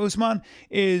Kamaru Usman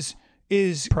is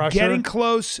Pressure. getting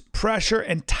close, pressure,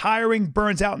 and tiring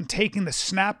Burns out and taking the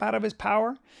snap out of his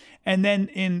power. And then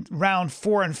in round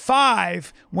 4 and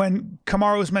 5, when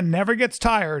Kamaru Usman never gets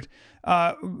tired,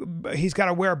 he's got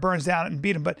to wear Burns down and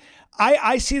beat him. But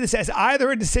I see this as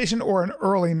either a decision or an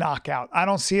early knockout. I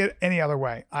don't see it any other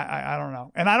way. I don't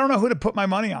know. And I don't know who to put my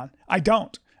money on. I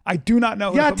don't. I do not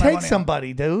know who to put my money on. take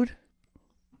somebody, dude.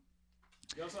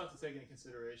 You also have to take into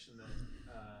consideration that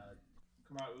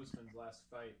Kamaru Usman's last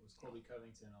fight was Colby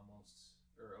Covington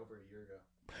over a year ago.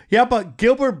 Yeah, but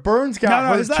Gilbert Burns got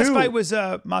hurt his last too. fight was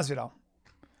Masvidal.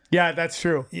 Yeah, that's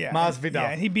true. Yeah, Masvidal. Yeah,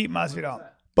 and he beat Masvidal.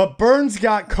 But Burns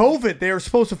got COVID. They were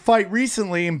supposed to fight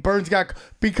recently, and Burns got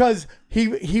because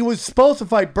he was supposed to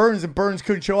fight Burns, and Burns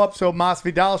couldn't show up, so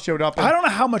Masvidal showed up. I don't know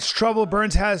how much trouble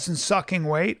Burns has in sucking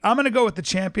weight. I'm going to go with the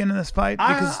champion in this fight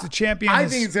because the champion I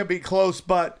think it's going to be close,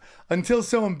 but until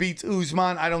someone beats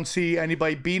Usman, I don't see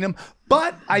anybody beating him.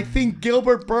 But I think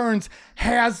Gilbert Burns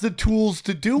has the tools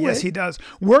to do it. Yes, he does.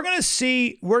 We're going to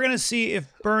see if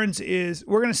Burns is.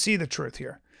 We're going to see the truth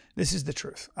here. This is the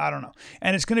truth. I don't know.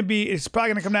 And it's probably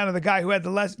going to come down to the guy who had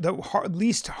the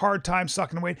least hard time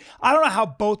sucking weight. I don't know how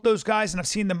both those guys, and I've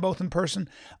seen them both in person,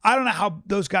 I don't know how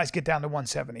those guys get down to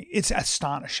 170. It's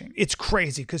astonishing. It's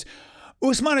crazy because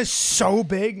Usman is so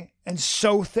big and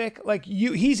so thick. Like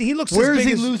he looks Where as is big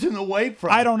he as, losing the weight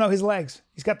from? I don't know, his legs.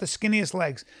 He's got the skinniest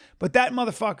legs. But that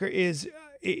motherfucker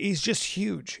he's just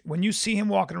huge. When you see him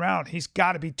walking around, he's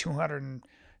got to be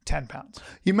 210 pounds.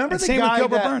 You remember And the same with guy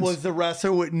Gilbert that Burns. was the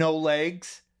wrestler with no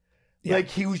legs? Yeah. Like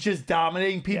he was just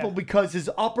dominating people Yeah. because his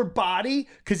upper body,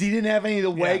 because he didn't have any of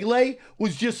the waglay,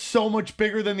 was just so much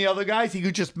bigger than the other guys. He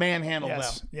could just manhandle them.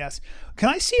 Yes. Can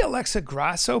I see Alexa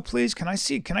Grasso, please? Can I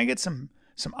get some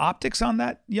optics on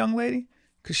that young lady?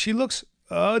 Because she looks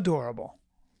adorable.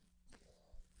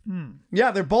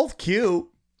 Yeah, they're both cute.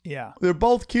 Yeah. They're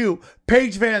both cute.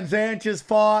 Paige Van Zandt just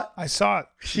fought. I saw it.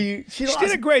 She She lost.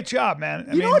 did a great job, man.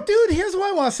 You know what, dude? Here's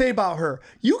what I want to say about her.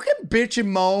 You can bitch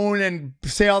and moan and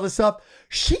say all this stuff.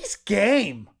 She's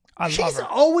game. I love She's her.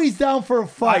 always down for a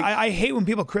fight. I hate when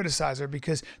people criticize her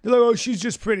because they're like, oh, she's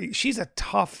just pretty. She's a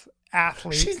tough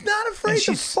athlete. She's not And afraid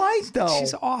to fight, though.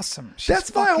 She's awesome. She's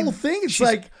That's my fucking- whole thing. It's she's-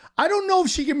 like, I don't know if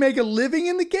she can make a living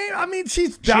in the game. I mean,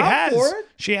 she's down for it.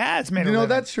 She has made a You know, living.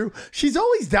 that's true. She's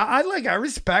always down. I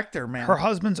respect her, man. Her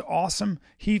husband's awesome.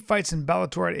 He fights in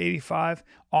Bellator at 85.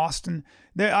 Austin.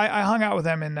 I hung out with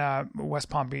them in West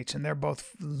Palm Beach, and they're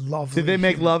both lovely. Did they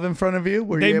make love in front of you?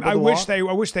 Were you able to I wish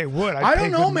watch? they would. I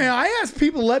don't know, man. I ask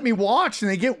people to let me watch, and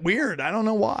they get weird. I don't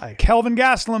know why. Kelvin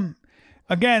Gastelum.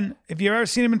 Again, if you've ever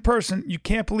seen him in person, you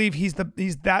can't believe he's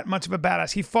that much of a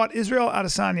badass. He fought Israel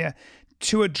Adesanya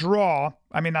to a draw.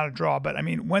 I mean, not a draw, but I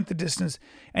mean, went the distance.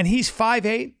 And he's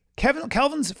 5'8".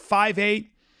 Kelvin's 5'8".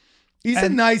 He's a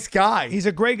nice guy. He's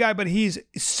a great guy, but he's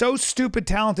so stupid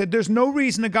talented. There's no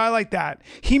reason a guy like that.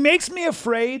 He makes me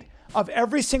afraid of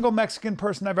every single Mexican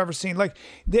person I've ever seen. Like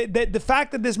the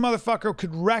fact that this motherfucker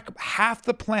could wreck half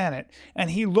the planet, and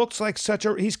he looks like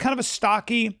he's kind of a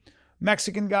stocky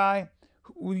Mexican guy.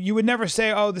 You would never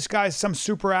say, oh, this guy's some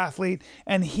super athlete.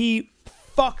 And he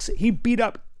beat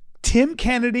up Tim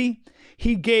Kennedy.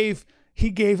 He gave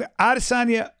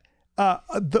Adesanya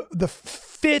the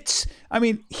fits. I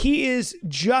mean, he is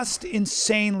just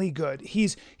insanely good.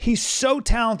 He's so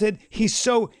talented. He's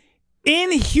so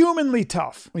inhumanly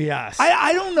tough. Yes.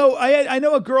 I don't know. I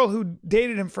know a girl who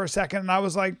dated him for a second, and I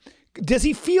was like, does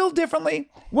he feel differently?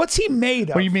 What's he made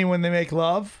of? What do you mean when they make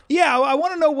love? Yeah, I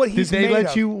want to know what he's Did they made let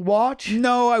of. you watch?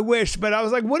 No, I wish, but I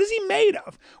was like, what is he made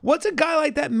of? What's a guy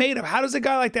like that made of? How does a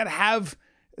guy like that have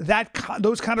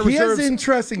those kind of He reserves? is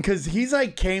interesting because he's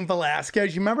like Cain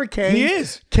Velasquez. You remember Cain? He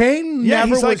is. Cain Yeah,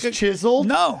 never he's was like chiseled.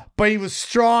 No. But he was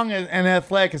strong and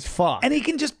athletic as fuck. And he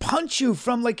can just punch you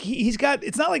from like he's got.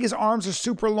 It's not like his arms are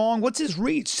super long. What's his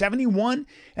reach? 71,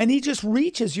 and he just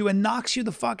reaches you and knocks you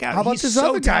the fuck out. How about He's this so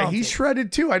other guy? talented. He's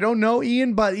shredded too. I don't know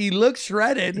Ian, but he looks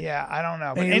shredded. Yeah, I don't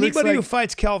know. But And he looks anybody who like-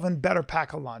 fights Kelvin better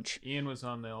pack a lunch. Ian was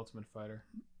on the Ultimate Fighter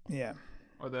Yeah,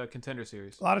 or the Contender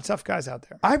Series. a lot of tough guys out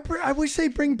there. I wish they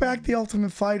bring back the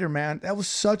Ultimate Fighter, man. That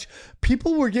was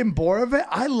people were getting bored of it.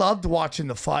 I loved watching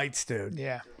the fights, dude.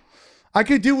 Yeah. I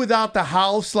could do without the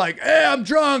house, like, hey, I'm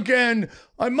drunk and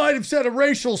I might have said a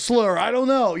racial slur. I don't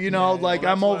know, like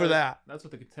Well, I'm that's over what- that. That's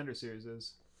what the Contender Series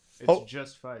is. It's Oh.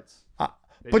 just fights.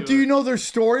 They But do you know their Yeah,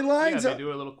 storylines? they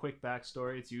do a little quick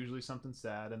backstory. It's usually something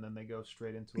sad, and then they go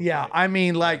straight into a Yeah, fight. I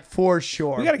mean, like for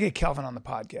sure. We got to get Kelvin on the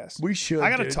podcast. We should. I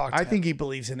got to dude. talk to I him. think he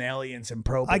believes in aliens and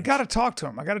probing. I got to talk to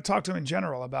him. I got to talk to him in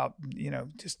general about,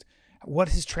 just what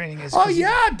his training is. Oh 'Cause he-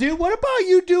 yeah, dude. What about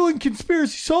you doing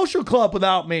Conspiracy Social Club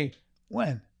without me?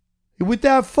 When? With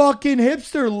that fucking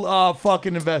hipster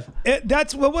fucking investment.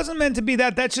 That's what wasn't meant to be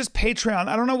that. That's just Patreon.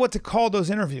 I don't know what to call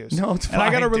those interviews. No, it's fine. And I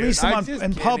got to dude. release them I'm in just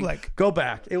kidding. public. Go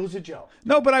back. It was a joke.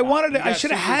 No, but I wanted to. I got should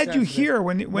have super had you sensitive. here No,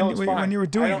 it's when fine. you were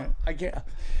doing it. I can't.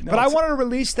 No, But I it's- want to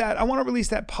release that. I want to release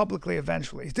that publicly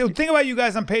eventually. The thing about you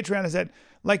guys on Patreon is that,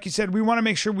 like you said, we want to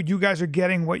make sure you guys are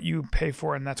getting what you pay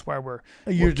for, and that's why we're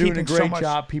You're doing a keeping great so much,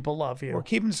 job. People love you. We're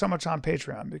keeping so much on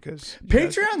Patreon because you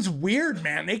guys- Patreon's weird,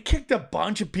 man. They kicked a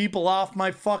bunch of people off my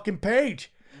fucking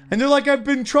page. And they're like, I've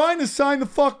been trying to sign the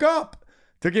fuck up.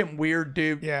 They're getting weird,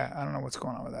 dude. Yeah, I don't know what's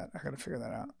going on with that. I got to figure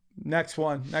that out. Next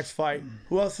one. Next fight.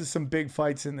 Who else has some big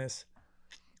fights in this?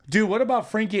 Dude, what about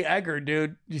Frankie Edgar,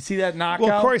 dude? You see that knockout?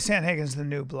 Well, Corey Sandhagen's the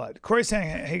new blood. Corey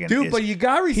Sandhagen Dude, but you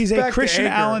got to respect he's a Christian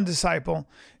Edgar. Allen disciple.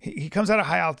 He comes out of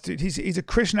high altitude. He's a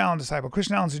Christian Allen disciple.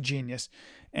 Christian Allen's a genius.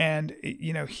 And,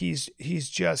 you know, he's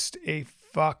just a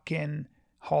fucking...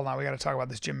 Hold on, we got to talk about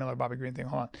this Jim Miller, Bobby Green thing.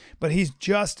 Hold on. But he is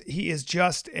just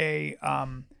a...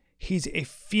 he's a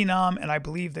phenom, and I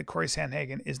believe that Corey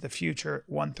Sandhagen is the future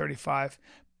 135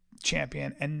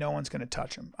 champion, and no one's going to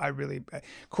touch him.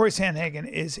 Corey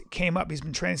Sandhagen came up. He's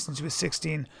been training since he was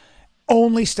 16,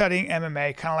 only studying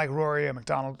MMA, kind of like Rory or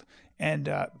McDonald. And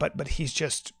but he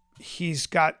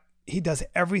does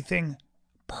everything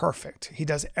perfect.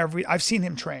 I've seen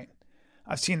him train.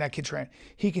 I've seen that kid train.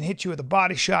 He can hit you with a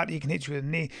body shot. He can hit you with a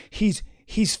knee. He's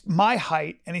my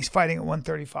height, and he's fighting at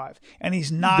 135. And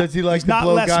he's not. Does he like he's to not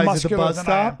blow less guys at the muscular bus than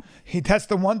stop? I am. That's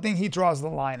the one thing he draws the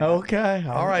line at. Okay,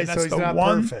 all right. And So that's he's the not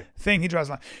one perfect. thing he draws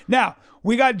the line. Now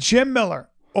we got Jim Miller,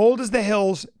 old as the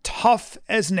hills, tough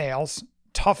as nails,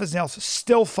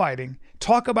 still fighting.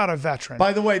 Talk about a veteran.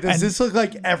 By the way, does this look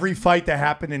like every fight that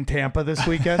happened in Tampa this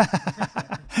weekend?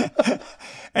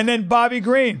 And then Bobby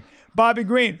Green,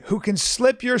 who can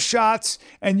slip your shots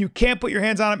and you can't put your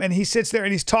hands on him, and he sits there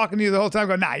and he's talking to you the whole time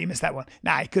going, nah, you missed that one.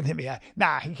 Nah, he couldn't hit me.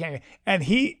 Nah, he can't. And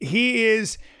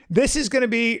this is going to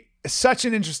be such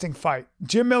an interesting fight.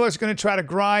 Jim Miller's going to try to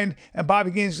grind, and Bobby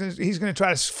Green, he's going to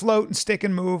try to float and stick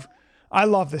and move. I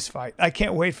love this fight. I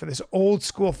can't wait for this old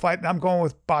school fight, and I'm going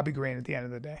with Bobby Green at the end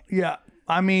of the day. Yeah.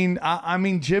 I mean,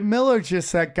 Jim Miller,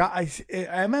 just that guy.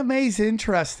 MMA's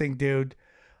interesting, dude.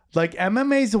 Like,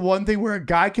 MMA is the one thing where a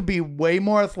guy could be way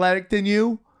more athletic than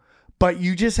you, but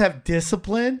you just have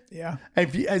discipline. Yeah.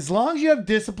 As long as you have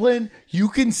discipline, you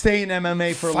can stay in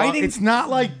MMA for long. It's not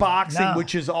like boxing,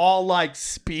 which is all like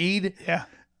speed. Yeah.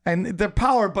 And the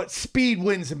power, but speed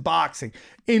wins in boxing.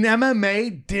 In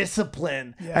MMA,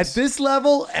 discipline. Yes. At this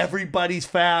level, everybody's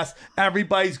fast.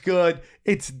 Everybody's good.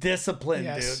 It's discipline,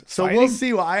 Yes. dude. So Fighting- we'll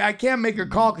see. I can't make a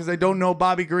call because I don't know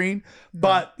Bobby Green.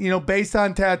 But, based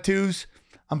on tattoos,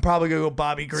 I'm probably going to go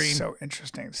Bobby Green. So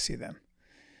interesting to see them.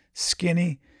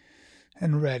 Skinny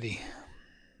and ready.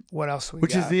 What else we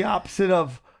Which got? is the opposite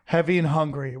of heavy and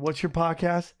hungry. What's your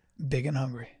podcast? Big and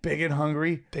hungry. Big and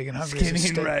hungry. Big and hungry. is a Skinny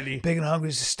and state- ready. Big and hungry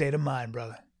is a state of mind,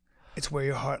 brother. It's where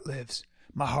your heart lives.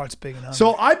 My heart's big and hungry.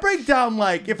 So I break down,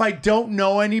 like, if I don't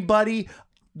know anybody,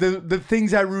 the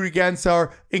things I root against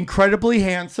are incredibly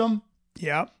handsome,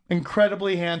 yeah.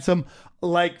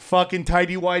 like fucking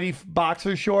tighty-whitey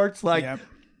boxer shorts. Like, Yep.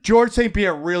 George St.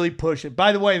 Pierre really pushed it.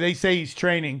 By the way, they say he's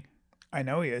training I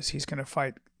know he is. He's going to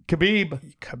fight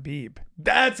Khabib.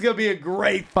 That's going to be a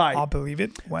great fight. I'll believe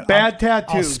it. Bad I'll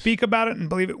tattoos. speak about it and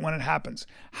believe it when it happens.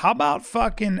 How about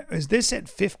is this at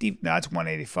 50? No, it's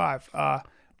 185.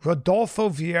 Rodolfo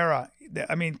Vieira.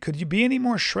 I mean, could you be any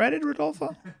more shredded,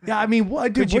 Rodolfo? Yeah, I mean,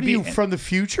 what, dude, Could you what are you, be- from the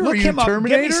future? Look Are you him up.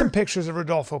 Terminator? Give me some pictures of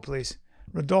Rodolfo, please.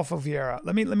 Rodolfo Vieira.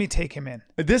 Let me take him in.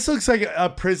 This looks like a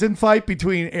prison fight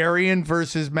between Aryan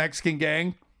versus Mexican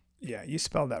gang. Yeah, you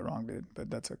spelled that wrong, dude, but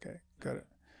that's okay. Good.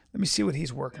 Let me see what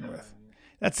he's working with.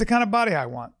 That's the kind of body I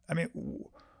want. I mean,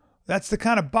 that's the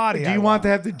kind of body Do you want to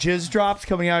have the jizz drops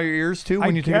coming out of your ears too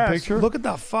when you take a picture? Look at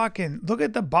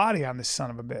the body on this son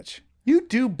of a bitch. You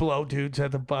do blow dudes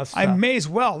at the bus stop. I may as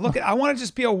well. I want to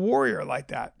just be a warrior like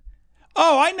that.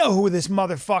 Oh, I know who this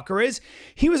motherfucker is.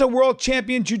 He was a world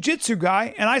champion jiu-jitsu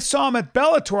guy, and I saw him at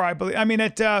Bellator, I believe. I mean,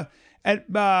 at Look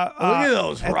at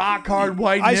those rock hard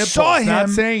white I nipples. saw him. Not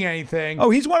saying anything.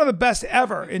 Oh, he's one of the best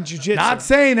ever in jiu-jitsu. Not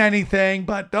saying anything,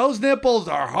 but those nipples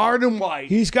are hard and white.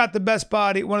 He's got the best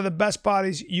body, one of the best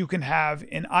bodies you can have.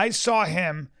 And I saw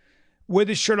him with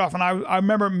his shirt off, and I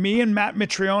remember me and Matt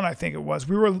Mitrione, I think it was,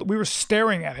 we were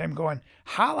staring at him going,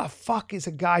 how the fuck is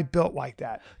a guy built like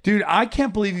that? Dude, I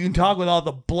can't believe you can talk with all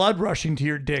the blood rushing to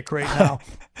your dick right now.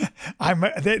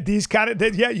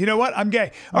 Yeah, you know what? I'm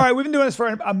gay. All right, we've been doing this for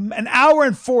an hour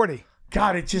and 40.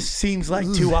 God, it just seems like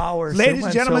 2 hours. Ladies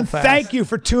and gentlemen, thank you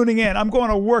for tuning in. I'm going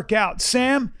to work out.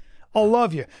 Sam, I'll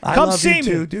love you. Come love see you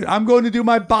too, me. dude. I'm going to do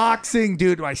my boxing,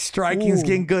 dude. My striking's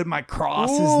getting good. My cross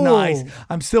is nice.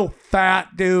 I'm still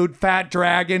fat, dude. Fat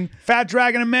dragon. Fat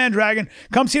Dragon and Man Dragon.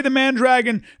 Come see the Man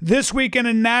Dragon this weekend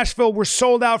in Nashville. We're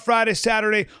sold out Friday,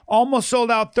 Saturday, almost sold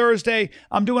out Thursday.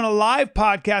 I'm doing a live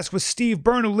podcast with Steve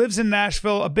Byrne, who lives in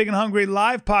Nashville, a Big and Hungry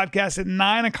live podcast at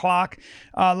 9 o'clock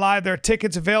live. There are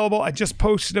tickets available. I just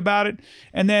posted about it.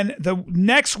 And then the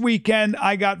next weekend,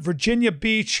 I got Virginia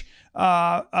Beach,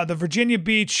 the Virginia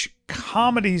Beach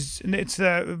comedies. It's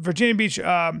the Virginia Beach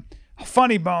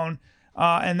Funny Bone.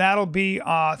 And that'll be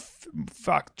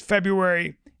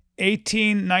February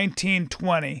 18, 19,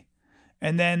 20.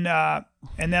 And then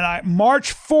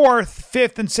March 4th,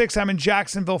 5th, and 6th, I'm in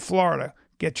Jacksonville, Florida.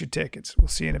 Get your tickets. We'll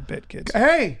see you in a bit, kids.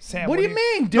 Hey, Sam, what do you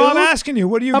mean, dude? No, I'm asking you.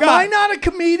 What do you Am got? I not a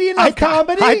comedian of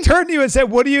comedy? I turned to you and said,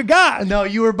 what do you got? No,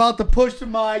 you were about to push the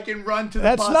mic and run to the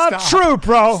That's bus not stop. true,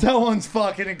 bro. Someone's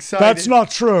fucking excited. That's not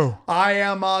true. I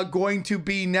am going to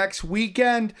be next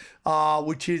weekend,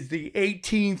 which is the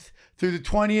 18th through the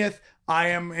 20th. I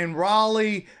am in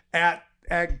Raleigh at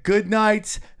Good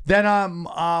Nights. Then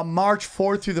on March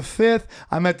 4th through the 5th,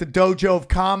 I'm at the Dojo of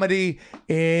Comedy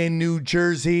in New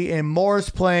Jersey in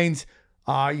Morris Plains.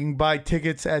 You can buy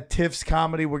tickets at Tiff's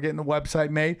Comedy. We're getting the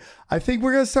website made. I think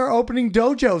we're going to start opening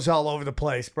dojos all over the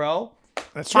place, bro.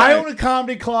 That's right. I own a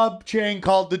comedy club chain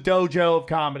called the Dojo of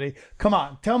Comedy. Come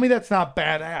on, tell me that's not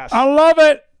badass. I love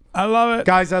it. I love it.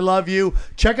 Guys, I love you.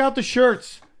 Check out the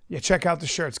shirts. Yeah, check out the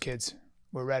shirts, kids.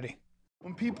 We're ready.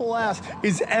 When people ask,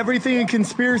 is everything a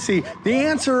conspiracy? The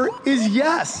answer is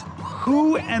yes.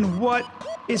 Who and what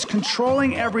is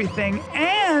controlling everything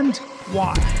and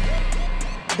why?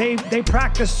 They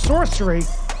practice sorcery.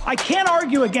 I can't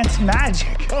argue against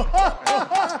magic.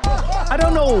 I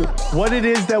don't know what it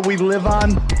is that we live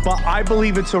on, but I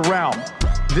believe it's a realm.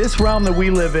 This realm that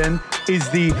we live in is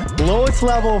the lowest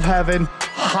level of heaven,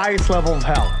 highest level of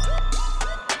hell.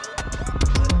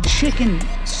 Chicken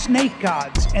snake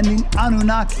gods and the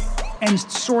Anunnaki and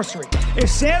sorcery. If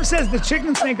Sam says the chicken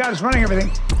and snake god is running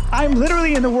everything, I'm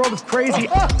literally in the world of crazy.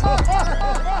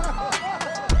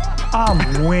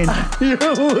 I'm winning.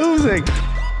 You're losing.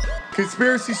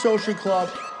 Conspiracy Social Club,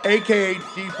 a.k.a.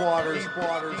 Deep Waters.